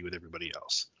party with everybody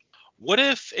else. What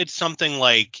if it's something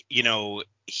like, he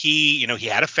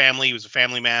had a family, he was a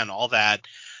family man, all that.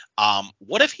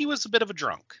 What if he was a bit of a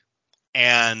drunk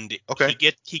and Okay.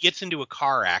 he gets into a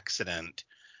car accident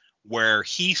where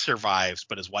he survives,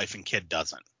 but his wife and kid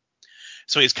doesn't?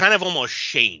 So he's kind of almost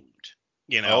shamed,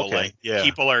 Oh, like okay. Yeah.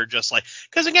 people are just like,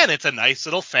 because again, it's a nice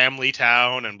little family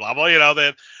town and blah blah.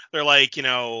 They're like,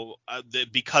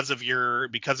 because of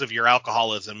your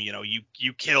alcoholism,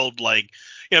 you killed, like,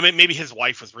 maybe his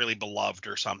wife was really beloved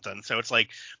or something. So it's like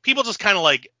people just kind of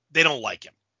like, they don't like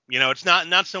him. It's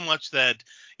not so much that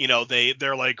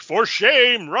they're like, for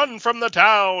shame, run from the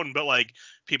town, but like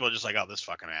people are just like, oh, this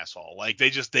fucking asshole. Like they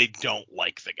don't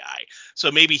like the guy.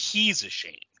 So maybe he's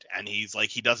ashamed and he's like,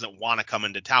 he doesn't want to come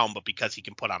into town, but because he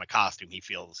can put on a costume, he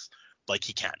feels like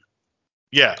he can.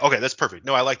 Yeah, okay, that's perfect.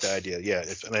 No, I like that idea. Yeah,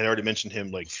 and I already mentioned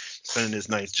him like spending his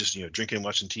nights just drinking and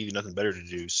watching TV, nothing better to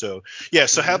do. So yeah,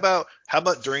 so Mm-hmm. how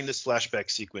about during this flashback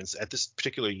sequence at this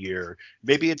particular year,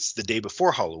 maybe it's the day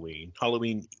before Halloween,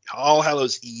 All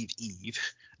Hallows Eve,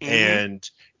 Mm-hmm.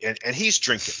 and he's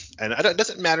drinking, and it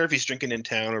doesn't matter if he's drinking in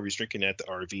town or if he's drinking at the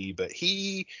RV, but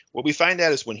what we find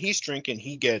out is when he's drinking,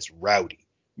 he gets rowdy.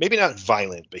 Maybe not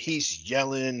violent, but he's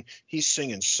yelling, he's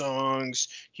singing songs,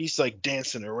 he's like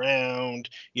dancing around.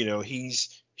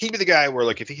 He'd be the guy where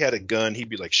like if he had a gun, he'd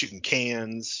be like shooting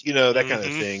cans, that kind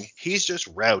of Mm-hmm. thing. He's just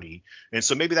rowdy, and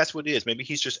so maybe that's what it is. Maybe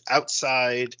he's just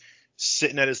outside,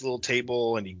 sitting at his little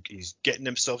table, and he's getting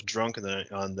himself drunk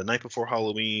on the night before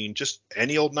Halloween, just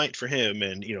any old night for him.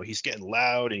 And he's getting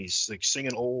loud, and he's like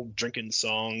singing old drinking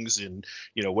songs, and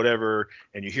whatever.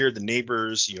 And you hear the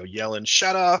neighbors, yelling,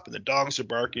 "Shut up!" and the dogs are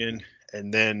barking,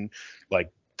 and then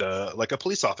like like a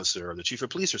police officer or the chief of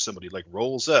police or somebody like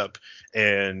rolls up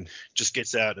and just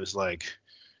gets out and is like,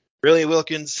 "Really,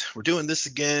 Wilkins, we're doing this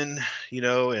again,"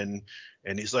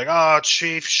 and he's like, "Oh,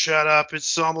 chief, shut up,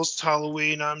 it's almost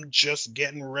Halloween, I'm just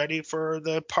getting ready for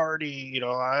the party,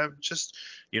 I'm just,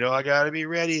 I gotta be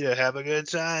ready to have a good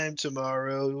time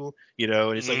tomorrow,"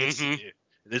 and it's like,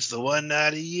 Mm-hmm. it's the one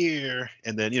night a year.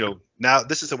 And then now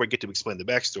this is where we get to explain the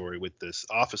backstory with this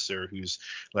officer who's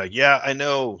like, "Yeah, I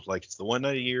know, like it's the one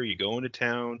night a year, you go into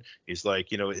town." He's like,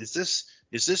 is this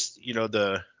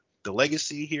the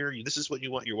legacy here? This is what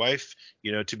you want your wife,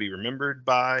 to be remembered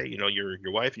by, your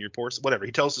wife and your poor, whatever.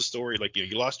 He tells the story like,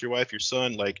 you lost your wife, your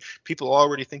son, like people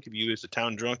already think of you as a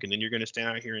town drunk, and then you're going to stand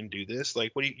out here and do this.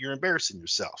 Like, you're embarrassing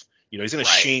yourself. He's going to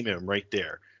Right. shame him right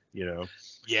there, you know.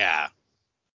 Yeah.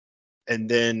 And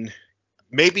then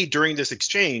maybe during this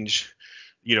exchange,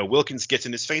 Wilkins gets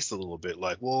in his face a little bit,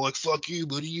 like, "Well, like, fuck you,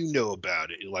 what do you know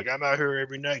about it? Like, I'm out here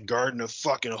every night guarding a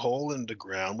fucking hole in the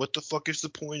ground. What the fuck is the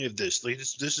point of this? Like,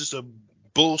 this is a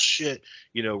bullshit,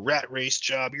 rat race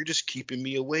job. You're just keeping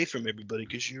me away from everybody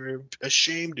because you're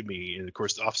ashamed of me." And of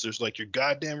course, the officer's like, "You're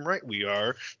goddamn right we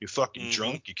are. You're fucking Mm-hmm.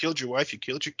 drunk. You killed your wife. You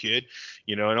killed your kid.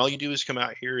 And all you do is come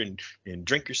out here and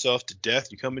drink yourself to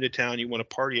death. You come into town, you want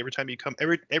to party every time you come.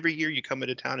 Every year you come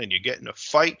into town and you get in a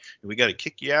fight, and we got to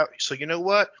kick you out. So you know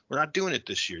what? We're not doing it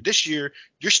this year. This year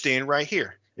you're staying right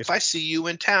here. If I see you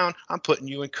in town, I'm putting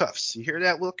you in cuffs. You hear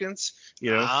that, Wilkins?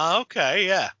 You know." Ah, okay.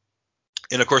 Yeah.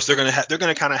 And of course they're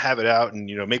gonna kind of have it out, and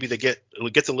maybe it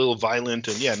gets a little violent,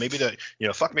 and yeah, maybe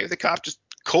maybe the cop just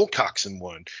cold cocks him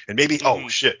one, and maybe, oh Mm-hmm.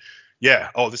 shit, yeah,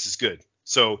 oh, this is good.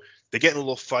 So they get in a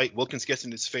little fight. Wilkins gets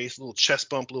in his face, a little chest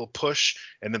bump, a little push,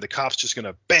 and then the cop's just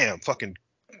gonna bam, fucking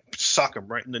sock him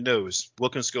right in the nose.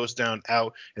 Wilkins goes down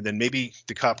out, and then maybe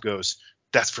the cop goes,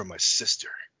 "That's from my sister."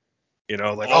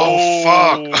 Like, oh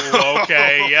fuck. Oh,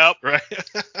 okay. Yep. Right.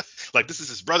 Like this is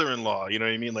his brother-in-law, you know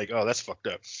what I mean? Like, oh, that's fucked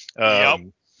up. Yep. Oh,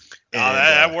 And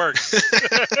that works.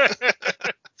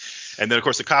 and then of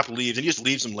course the cop leaves, and he just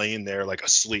leaves him laying there like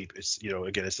asleep. It's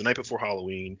again, it's the night before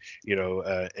Halloween,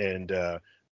 and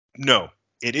no,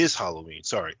 it is Halloween.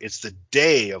 Sorry, it's the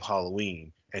day of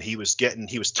Halloween, and he was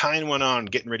tying one on,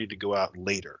 getting ready to go out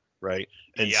later, right?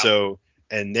 And Yep.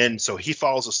 so he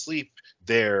falls asleep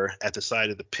there at the side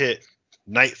of the pit.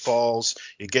 Night falls,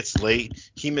 it gets late,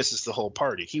 he misses the whole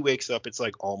party. He wakes up, it's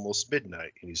like almost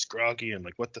midnight, and he's groggy and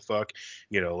like, what the fuck,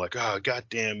 like, oh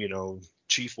goddamn,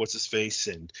 chief, what's his face,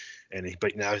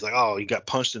 but now he's like, oh, he got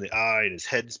punched in the eye and his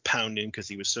head's pounding because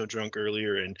he was so drunk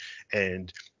earlier.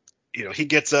 And he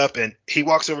gets up and he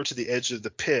walks over to the edge of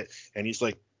the pit, and he's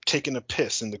like taking a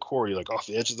piss in the quarry, like off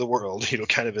the edge of the world,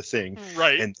 kind of a thing.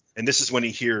 Right. And this is when he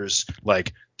hears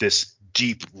like this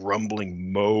deep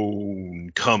rumbling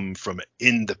moan come from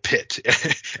in the pit.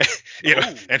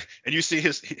 And you see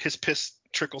his piss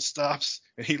trickle stops,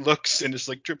 and he looks, and it's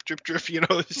like drip drip drip.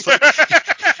 It's like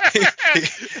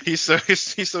he's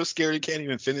so scared he can't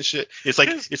even finish it.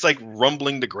 It's like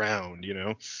rumbling the ground.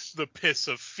 The piss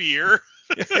of fear.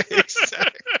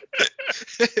 Exactly.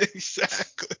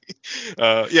 Exactly.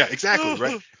 Yeah, exactly.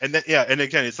 Right. And then, yeah. And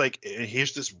again, it's like, and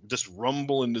here's this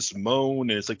rumble and this moan,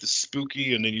 and it's like this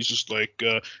spooky. And then he's just like,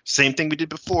 same thing we did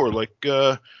before. Like,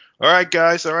 all right,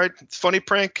 guys. All right. It's a funny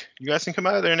prank. You guys can come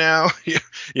out of there now.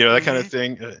 That kind of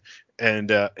thing. And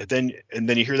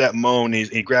then you hear that moan.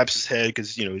 He grabs his head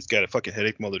because he's got a fucking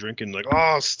headache from all the drinking. Like,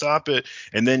 oh, stop it!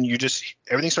 And then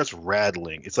everything starts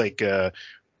rattling. It's like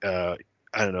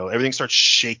I don't know, everything starts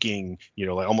shaking,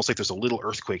 like almost like there's a little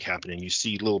earthquake happening. You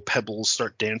see little pebbles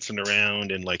start dancing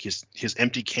around, and like his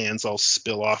empty cans all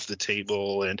spill off the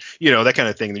table, and that kind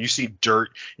of thing. Then you see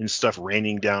dirt and stuff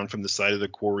raining down from the side of the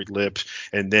quarry lip,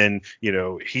 and then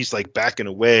he's like backing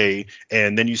away,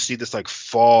 and then you see this like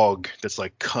fog that's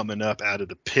like coming up out of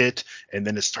the pit, and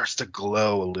then it starts to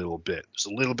glow a little bit. There's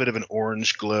a little bit of an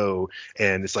orange glow,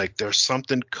 and it's like there's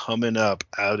something coming up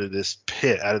out of this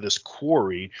pit, out of this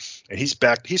quarry, and he's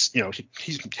back. He hasn't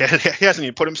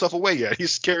even put himself away yet.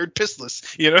 He's scared pissless,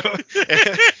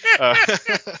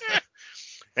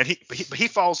 and he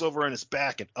falls over on his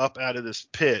back and up out of this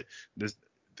pit.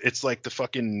 It's like the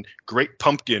fucking great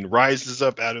pumpkin rises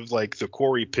up out of like the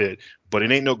quarry pit, but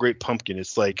it ain't no great pumpkin.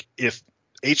 It's like if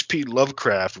H.P.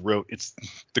 Lovecraft wrote it's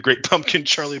the Great Pumpkin,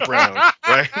 Charlie Brown,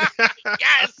 right?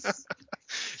 Yes.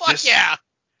 Fuck yeah.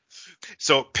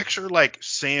 So picture like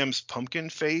Sam's pumpkin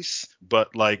face,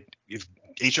 but like if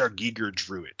H.R. Giger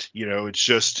drew it,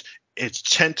 it's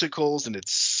tentacles and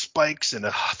it's spikes and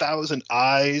 1,000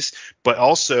 eyes, but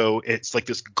also it's like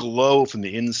this glow from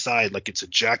the inside, like it's a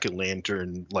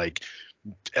jack-o'-lantern, like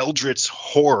eldritch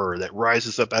horror that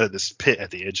rises up out of this pit at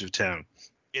the edge of town.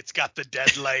 It's got the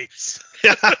dead lights.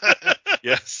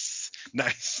 Yes.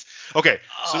 Nice. Okay,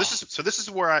 so this is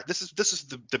where this is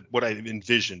the what I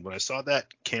envisioned when I saw that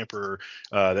camper,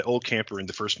 that old camper in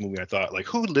the first movie. I thought, like,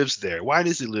 who lives there? Why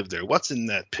does he live there? What's in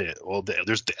that pit? Well,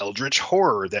 there's the eldritch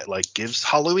horror that like gives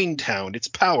Halloween Town its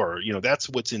power. That's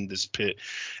what's in this pit,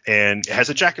 and it has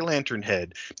a jack-o'-lantern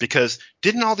head, because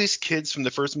didn't all these kids from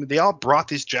the first movie, they all brought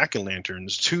these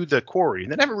jack-o'-lanterns to the quarry,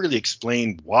 and they never really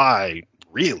explained why.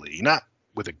 Really, not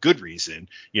with a good reason,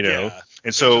 Yeah.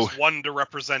 And so just one to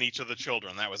represent each of the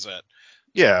children. That was it.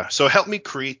 Yeah, so help me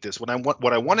create this. What I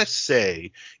want to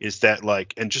say is that,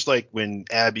 like, and just like when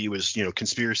Abby was,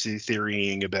 conspiracy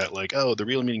theorying about like, oh, the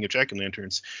real meaning of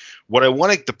jack-o'-lanterns,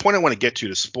 the point I want to get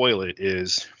to spoil it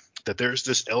is that there's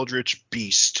this eldritch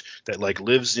beast that like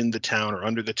lives in the town or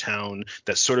under the town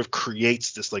that sort of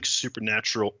creates this like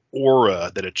supernatural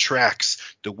aura that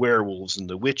attracts the werewolves and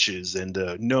the witches and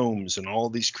the gnomes and all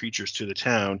these creatures to the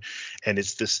town. And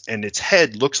its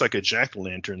head looks like a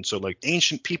jack-o'-lantern. So like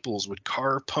ancient peoples would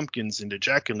carve pumpkins into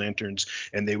jack-o'-lanterns,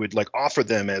 and they would like offer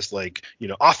them as like,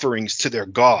 offerings to their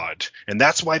god. And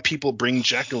that's why people bring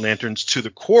jack-o'-lanterns to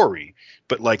the quarry.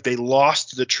 But like they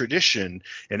lost the tradition,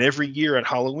 and every year at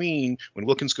Halloween, when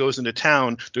Wilkins goes into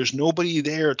town, there's nobody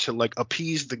there to like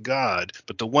appease the god.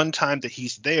 But the one time that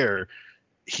he's there,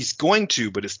 he's going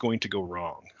to, but it's going to go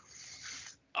wrong.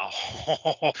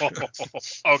 Oh,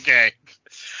 okay.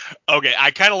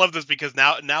 I kind of love this because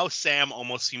now Sam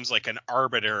almost seems like an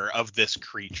arbiter of this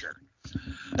creature.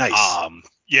 Nice.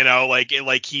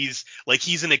 Like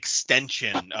he's an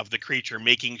extension of the creature,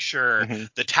 making sure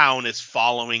the town is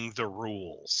following the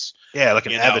rules. Yeah, like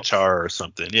an avatar or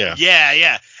something. Yeah.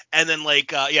 Yeah. And then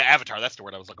avatar, that's the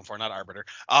word I was looking for, not arbiter.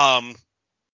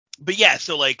 But yeah,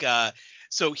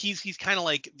 so he's kind of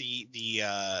like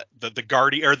the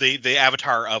guardian or the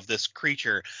avatar of this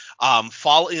creature,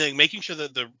 making sure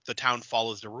that the town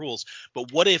follows the rules.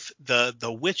 But what if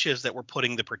the witches that were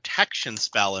putting the protection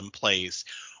spell in place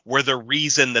were the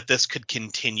reason that this could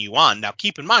continue on? Now,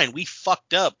 keep in mind, we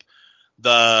fucked up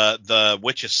the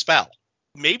witch's spell.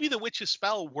 Maybe the witch's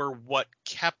spell were what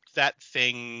kept that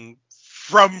thing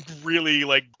from really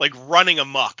like running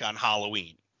amok on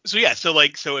Halloween. So yeah, so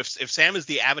if Sam is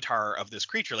the avatar of this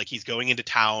creature, like he's going into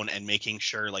town and making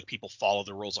sure like people follow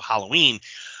the rules of Halloween,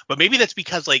 but maybe that's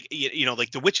because like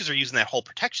like the witches are using that whole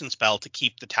protection spell to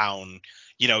keep the town,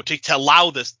 to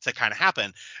allow this to kind of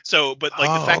happen. So, but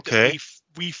like the fact that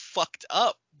we fucked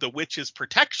up the witch's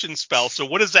protection spell, so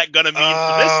what is that gonna mean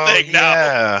for this thing now?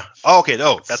 Yeah. Oh, okay.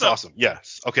 Oh, that's awesome.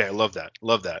 Yes. Okay, I love that.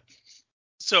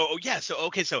 So yeah, so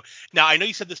okay, so now I know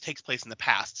you said this takes place in the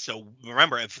past. So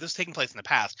remember, if this is taking place in the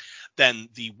past, then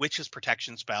the witch's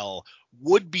protection spell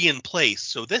would be in place.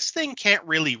 So this thing can't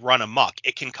really run amok.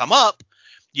 It can come up,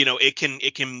 it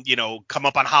can come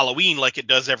up on Halloween like it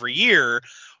does every year,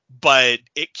 but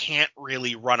it can't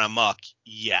really run amok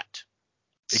yet.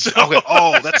 So Okay.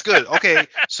 Oh, that's good. Okay.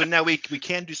 So now we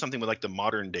can do something with like the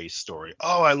modern day story.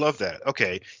 Oh, I love that.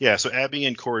 Okay. Yeah. So Abby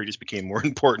and Corey just became more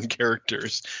important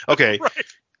characters. Okay. right.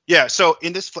 Yeah, so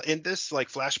in this like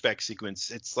flashback sequence,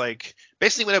 it's like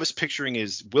basically what I was picturing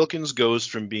is Wilkins goes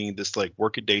from being this like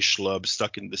workaday schlub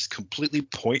stuck in this completely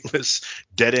pointless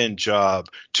dead end job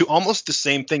to almost the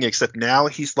same thing, except now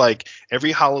he's like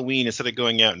every Halloween instead of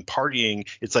going out and partying,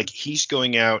 it's like he's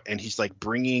going out and he's like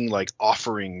bringing like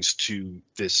offerings to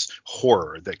this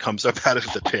horror that comes up out of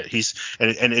the pit.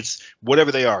 And it's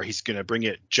whatever they are. He's gonna bring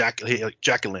it jack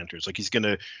o' lanterns, like he's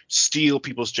gonna steal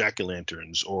people's jack o'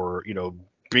 lanterns, or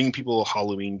bring people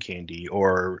Halloween candy,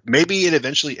 or maybe it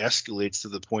eventually escalates to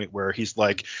the point where he's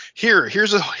like,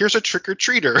 here's a trick or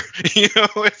treater.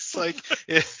 It's like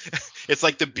it's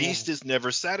like the beast is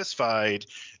never satisfied.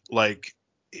 Like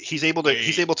he's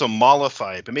Wait. able to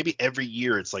mollify it, but maybe every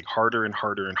year it's like harder and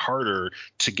harder and harder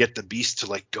to get the beast to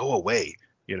like go away.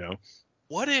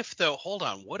 What if though? Hold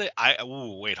on. What if I?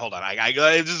 Ooh, wait, hold on.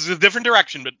 This is a different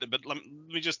direction, but let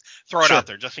me just throw it out Sure.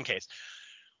 there just in case.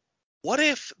 What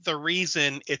if the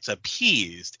reason it's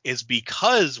appeased is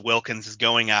because Wilkins is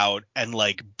going out and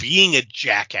like being a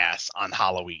jackass on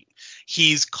Halloween?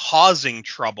 He's causing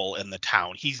trouble in the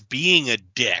town. He's being a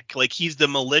dick. Like he's the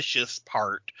malicious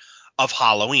part of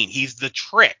Halloween. He's the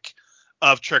trick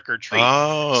of trick or treat.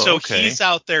 Oh, So okay. he's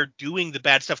out there doing the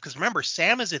bad stuff. Because remember,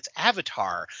 Sam is its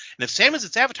avatar. And if Sam is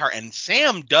its avatar and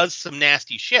Sam does some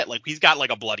nasty shit, like he's got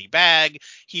like a bloody bag,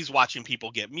 he's watching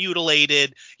people get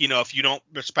mutilated, if you don't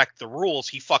respect the rules,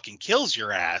 he fucking kills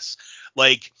your ass.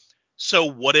 Like, so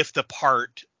what if the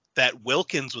part that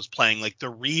Wilkins was playing, like the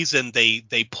reason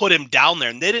they put him down there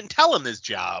and they didn't tell him his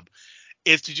job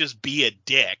is to just be a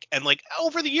dick. And like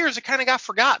over the years, it kind of got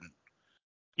forgotten,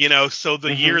 so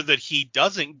the year Hmm. that he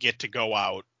doesn't get to go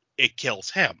out, it kills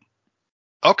him.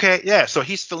 Okay, yeah. So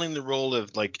he's filling the role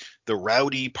of like the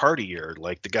rowdy partier,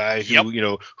 like the guy Yep.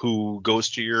 who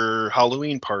goes to your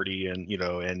Halloween party and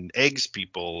and eggs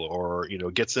people, or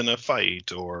gets in a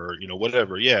fight, or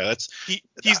whatever. Yeah,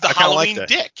 He's the I kind of like Halloween that.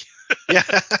 dick. Yeah.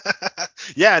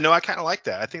 Yeah, no, I kind of like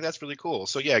that. I think that's really cool.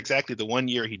 So yeah, exactly. The one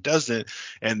year he doesn't,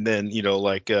 and then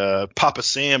like Papa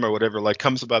Sam or whatever like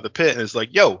comes by the pit and is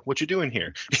like, "Yo, what you doing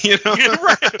here?" You know.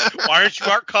 Right. Why aren't you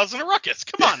out causing a ruckus?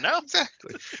 Come Yeah, on now.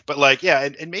 exactly. But like, yeah,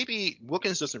 and maybe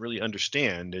Wilkins doesn't really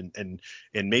understand, and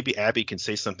maybe Abby can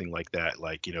say something like that,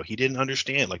 like he didn't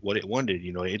understand like what it wanted.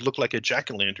 It looked like a jack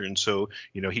o' lantern, so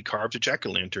he carved a jack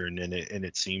o' lantern, and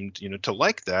it seemed to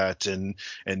like that, and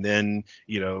then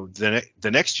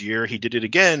the next year he did it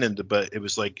again, but it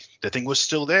was like the thing was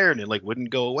still there and it like wouldn't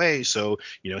go away, so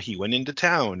he went into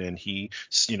town and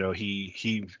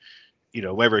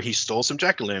whether he stole some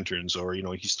jack-o'-lanterns, or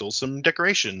he stole some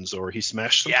decorations, or he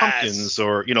smashed some pumpkins, Yes.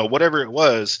 or whatever it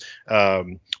was.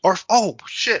 Or oh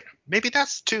shit, maybe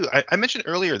that's too. I mentioned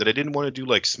earlier that I didn't want to do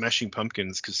like smashing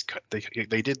pumpkins because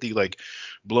they did the like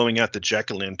blowing out the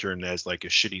jack-o'-lantern as like a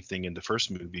shitty thing in the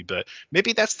first movie, but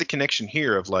maybe that's the connection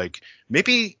here of like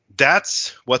maybe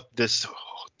that's what this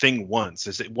thing wants,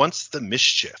 is it wants the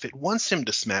mischief, it wants him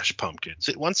to smash pumpkins,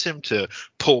 it wants him to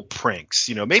pull pranks.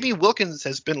 Maybe Wilkins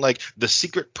has been like the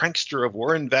secret prankster of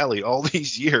Warren Valley all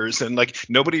these years, and like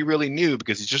nobody really knew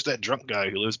because he's just that drunk guy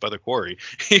who lives by the quarry.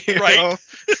 you Right. know?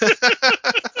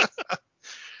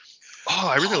 Oh,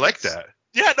 I really Oh, like that's that.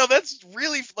 yeah, no, that's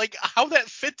really like how that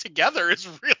fit together is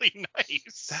really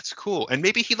nice. That's cool. And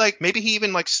maybe he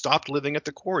even like stopped living at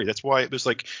the quarry. That's why it was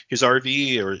like his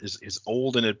RV or is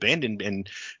old and abandoned. And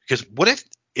because what if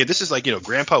this is like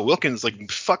Grandpa Wilkins, like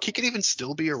fuck, he could even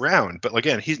still be around. But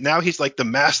again, he's like the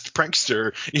masked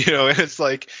prankster, and it's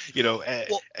like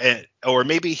Well, or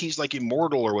maybe he's like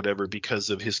immortal or whatever because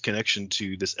of his connection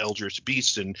to this eldritch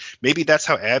beast. And maybe that's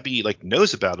how Abby like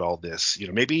knows about all this.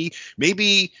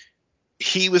 Maybe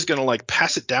he was going to like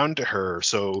pass it down to her,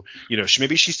 so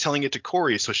maybe she's telling it to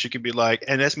Corey so she could be like,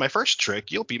 and as my first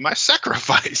trick you'll be my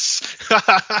sacrifice.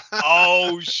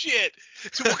 oh shit.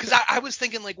 So because I was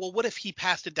thinking like, well, what if he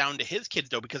passed it down to his kids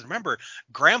though? Because remember,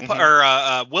 Grandpa Hmm.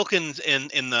 or Wilkins in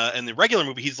the regular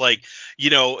movie, he's like, he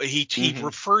Hmm.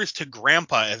 refers to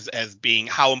Grandpa as being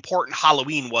how important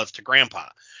Halloween was to Grandpa.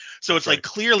 So That's it's like right.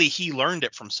 clearly he learned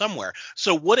it from somewhere.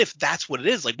 So what if that's what it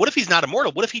is? Like, what if he's not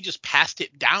immortal? What if he just passed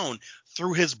it down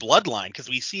through his bloodline? Because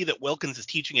we see that Wilkins is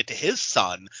teaching it to his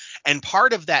son, and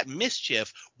part of that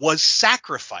mischief was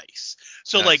sacrifice.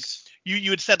 So like Nice. you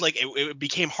had said, like it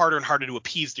became harder and harder to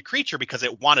appease the creature because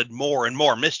it wanted more and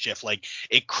more mischief. Like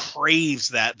it craves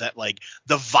that like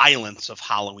the violence of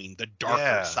Halloween, the darker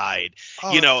Yeah. side, Oh,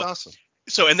 you that's know. awesome.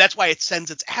 So and that's why it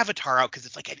sends its avatar out, because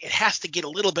it's like it has to get a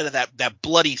little bit of that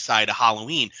bloody side of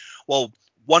Halloween. Well,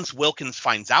 once Wilkins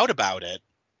finds out about it,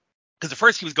 because at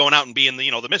first he was going out and being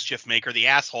the mischief maker, the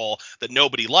asshole that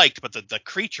nobody liked, but the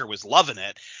creature was loving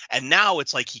it. And now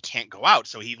it's like he can't go out,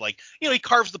 so he like he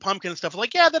carves the pumpkin and stuff,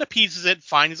 like, yeah, that appeases it,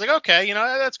 fine. He's like, okay,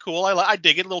 that's cool, I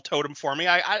dig it, a little totem for me,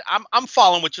 I'm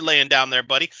following what you're laying down there,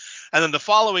 buddy. And then the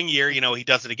following year, he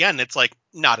does it again, and it's like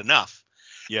not enough.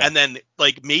 Yeah. And then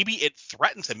like maybe it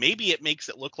threatens him, maybe it makes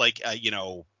it look like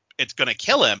it's gonna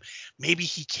kill him. Maybe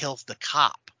he kills the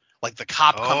cop. Like the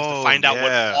cop comes to Oh, find out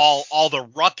what yeah. all the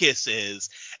ruckus is,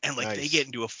 and like they get Nice.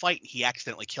 into a fight and he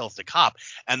accidentally kills the cop,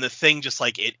 and the thing just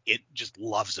like it just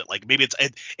loves it. Like maybe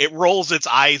it rolls its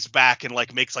eyes back and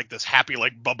like makes like this happy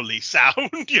like bubbly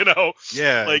sound.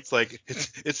 Yeah, Like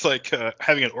it's like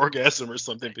having an orgasm or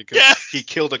something because yeah. he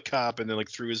killed a cop and then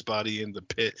like threw his body in the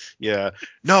pit. Yeah.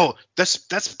 No, that's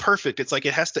perfect. It's like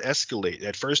it has to escalate.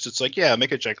 At first it's like, yeah,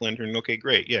 make a jack-o'-lantern. Okay,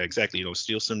 great. Yeah, exactly.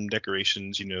 Steal some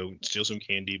decorations, steal some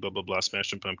candy, blah blah blah, smash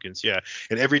some pumpkins. Yeah.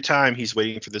 And every time he's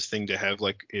waiting for this thing to have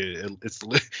like its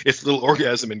little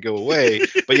orgasm and go away.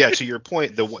 But yeah, to your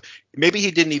point, maybe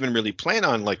he didn't even really plan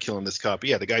on like killing this cop. But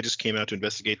yeah, the guy just came out to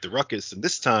investigate the ruckus, and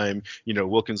this time,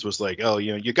 Wilkins was like, oh,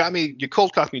 you got me, you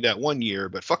cold cocked me that one year,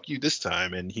 but fuck you this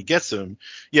time, and he gets him.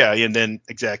 Yeah, and then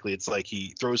exactly, it's like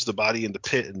he throws the body in the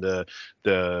pit, and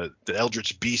the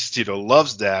eldritch beast,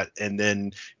 loves that, and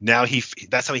then now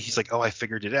that's how he's like, oh, I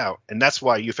figured it out, and that's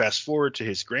why you fast forward to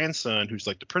his grandson, who's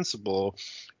like the principal,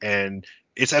 and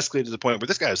it's escalated to the point where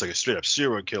this guy is like a straight up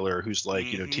serial killer who's like,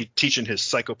 Mm-hmm. teaching his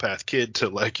psychopath kid to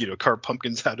like, carve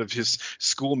pumpkins out of his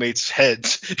schoolmates'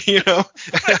 heads.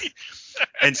 Right.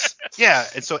 And yeah,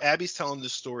 and so Abby's telling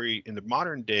this story in the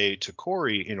modern day to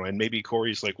Corey, and maybe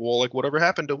Corey's like, well, like whatever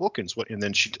happened to Wilkins? And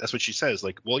then that's what she says,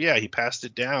 like, well, yeah, he passed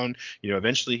it down.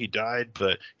 Eventually he died,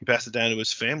 but he passed it down to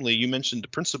his family. You mentioned the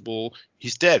principal,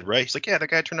 he's dead, right? He's like, yeah, that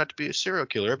guy turned out to be a serial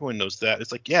killer. Everyone knows that.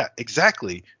 It's like, yeah,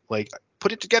 exactly. Like,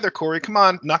 put it together, Corey. Come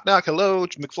on, knock knock, hello,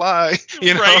 McFly.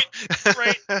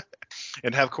 Right. Right.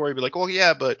 And have Corey be like, "Oh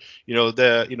yeah, but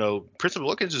the Principal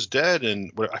Wilkins is dead,"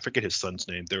 and I forget his son's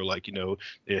name. They're like,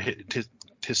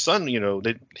 his son,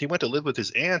 he went to live with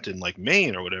his aunt in like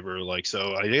Maine or whatever. Like,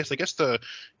 so I guess the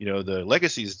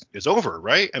legacy is over,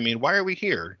 right? I mean, why are we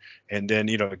here? And then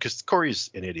because Corey's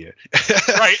an idiot,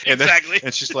 Right. and then Exactly.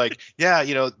 and she's like, yeah,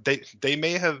 they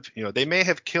may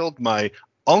have killed my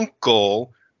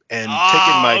uncle and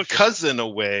taken my Oh, cousin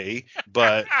away,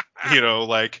 but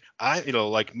like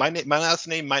like my last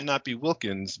name might not be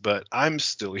Wilkins, but I'm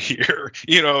still here,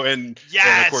 and of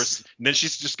yes. course, then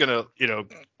she's just gonna,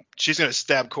 she's gonna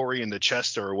stab Corey in the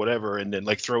chest or whatever, and then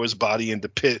like throw his body in the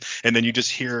pit, and then you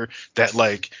just hear that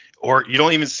like, or you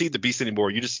don't even see the beast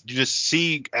anymore. You just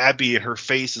see Abby, and her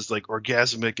face is like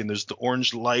orgasmic, and there's the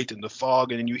orange light and the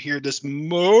fog, and then you hear this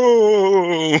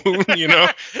moan,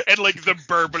 And like the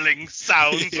burbling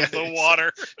sounds yeah, of the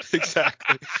water.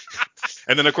 exactly.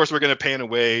 And then of course we're gonna pan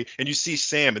away, and you see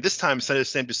Sam, and this time instead of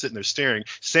Sam just sitting there staring,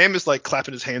 Sam is like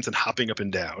clapping his hands and hopping up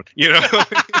and down.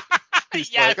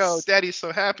 He's like, "Oh, Yes. Daddy's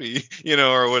so happy,"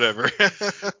 or whatever.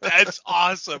 That's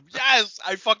awesome. Yes.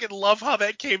 I fucking love how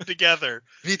that came together.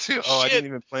 Me too. Oh, I Shit. didn't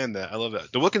even plan that. I love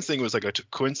that. The Wilkins thing was like a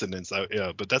coincidence.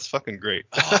 Yeah, but that's fucking great.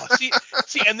 Oh,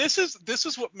 see, and this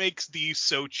is what makes these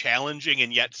so challenging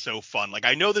and yet so fun. Like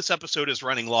I know this episode is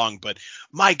running long, but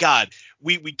my God,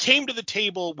 we came to the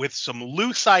table with some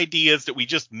loose ideas that we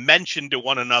just mentioned to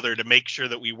one another to make sure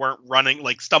that we weren't running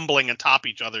like stumbling atop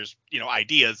each other's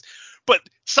ideas. But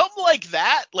something like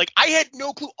that, like I had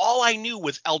no clue. All I knew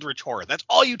was Eldritch horror. That's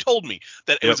all you told me,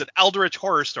 that it Yep. was an Eldritch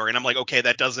horror story, and I'm like, okay,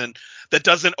 that doesn't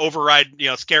override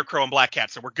Scarecrow and Black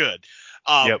Cat, so we're good.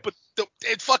 Yep. But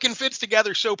it fucking fits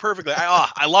together so perfectly.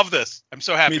 I love this. I'm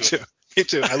so Me happy with too. it. Me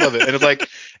too. I love it. And it's like,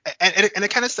 and it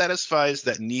kind of satisfies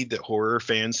that need that horror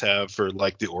fans have for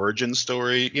like the origin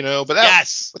story,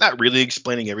 Yes. without really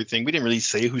explaining everything. We didn't really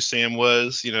say who Sam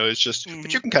was, it's just, but Hmm.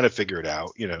 you can kind of figure it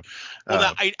out. Well,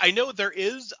 now Uh, I know there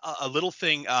is a little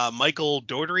thing. Michael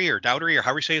Dougherty or however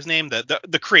you say his name,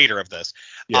 the creator of this.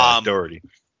 yeah, Um, Doherty.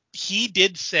 he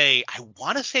did say, I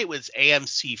want to say it was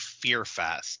AMC Fear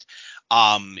Fest.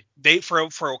 They for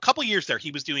a couple years there,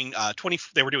 he was doing 20.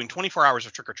 They were doing 24 hours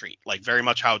of Trick or Treat, like very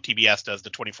much how TBS does the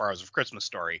 24 hours of Christmas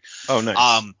Story. Oh,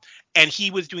 nice. And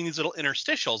he was doing these little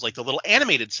interstitials, like the little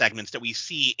animated segments that we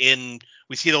see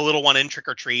the little one in Trick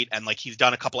or Treat, and like he's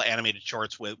done a couple of animated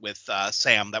shorts with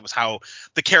Sam. That was how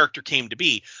the character came to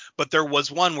be. But there was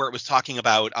one where it was talking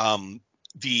about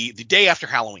the day after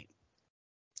Halloween.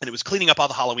 And it was cleaning up all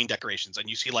the Halloween decorations. And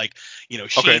you see like, Okay.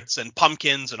 sheets and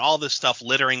pumpkins and all this stuff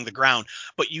littering the ground.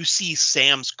 But you see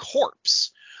Sam's corpse.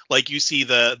 Like you see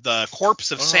the corpse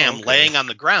of Sam okay. laying on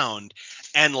the ground,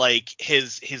 and like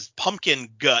his pumpkin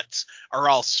guts are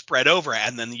all spread over.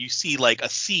 And then you see like a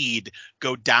seed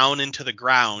go down into the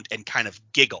ground and kind of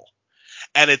giggle.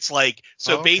 And it's like,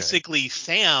 so Okay. basically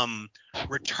Sam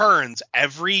returns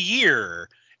every year,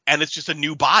 and it's just a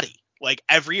new body. Like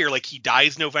every year, like he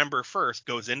dies November 1st,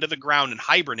 goes into the ground and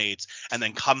hibernates, and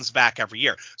then comes back every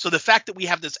year. So the fact that we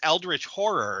have this eldritch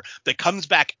horror that comes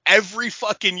back every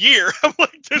fucking year, I'm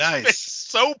like, this Nice. fits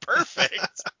so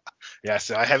perfect. Yeah,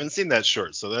 so I haven't seen that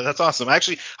short, so that's awesome.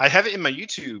 Actually, I have it in my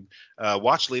YouTube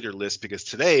watch later list, because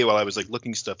today while I was like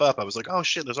looking stuff up, I was like, oh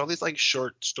shit, there's all these like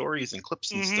short stories and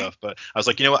clips and Mm-hmm. stuff. But I was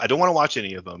like, you know what? I don't want to watch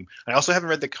any of them. I also haven't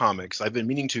read the comics. I've been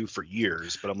meaning to for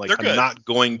years, but I'm like, They're I'm good. not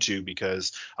going to,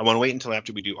 because I want to wait until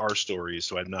after we do our stories,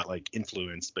 so I'm not like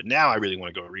influenced. But now I really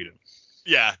want to go read them.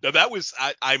 Yeah, no, that was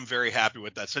I'm very happy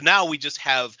with that. So now we just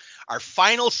have our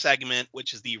final segment,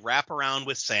 which is the wraparound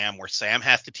with Sam, where Sam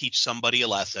has to teach somebody a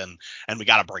lesson, and we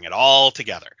got to bring it all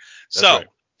together. That's So right.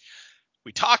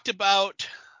 we talked about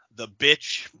the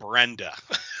bitch Brenda.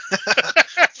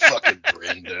 Fucking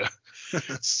Brenda.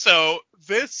 So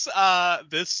this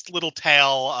little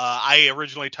tale I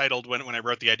originally titled when I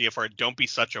wrote the idea for it, "Don't Be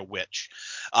Such a Witch."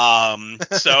 So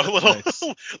a little Nice.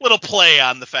 little play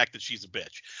on the fact that she's a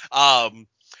bitch.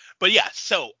 But yeah,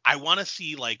 so I want to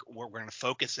see like we're going to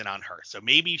focus in on her. So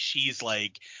maybe she's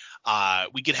like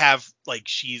we could have like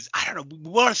I don't know, we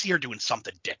want to see her doing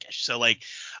something dickish. So like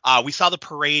we saw the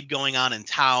parade going on in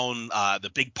town,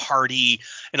 the big party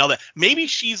and all that. Maybe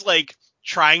she's like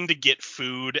trying to get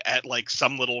food at like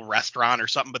some little restaurant or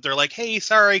something, but they're like, hey,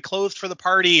 sorry, closed for the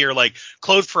party, or like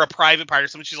closed for a private party or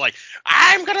something. She's like,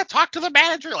 I'm gonna talk to the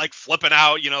manager, like flipping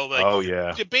out, like Oh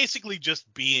yeah. basically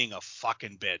just being a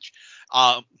fucking bitch.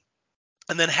 um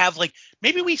and then have like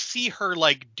maybe we see her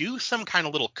like do some kind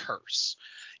of little curse,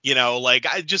 like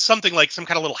just something like some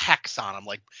kind of little hex on him,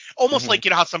 like almost Hmm. like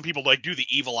how some people like do the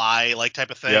evil eye like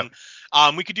type of Yep.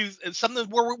 thing. We could do something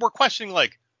where we're questioning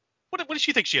like what does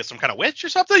she think she is, some kind of witch or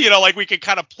something, like we could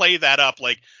kind of play that up,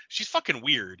 like she's fucking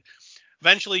weird.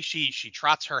 Eventually she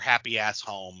trots her happy ass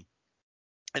home,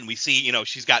 and we see,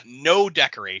 she's got no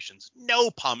decorations, no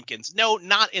pumpkins,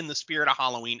 not in the spirit of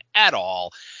Halloween at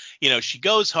all. She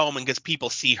goes home, and because people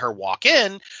see her walk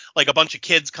in, like a bunch of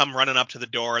kids come running up to the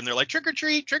door, and they're like, trick or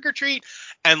treat, trick or treat.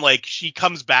 And like, she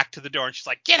comes back to the door and she's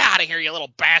like, get out of here, you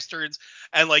little bastards.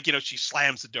 And like, she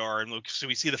slams the door. And so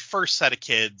we see the first set of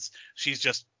kids she's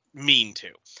just mean to.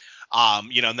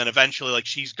 And then eventually, like,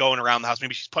 she's going around the house.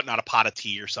 Maybe she's putting out a pot of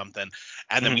tea or something.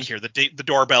 And then we Hmm. hear the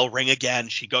doorbell ring again.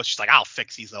 She's like, I'll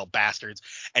fix these little bastards.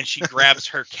 And she grabs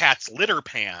her cat's litter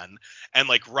pan and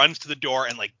like runs to the door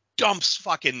and like dumps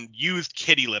fucking used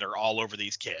kitty litter all over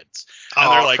these kids. And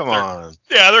Oh, come on.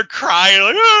 they're crying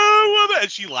like, oh, what? And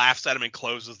she laughs at him and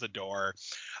closes the door.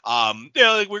 Like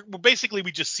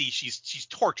we just see she's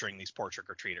torturing these poor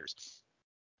trick-or-treaters.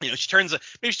 Maybe she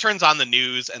turns on the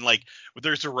news, and like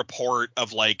there's a report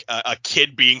of like a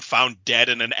kid being found dead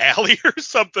in an alley or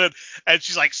something, and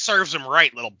she's like, serves him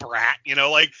right, little brat,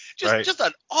 like Right. just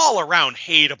an all around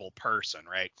hateable person,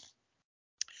 right?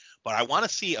 But I want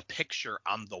to see a picture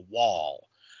on the wall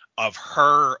of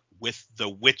her with the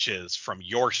witches from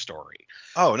your story.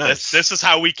 Oh, This nice. is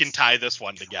how we can tie this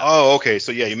one together. Oh, okay.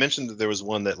 So yeah, you mentioned that there was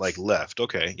one that like left.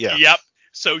 Okay. Yeah. Yep.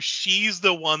 So she's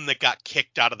the one that got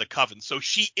kicked out of the coven. So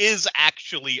she is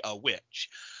actually a witch.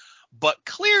 But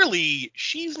clearly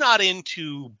she's not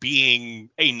into being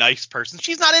a nice person.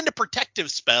 She's not into protective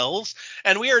spells.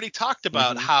 And we already talked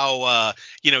about Hmm. how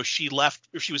she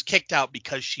was kicked out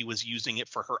because she was using it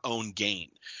for her own gain,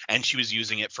 and she was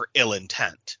using it for ill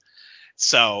intent.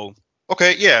 So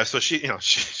Okay. Yeah. So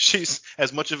she's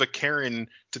as much of a Karen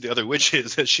to the other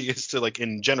witches as she is to like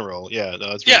in general. Yeah. No,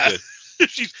 that's really yeah, good.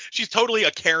 she's totally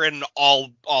a Karen all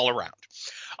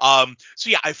around. So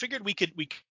yeah, I figured we could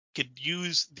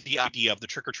use the idea of the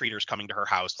trick-or-treaters coming to her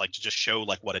house, like to just show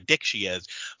like what a dick she is.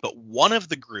 But one of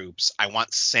the groups, I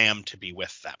want Sam to be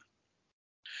with them.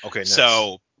 Okay. Nice.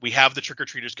 So we have the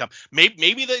trick-or-treaters come.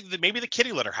 Maybe the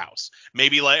kitty litter house.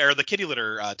 Maybe like, or the kitty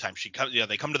litter time. She comes,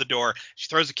 they come to the door. She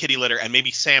throws a kitty litter, and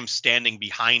maybe Sam's standing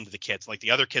behind the kids. Like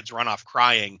the other kids run off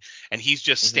crying, and he's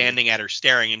just standing at her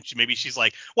staring. And maybe she's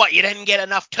like, "What? You didn't get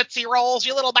enough Tootsie Rolls,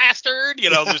 you little bastard!"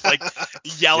 Just like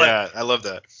yelling. Yeah, I love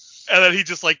that. And then he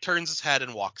just like turns his head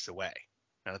and walks away.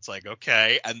 And it's like,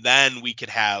 okay. And then we could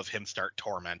have him start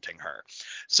tormenting her.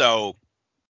 So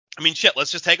I mean, shit,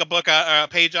 let's just take a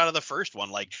page out of the first one,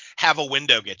 like have a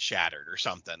window get shattered or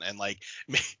something. And like,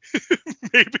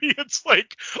 maybe it's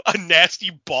like a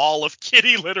nasty ball of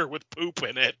kitty litter with poop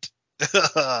in it.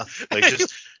 Like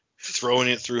just throwing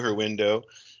it through her window.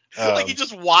 Like he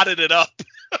just wadded it up.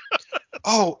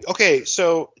 Oh, okay.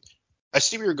 So I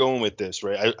see where you're going with this,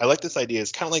 right? I like this idea.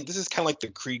 It's kind of like, this is kind of like the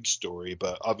Krieg story,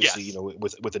 but obviously, Yes.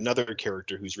 with another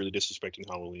character who's really disrespecting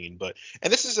Halloween.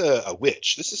 And this is a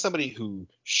witch. This is somebody who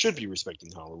should be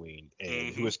respecting Halloween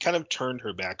and who has kind of turned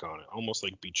her back on it, almost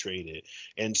like betrayed it.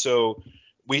 And so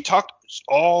we talked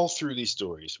all through these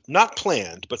stories, not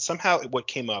planned, but somehow what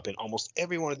came up in almost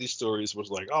every one of these stories was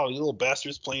like, oh, you little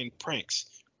bastards playing pranks.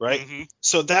 Right.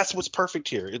 So that's what's perfect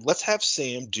here. Let's have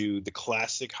Sam do the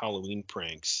classic Halloween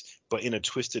pranks, but in a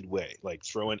twisted way, like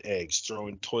throwing eggs,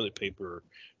 throwing toilet paper,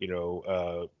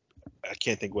 I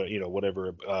can't think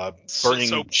whatever,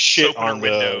 burning shit soap in her on the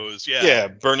windows. Yeah.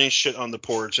 burning shit on the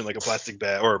porch in like a plastic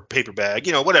bag or a paper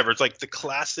bag, whatever. It's like the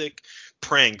classic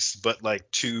pranks, but like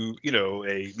to,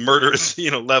 a murderous,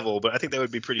 level. But I think that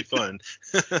would be pretty fun.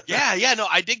 Yeah, no,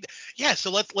 I dig that. Yeah,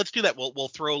 so let's do that. We'll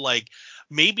throw like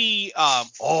maybe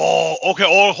hold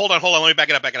on, let me back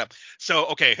it up. So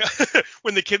okay,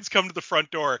 when the kids come to the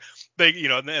front door, they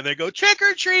and they go trick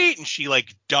or treat, and she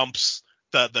like dumps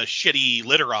the shitty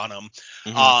litter on them,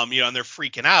 and they're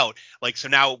freaking out. Like, so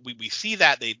now we see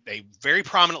that they very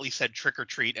prominently said trick or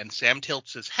treat, and Sam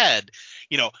tilts his head.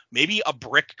 Maybe a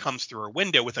brick comes through her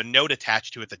window with a note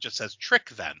attached to it that just says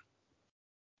trick then.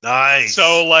 Nice.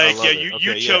 So like, yeah, you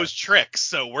Okay, chose tricks,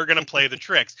 so we're gonna play the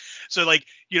tricks. So like,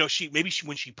 she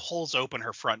when she pulls open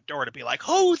her front door to be like,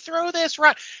 "Oh, throw this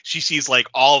right," she sees like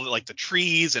all like the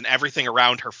trees and everything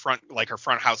around her front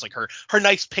house, like her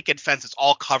nice picket fence is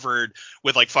all covered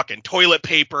with like fucking toilet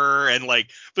paper, and like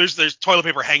there's toilet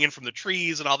paper hanging from the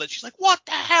trees and all that. She's like, "What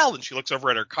the hell?" And she looks over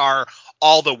at her car,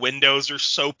 all the windows are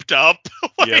soaped up.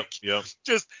 Like, yep.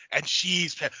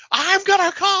 and I'm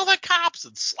gonna call the cops,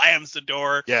 and slams the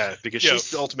door. Yeah, because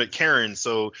she's the ultimate Karen.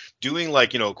 So doing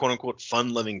like, quote unquote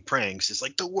fun loving pranks is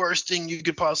like the worst thing you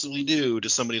could possibly do to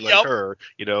somebody like her.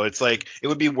 It's like it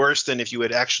would be worse than if you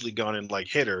had actually gone and like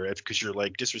hit her, because you're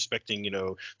like disrespecting,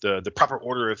 the proper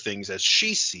order of things as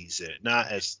she sees it, not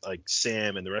as like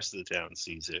Sam and the rest of the town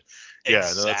sees it. Yeah,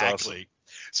 exactly. no, that's awesome.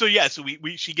 So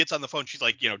she gets on the phone. She's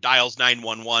like, dials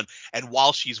 911, and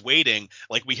while she's waiting,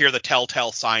 like we hear the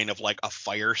telltale sign of like a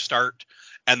fire start,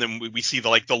 and then we see the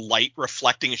light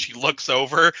reflecting, and she looks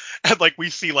over, and like we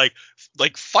see like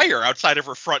fire outside of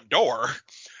her front door.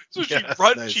 So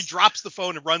she drops the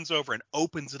phone and runs over and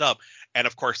opens it up, and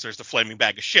of course there's the flaming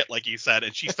bag of shit, like you said,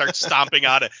 and she starts stomping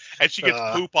on it, and she gets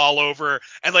poop all over,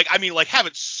 and like have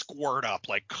it squirt up,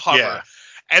 like cover. Yeah.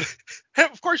 And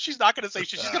of course she's not going to say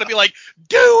she's just going to be like,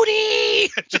 duty,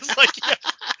 just like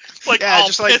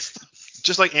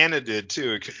just like Anna did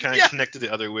too. It kind of connected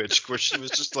the other witch, where she was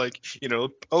just like,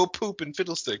 oh, poop and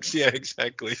fiddlesticks. Yeah,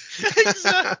 exactly.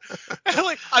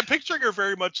 Like, I'm picturing her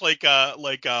very much like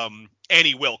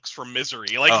Annie Wilkes from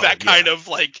Misery, like that kind of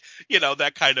like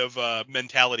that kind of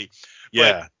mentality.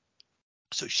 Yeah. But,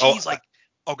 so she's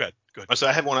good. So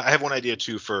I have one idea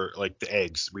too for like the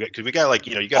eggs. We got like,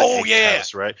 you got an egg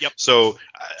house, right? Yep. So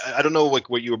I don't know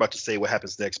what you were about to say, what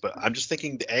happens next, but I'm just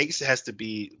thinking the eggs has to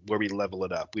be where we level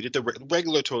it up. We did the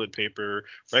regular toilet paper,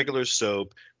 regular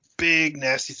soap, big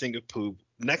nasty thing of poop.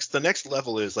 The next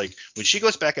level is like when she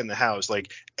goes back in the house,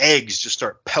 like eggs just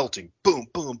start pelting, boom,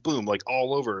 boom, boom, like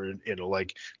all over, and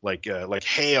like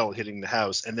hail hitting the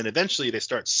house, and then eventually they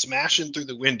start smashing through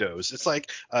the windows. It's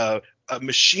like a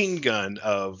machine gun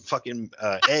of fucking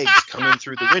eggs coming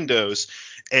through the windows,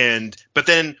 but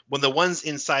then when the ones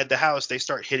inside the house, they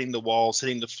start hitting the walls,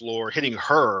 hitting the floor, hitting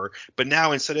her, but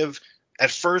now instead of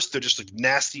at first they're just like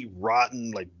nasty,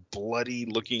 rotten, like bloody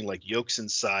looking like yolks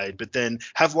inside, but then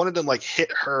have one of them like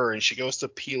hit her and she goes to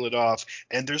peel it off,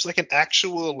 and there's like an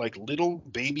actual like little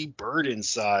baby bird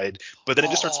inside, but then it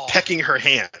just starts pecking her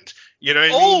hand. You know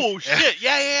what I mean? Oh shit!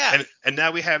 Yeah, yeah, yeah. And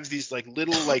now we have these like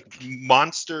little like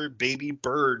monster baby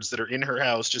birds that are in her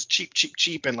house, just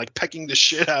cheep, and like pecking the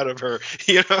shit out of her.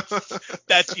 You know?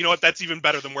 That's, you know what, that's even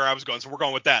better than where I was going. So we're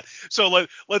going with that. So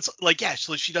let's like, yeah,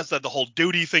 so she does the whole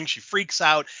duty thing. She freaks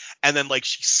out, and then like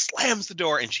she slams the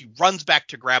door and she runs back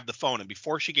to grab the phone. And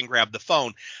before she can grab the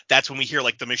phone, that's when we hear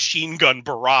like the machine gun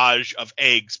barrage of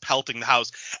eggs pelting the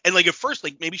house. And like at first,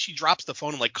 like maybe she drops the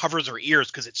phone and like covers her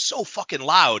ears because it's so fucking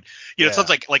loud. You know, it sounds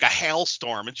Yeah. like a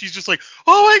hailstorm, and she's just like,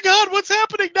 oh my god, what's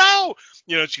happening now?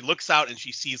 You know, she looks out and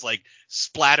she sees like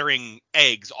splattering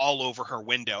eggs all over her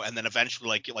window, and then eventually,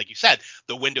 like you said,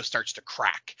 the window starts to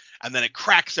crack, and then it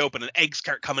cracks open and eggs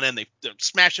start coming in. They're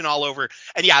smashing all over.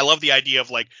 And yeah, I love the idea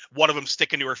of like one of them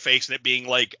sticking to her face and it being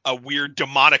like a weird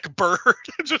demonic bird.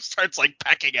 It just starts like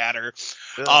pecking at her.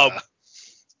 um Ugh.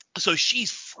 so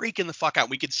she's freaking the fuck out.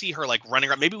 We could see her like running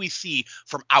around. Maybe we see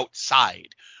from outside,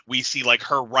 we see like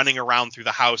her running around through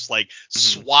the house, like Mhm.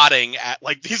 swatting at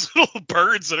like these little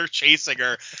birds that are chasing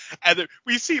her. And then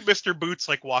we see Mr. Boots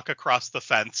like walk across the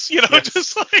fence, you know, Yes.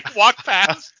 just like walk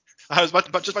past. I was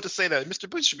just about to say that Mr.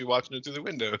 Boots should be watching it through the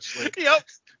window. It's like, Yep.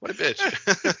 what a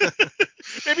bitch.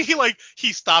 Maybe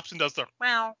he stops and does the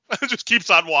meow, just keeps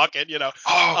on walking, you know.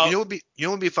 Oh, you know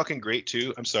what would be fucking great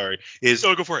too? I'm sorry. Is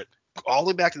So go for it. all the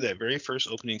way back to that very first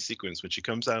opening sequence when she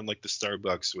comes out in like the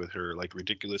Starbucks with her like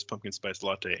ridiculous pumpkin spice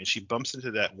latte, and she bumps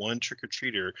into that one trick or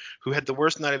treater who had the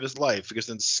worst night of his life because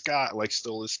then Scott like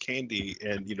stole his candy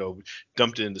and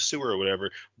dumped it in the sewer or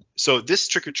whatever. So this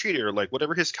trick or treater, like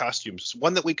whatever his costumes,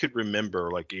 one that we could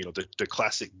remember, like the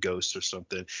classic ghost or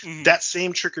something. Mhm. That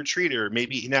same trick or treater,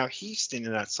 maybe now he's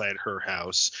standing outside her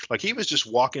house, like he was just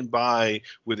walking by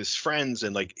with his friends,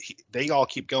 and like they all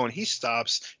keep going. He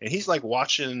stops and he's like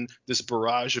watching this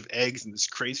barrage of eggs and this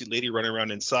crazy lady running around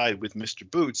inside with Mr.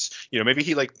 Boots. Maybe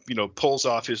he like pulls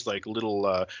off his like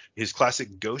little his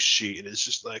classic ghost sheet, and it's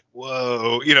just like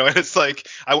whoa, and it's like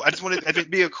I just wanted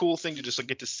it'd be a cool thing to just like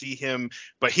get to see him,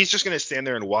 but he's just gonna stand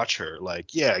there and watch her.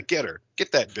 Like, yeah, get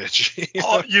that bitch.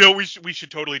 Oh, you know, we should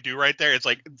totally do right there. It's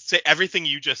like say everything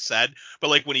you just said, but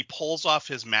like when he pulls off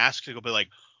his mask, he'll be like,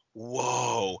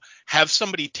 "Whoa!" Have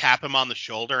somebody tap him on the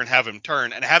shoulder and have him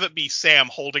turn, and have it be Sam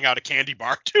holding out a candy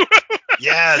bar to him,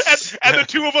 Yes. and the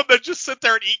two of them that just sit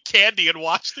there and eat candy and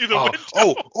watch through the Oh,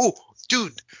 window. oh,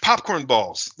 dude, popcorn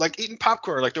balls. Like eating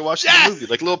popcorn, like they're watching the Yeah. movie,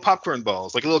 like little popcorn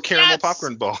balls, like a little caramel Yes.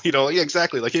 popcorn ball. Yeah,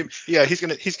 exactly. Like him, yeah, he's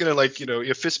gonna like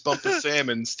you fist bump with Sam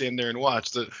and stand there and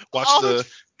watch Oh,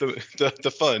 the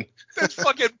the fun. that's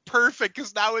fucking perfect,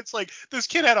 because now it's like this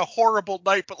kid had a horrible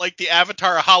night, but like the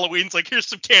avatar of Halloween's like, here's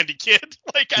some candy, kid.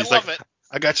 Like, I He's like, love it.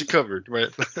 I got you covered, right?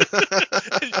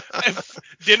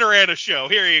 Dinner and a show.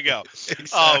 Here you go. Um,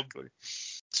 Exactly.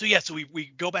 so yeah, so we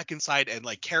go back inside, and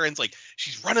like Karen's like,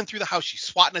 she's running through the house, she's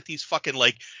swatting at these fucking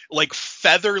like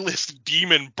featherless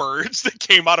demon birds that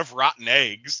came out of rotten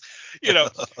eggs. You know,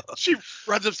 she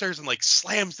runs upstairs and like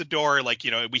slams the door, like,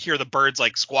 we hear the birds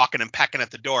like squawking and pecking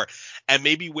at the door. And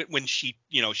maybe when she,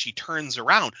 she turns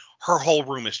around, her whole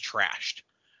room is trashed.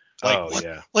 Like, Oh what?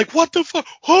 yeah. Like, what the fuck?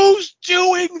 Who's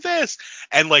doing this?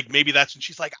 And like maybe that's when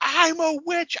she's like, I'm a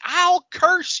witch, I'll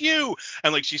curse you.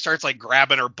 And like she starts like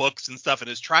grabbing her books and stuff and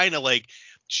is trying to like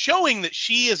showing that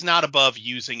she is not above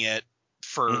using it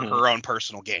for Hmm. her own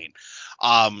personal gain.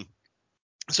 Um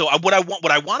so what I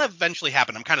want to eventually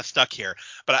happen, I'm kind of stuck here,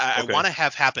 but I Okay. want to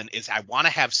have happen is I want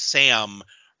to have Sam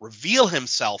reveal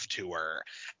himself to her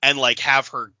and like have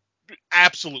her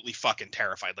absolutely fucking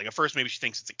terrified. Like at first maybe she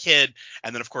thinks it's a kid,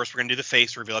 and then of course we're gonna do the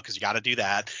face reveal because you got to do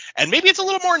that. And maybe it's a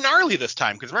little more gnarly this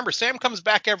time because remember Sam comes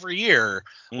back every year.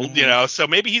 Well, Hmm. so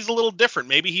maybe he's a little different.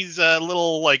 Maybe he's a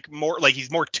little like more like he's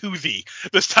more toothy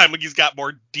this time. Like he's got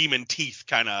more demon teeth,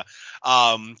 kind of.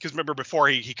 Because remember before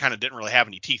he kind of didn't really have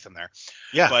any teeth in there.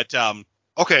 Yeah. But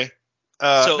Okay.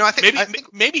 so No, maybe I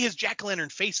think maybe his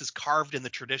jack-o'-lantern face is carved in the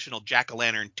traditional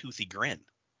jack-o'-lantern toothy grin.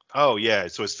 Oh yeah,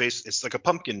 so his face, it's like a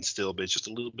pumpkin still, but it's just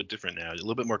a little bit different now, a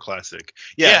little bit more classic.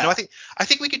 Yeah, no, Yeah, I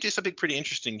think we could do something pretty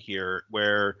interesting here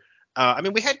where I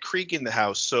mean we had Krieg in the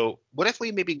house, so what if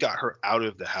we maybe got her out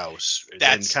of the house and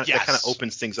that's that kind of yes.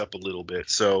 opens things up a little bit.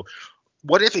 So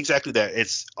what if exactly that?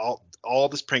 It's all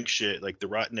this prank shit, like the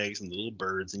rotten eggs and the little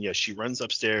birds, and yeah, she runs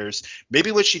upstairs.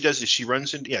 Maybe what she does is she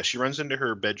runs into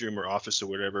her bedroom or office or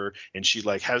whatever, and she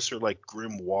like has her like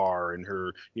grimoire and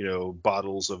her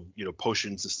bottles of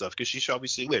potions and stuff because she's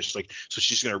obviously a witch. Like so,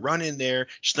 she's gonna run in there,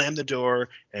 slam the door,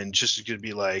 and just gonna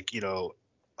be like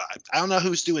I don't know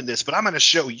who's doing this, but I'm gonna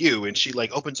show you. And she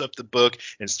like opens up the book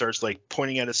and starts like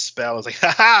pointing at a spell. It's like,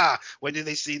 ha, when did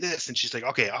they see this? And she's like,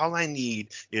 okay, all I need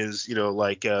is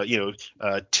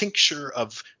tincture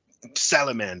of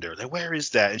salamander. Like, where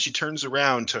is that? And she turns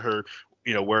around to her,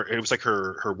 where it was like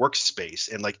her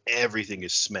workspace, and like everything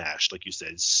is smashed, like you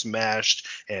said, smashed,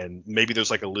 and maybe there's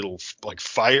like a little like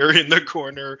fire in the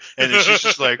corner, and then she's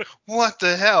just like, what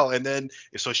the hell? And then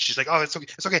so she's like, oh, it's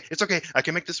okay, I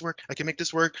can make this work, I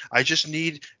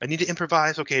need to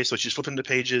improvise. Okay, so she's flipping the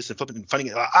pages and flipping and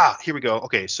finding it. Here we go.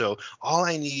 Okay, so all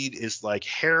I need is like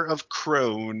hair of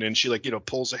crone, and she like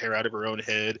pulls a hair out of her own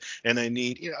head, and I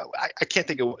need I can't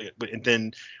think of it, and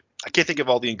then I can't think of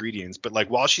all the ingredients, but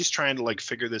like while she's trying to like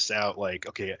figure this out, like,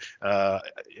 okay,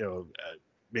 you know,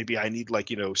 maybe I need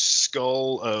like,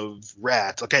 skull of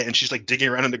rat. Okay. And she's like digging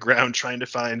around in the ground trying to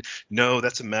find, no,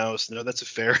 that's a mouse. No, that's a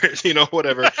ferret,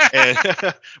 whatever. And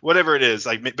whatever it is,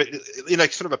 like, but in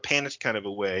like sort of a panicked kind of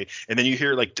a way. And then you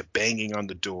hear like the banging on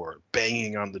the door,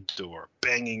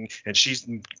 banging. And she's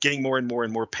getting more and more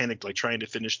and more panicked, like trying to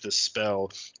finish this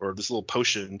spell or this little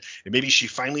potion. And maybe she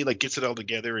finally like gets it all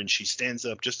together and she stands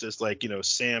up just as like,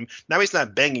 Sam, now he's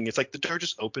not banging. It's like the door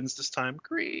just opens this time.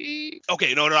 Great.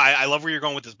 Okay, no, I love where you're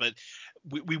going with this, but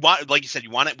we want, like you said, we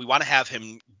want to have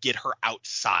him get her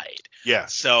outside. Yeah.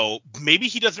 So maybe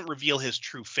he doesn't reveal his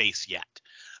true face yet.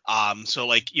 So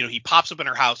like, he pops up in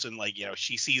her house and like,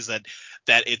 she sees that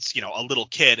it's, a little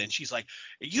kid, and she's like,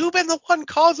 you've been the one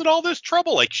causing all this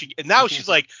trouble. Like and now she's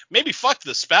like, maybe fuck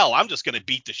the spell. I'm just going to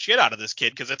beat the shit out of this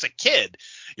kid, 'cause it's a kid,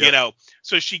 Yep.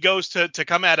 So she goes to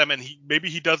come at him, and maybe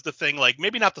he does the thing, like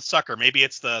maybe not the sucker, maybe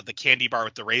it's the candy bar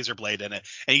with the razor blade in it.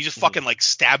 And he just fucking like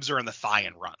stabs her in the thigh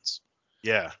and runs,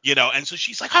 Yeah. and so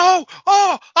she's like, oh,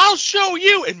 I'll show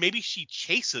you. And maybe she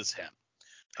chases him,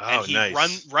 and Oh, he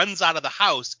nice. runs out of the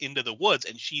house into the woods,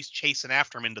 and she's chasing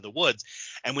after him into the woods.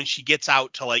 And when she gets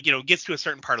out to like, gets to a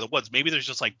certain part of the woods, maybe there's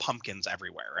just like pumpkins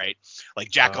everywhere, right? Like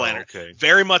Oh, jack-o'-lantern, okay.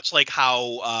 very much like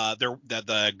how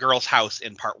the girl's house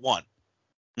in part one.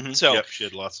 So Yep. She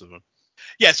had lots of them.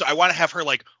 yeah, so I want to have her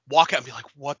like walk out and be like,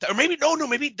 what the, or maybe no,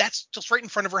 maybe that's just right in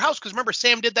front of her house, because remember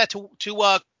Sam did that to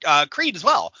Creed as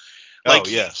well. Oh, Like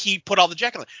yeah. he put all the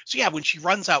jack-o'-lanterns. So yeah, when she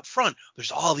runs out front,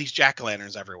 there's all these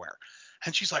jack-o'-lanterns everywhere.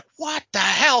 And she's like, what the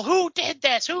hell? Who did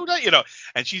this? Who did,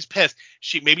 and she's pissed.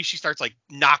 Maybe she starts like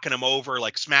knocking them over,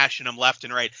 like smashing them left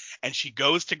and right. And she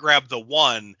goes to grab the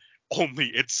one, only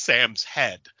it's Sam's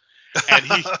head. And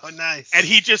he Oh, nice. and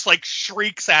he just like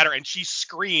shrieks at her, and she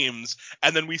screams,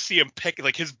 and then we see him pick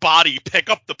like his body pick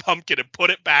up the pumpkin and put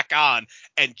it back on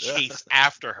and chase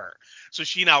after her. So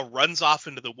she now runs off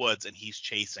into the woods, and he's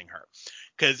chasing her.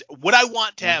 Because what I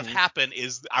want to have happen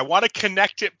is I want to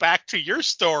connect it back to your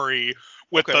story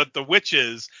with Okay. the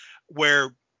witches,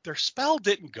 where their spell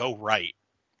didn't go right.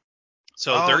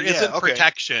 So Oh, there yeah. isn't Okay.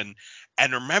 protection.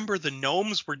 And remember, the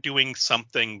gnomes were doing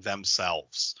something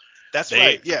themselves. That's They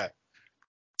right. Yeah.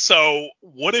 So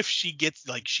what if she gets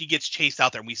chased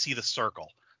out there, and we see the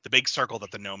circle, the big circle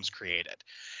that the gnomes created,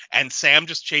 and Sam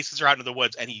just chases her out into the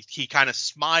woods, and he kind of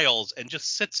smiles and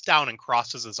just sits down and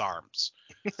crosses his arms,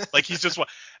 like he's just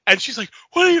and she's like,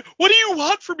 what do you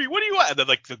want from me? What do you want? And then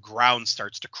like the ground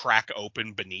starts to crack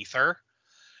open beneath her,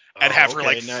 and Oh, have her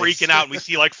like okay. Nice. freaking out, and we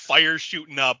see like fire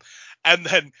shooting up. And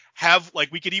then have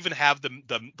like, we could even have the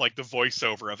like the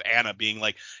voiceover of Anna being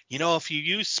like, if you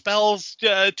use spells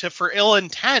for ill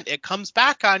intent, it comes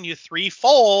back on you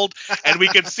threefold. And we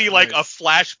could see like a Nice.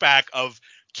 flashback of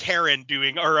Karen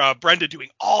doing, or Brenda doing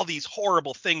all these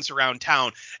horrible things around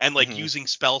town, and like hmm using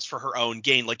spells for her own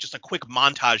gain, like just a quick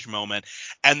montage moment.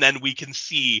 And then we can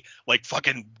see like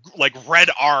fucking like red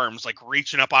arms like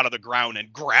reaching up out of the ground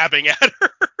and grabbing at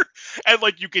her. And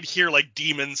like you could hear like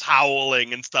demons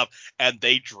howling and stuff, and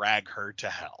they drag her to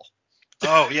hell.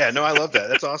 Oh, yeah. No, I love that.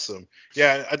 That's awesome.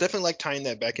 Yeah, I definitely like tying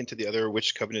that back into the other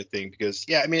Witch Covenant thing because,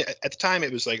 yeah, I mean, at the time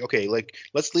it was like, okay, like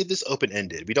let's leave this open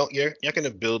ended. You're not going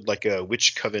to build like a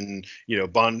Witch Coven,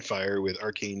 bonfire with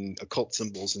arcane occult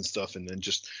symbols and stuff, and then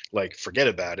just like forget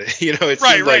about it. It Right,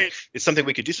 seemed like right. it's something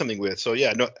we could do something with. So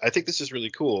yeah, no, I think this is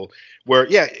really cool. Where,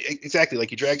 yeah, exactly.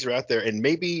 Like he drags her out there, and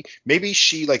maybe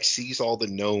she like sees all the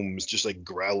gnomes just like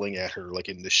growling at her like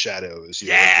in the shadows. Like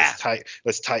Yeah.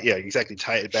 let's tie, yeah, exactly,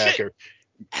 tie it back. Shit. Or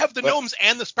Have the what? gnomes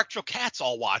and the spectral cats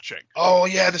all watching. Oh,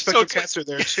 yeah, the So spectral it's like, cats are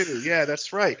there too. Yeah,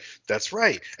 that's right. That's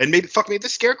right. And maybe the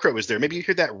scarecrow is there. Maybe you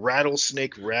hear that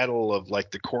rattlesnake rattle of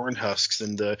like the corn husks,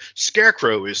 and the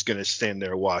scarecrow is going to stand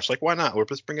there and watch. Like, why not? Or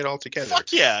let's bring it all together,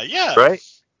 fuck yeah, yeah. right?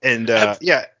 And And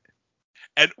yeah,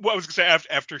 And what I was gonna say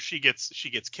after she gets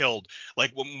killed,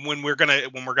 like when we're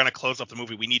gonna close up the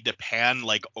movie, we need to pan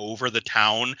like over the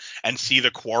town and see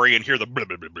the quarry and hear the blah,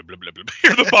 blah, blah, blah, blah, blah, blah,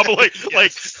 hear the bubbling.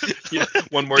 Yes. Yeah,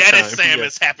 one more Dennis time. Sam Yeah.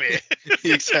 is happy.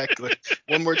 Exactly.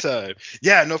 One more time.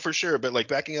 Yeah, no, for sure. But like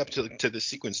backing up to the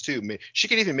sequence too, she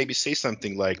could even maybe say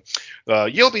something like,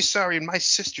 "You'll be sorry when my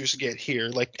sisters get here.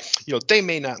 Like, they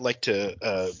may not like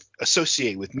to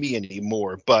associate with me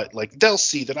anymore, but like they'll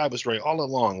see that I was right all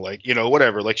along. Like,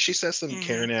 whatever. Like she says some Mhm.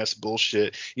 Karen ass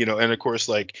bullshit, and of course,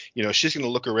 like, she's gonna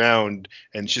look around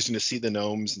and she's gonna see the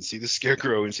gnomes and see the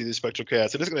scarecrow and see the spectral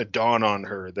cats, and it's gonna dawn on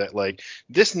her that like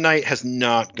this night has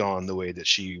not gone the way that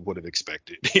she would have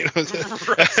expected.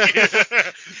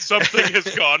 Right. Something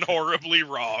has gone horribly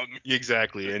wrong.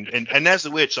 Exactly. And as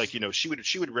a witch, like, she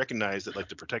would recognize that like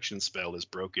the protection spell is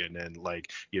broken, and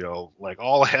like, like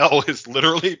all hell is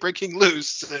literally breaking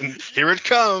loose, and here it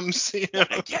comes. Yeah,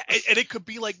 and it could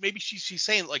be like maybe she's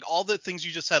saying like all the things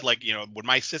you just said, like, when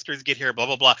my sisters get here, blah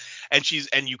blah blah, and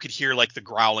you could hear like the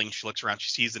growling. She looks around, she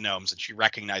sees the gnomes, and she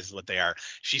recognizes what they are.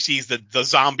 She sees the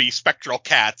zombie spectral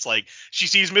cats, like she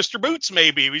sees Mr. Boots,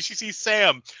 maybe she sees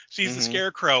Sam, sees the Hmm.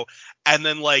 scarecrow, and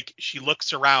then like she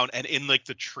looks around, and in like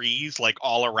the trees, like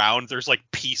all around, there's like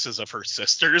pieces of her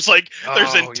sisters, like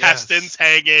there's Oh, intestines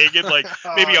yes. hanging, and like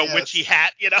Oh, maybe a witchy yes.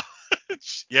 hat.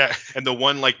 Yeah, and the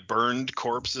one like burned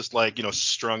corpse is like,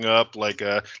 strung up like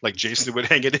Jason would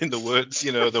hang it in the woods,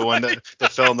 the one Right.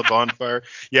 that fell in the bonfire.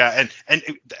 Yeah,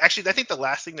 actually I think the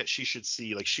last thing that she should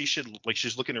see, like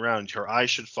she's looking around, her eyes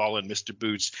should fall on Mr.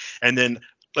 Boots, and then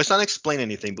let's not explain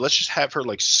anything, but let's just have her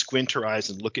like squint her eyes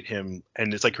and look at him,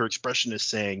 and it's like her expression is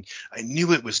saying, "I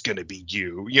knew it was gonna be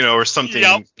you," or Yep.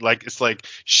 something. Like it's like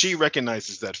she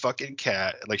recognizes that fucking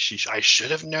cat. Like I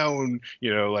should have known,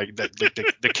 like that.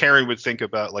 Like the Karen would think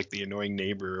about like the annoying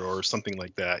neighbor or something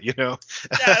like that.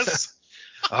 Yes.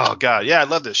 Oh God, yeah, I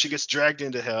love this. She gets dragged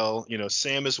into hell.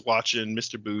 Sam is watching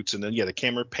Mr. Boots, and then yeah, the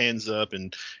camera pans up,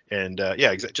 and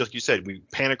yeah, just like you said, we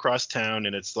pan across town,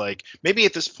 and it's like maybe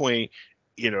at this point,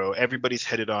 everybody's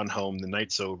headed on home. The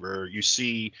night's over. You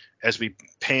see, as we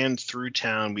pan through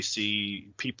town, we see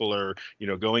people are,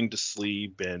 going to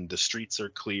sleep, and the streets are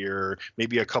clear.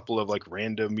 Maybe a couple of like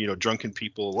random, drunken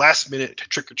people, last minute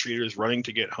trick or treaters running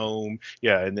to get home.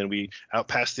 Yeah, and then we out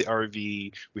past the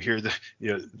RV, we hear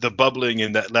the bubbling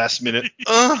in that last minute,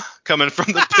 coming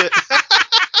from the pit.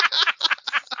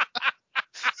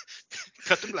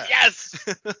 Cut to black. Yes.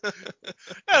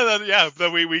 And then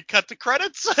then we cut to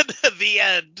credits and at the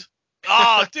end.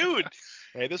 Oh, dude,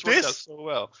 Hey, this worked out this so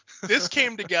well. this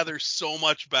came together so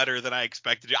much better than I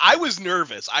expected. I was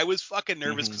nervous. I was fucking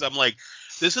nervous Hmm. because I'm like,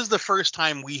 this is the first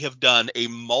time we have done a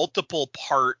multiple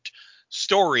part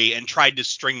story and tried to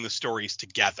string the stories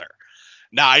together.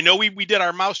 Now, I know we did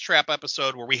our Mousetrap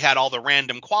episode where we had all the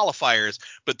random qualifiers,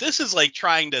 but this is like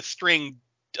trying to string,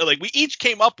 like we each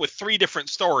came up with 3 different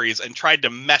stories and tried to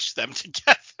mesh them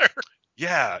together.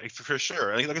 Yeah, for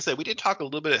sure. Like I said, we did talk a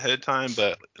little bit ahead of time,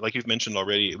 but like you've mentioned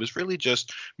already, it was really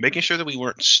just making sure that we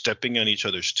weren't stepping on each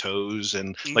other's toes.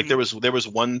 And like Mhm. there was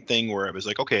one thing where I was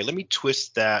like, okay, let me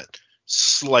twist that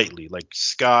slightly. Like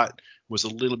Scott was a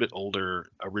little bit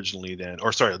older originally than,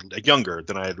 or sorry, younger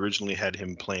than I had originally had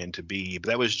him planned to be. But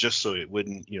that was just so it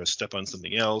wouldn't, step on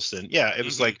something else. And yeah, it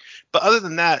was Mhm. like, but other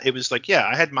than that, it was like, yeah,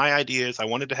 I had my ideas. I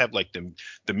wanted to have like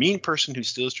the mean person who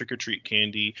steals trick or treat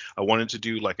candy. I wanted to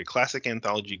do like a classic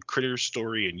anthology critter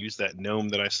story and use that gnome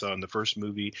that I saw in the first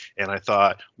movie. And I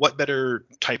thought, what better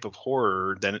type of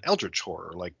horror than an eldritch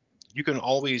horror? Like you can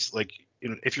always like,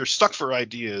 if you're stuck for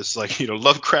ideas, like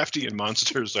Lovecraftian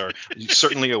monsters are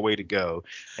certainly a way to go,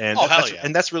 and Oh hell yeah.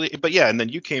 that's really. But yeah, and then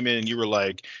you came in and you were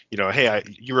like, hey,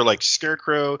 you were like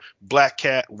scarecrow, black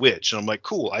cat, witch, and I'm like,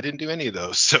 cool. I didn't do any of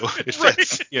those, so it Right.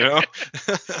 fits.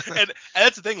 And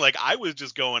that's the thing, like I was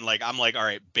just going like I'm like, all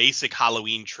right, basic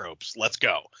Halloween tropes, let's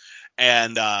go.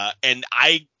 And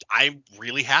I'm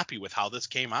really happy with how this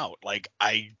came out. Like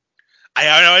I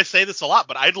know I say this a lot,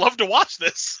 but I'd love to watch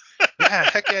this. Yeah,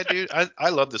 heck yeah, dude. I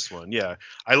love this one. Yeah.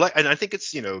 And I think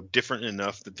it's, different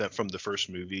enough that from the first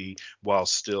movie while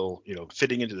still,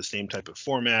 fitting into the same type of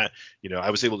format.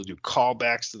 I was able to do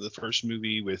callbacks to the first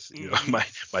movie with, Mhm.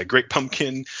 my great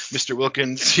pumpkin, Mr.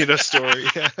 Wilkins, story,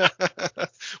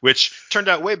 which turned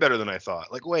out way better than I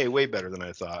thought. Like way, way better than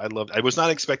I thought. I was not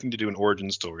expecting to do an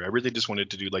origin story. I really just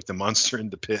wanted to do like the monster in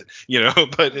the pit,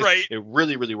 but Right. it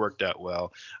really, really worked out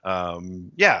well.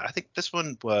 Yeah, I think this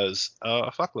one was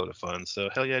a fuckload of fun. So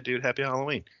hell yeah, dude! Happy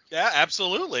Halloween. Yeah,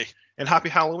 absolutely. And happy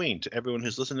Halloween to everyone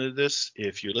who's listening to this.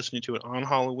 If you're listening to it on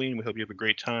Halloween, we hope you have a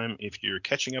great time. If you're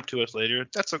catching up to us later,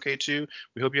 that's okay too.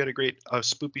 We hope you had a great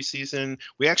spooky season.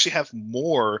 We actually have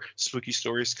more spooky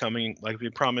stories coming, like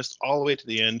we promised, all the way to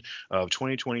the end of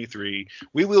 2023.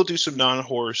 We will do some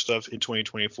non-horror stuff in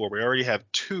 2024. We already have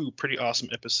 2 pretty awesome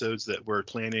episodes that we're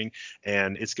planning,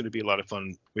 and it's going to be a lot of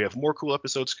fun. We have more cool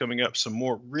episodes coming up, some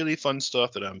more really fun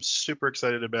stuff that I'm super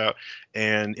excited about.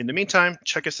 And in the meantime,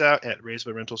 check us out at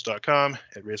RaisedByRentals.com,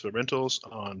 at RaisedByRentals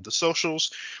on the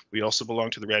socials. We also belong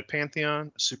to the Rad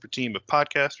Pantheon, a super team of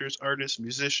podcasters, artists,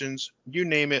 musicians, you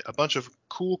name it, a bunch of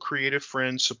cool creative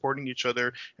friends supporting each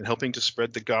other and helping to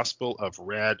spread the gospel of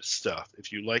rad stuff.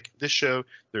 If you like this show,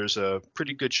 there's a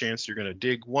pretty good chance you're going to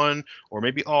dig one or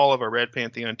maybe all of our Rad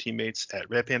Pantheon teammates at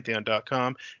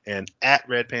radpantheon.com and at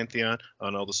Rad Pantheon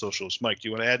on all the socials. Mike, do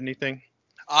you want to add anything?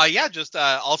 Just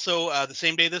also the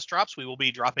same day this drops, we will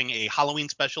be dropping a Halloween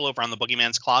special over on the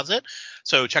Boogeyman's Closet.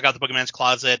 So check out the Boogeyman's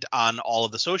Closet on all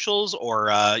of the socials or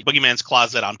Boogeyman's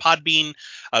Closet on Podbean.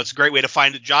 It's a great way to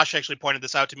find it. Josh actually pointed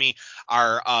this out to me,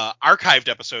 our archived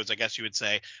episodes, I guess you would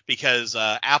say, because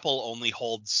Apple only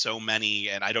holds so many,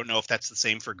 and I don't know if that's the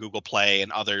same for Google Play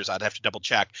and others. I'd have to double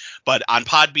check. But on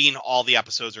Podbean, all the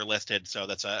episodes are listed, so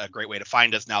that's a great way to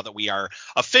find us now that we are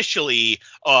officially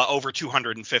over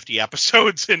 250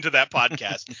 episodes into that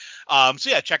podcast. So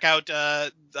yeah, check out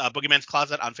Boogeyman's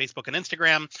Closet on Facebook and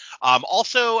Instagram.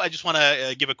 Also, I just want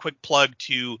to give a quick plug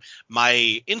to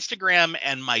my Instagram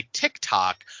and my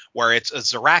TikTok, where it's a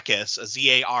Zaracis, a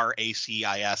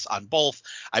Zaracis on both.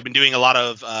 I've been doing a lot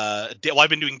of I've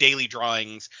been doing daily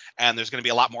drawings, and there's going to be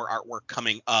a lot more artwork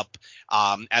coming up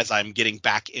as I'm getting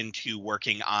back into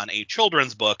working on a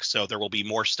children's book. So there will be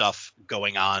more stuff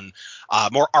going on,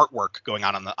 more artwork going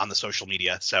on the social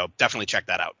media. So definitely check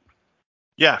that out.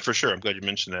 Yeah, for sure. I'm glad you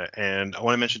mentioned that. And I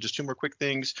want to mention just 2 more quick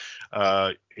things.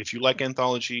 If you like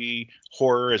anthology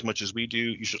horror as much as we do,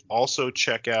 you should also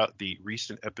check out the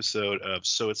recent episode of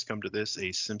So It's Come to This,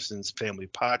 a Simpsons family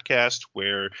podcast,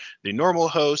 where the normal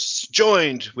hosts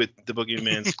joined with the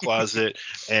Boogeyman's Closet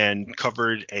and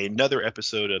covered another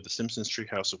episode of the Simpsons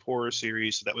Treehouse of Horror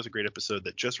series. So that was a great episode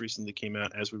that just recently came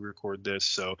out as we record this.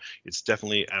 So it's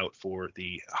definitely out for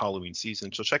the Halloween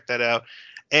season. So check that out.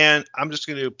 And I'm just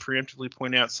going to preemptively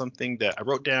point out something that I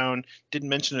wrote down, didn't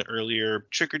mention it earlier.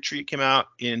 Trick or Treat came out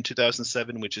in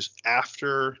 2007, which is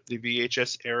after the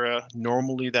VHS era.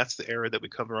 Normally, that's the era that we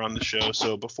cover on the show.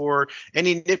 So before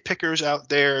any nitpickers out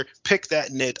there pick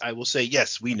that nit, I will say,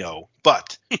 yes, we know.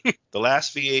 But the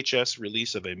last VHS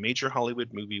release of a major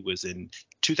Hollywood movie was in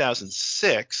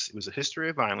 2006. It was A History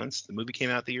of Violence. The movie came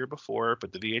out the year before,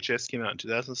 but the VHS came out in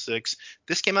 2006.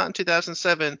 This came out in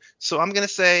 2007. So I'm going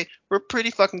to say we're pretty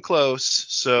fucking close.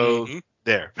 So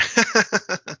there.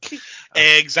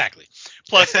 Exactly.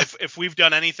 Plus, if we've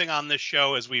done anything on this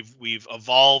show, as we've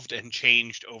evolved and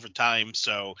changed over time.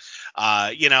 So,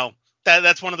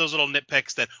 that's one of those little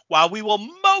nitpicks that while we will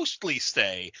mostly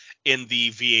stay in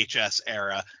the VHS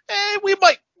era,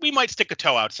 we might stick a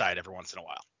toe outside every once in a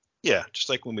while. Yeah, just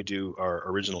like when we do our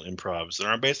original improvs that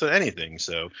aren't based on anything.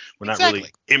 So we're not Exactly.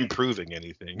 really improving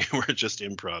anything. We're just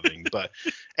improving. But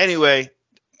anyway,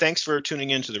 thanks for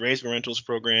tuning in to the Raised by Rentals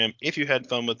program. If you had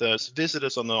fun with us, visit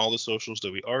us on all the socials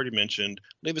that we already mentioned.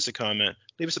 Leave us a comment,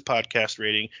 leave us a podcast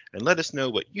rating, and let us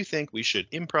know what you think we should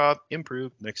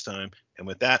improve next time. And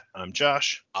with that, I'm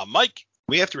Josh. I'm Mike.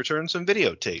 We have to return some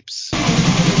videotapes.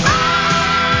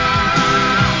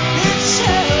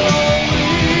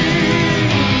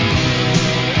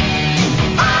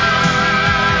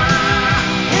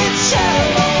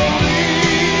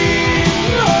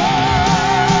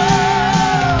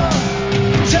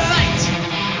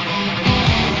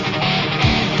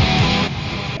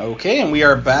 Okay, and we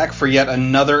are back for yet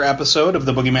another episode of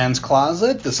the Boogeyman's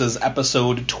Closet. This is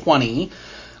episode 20.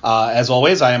 As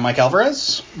always, I am Mike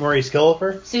Alvarez. Maurice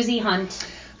Gillifer. Susie Hunt.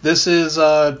 This is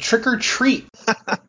Trick or Treat.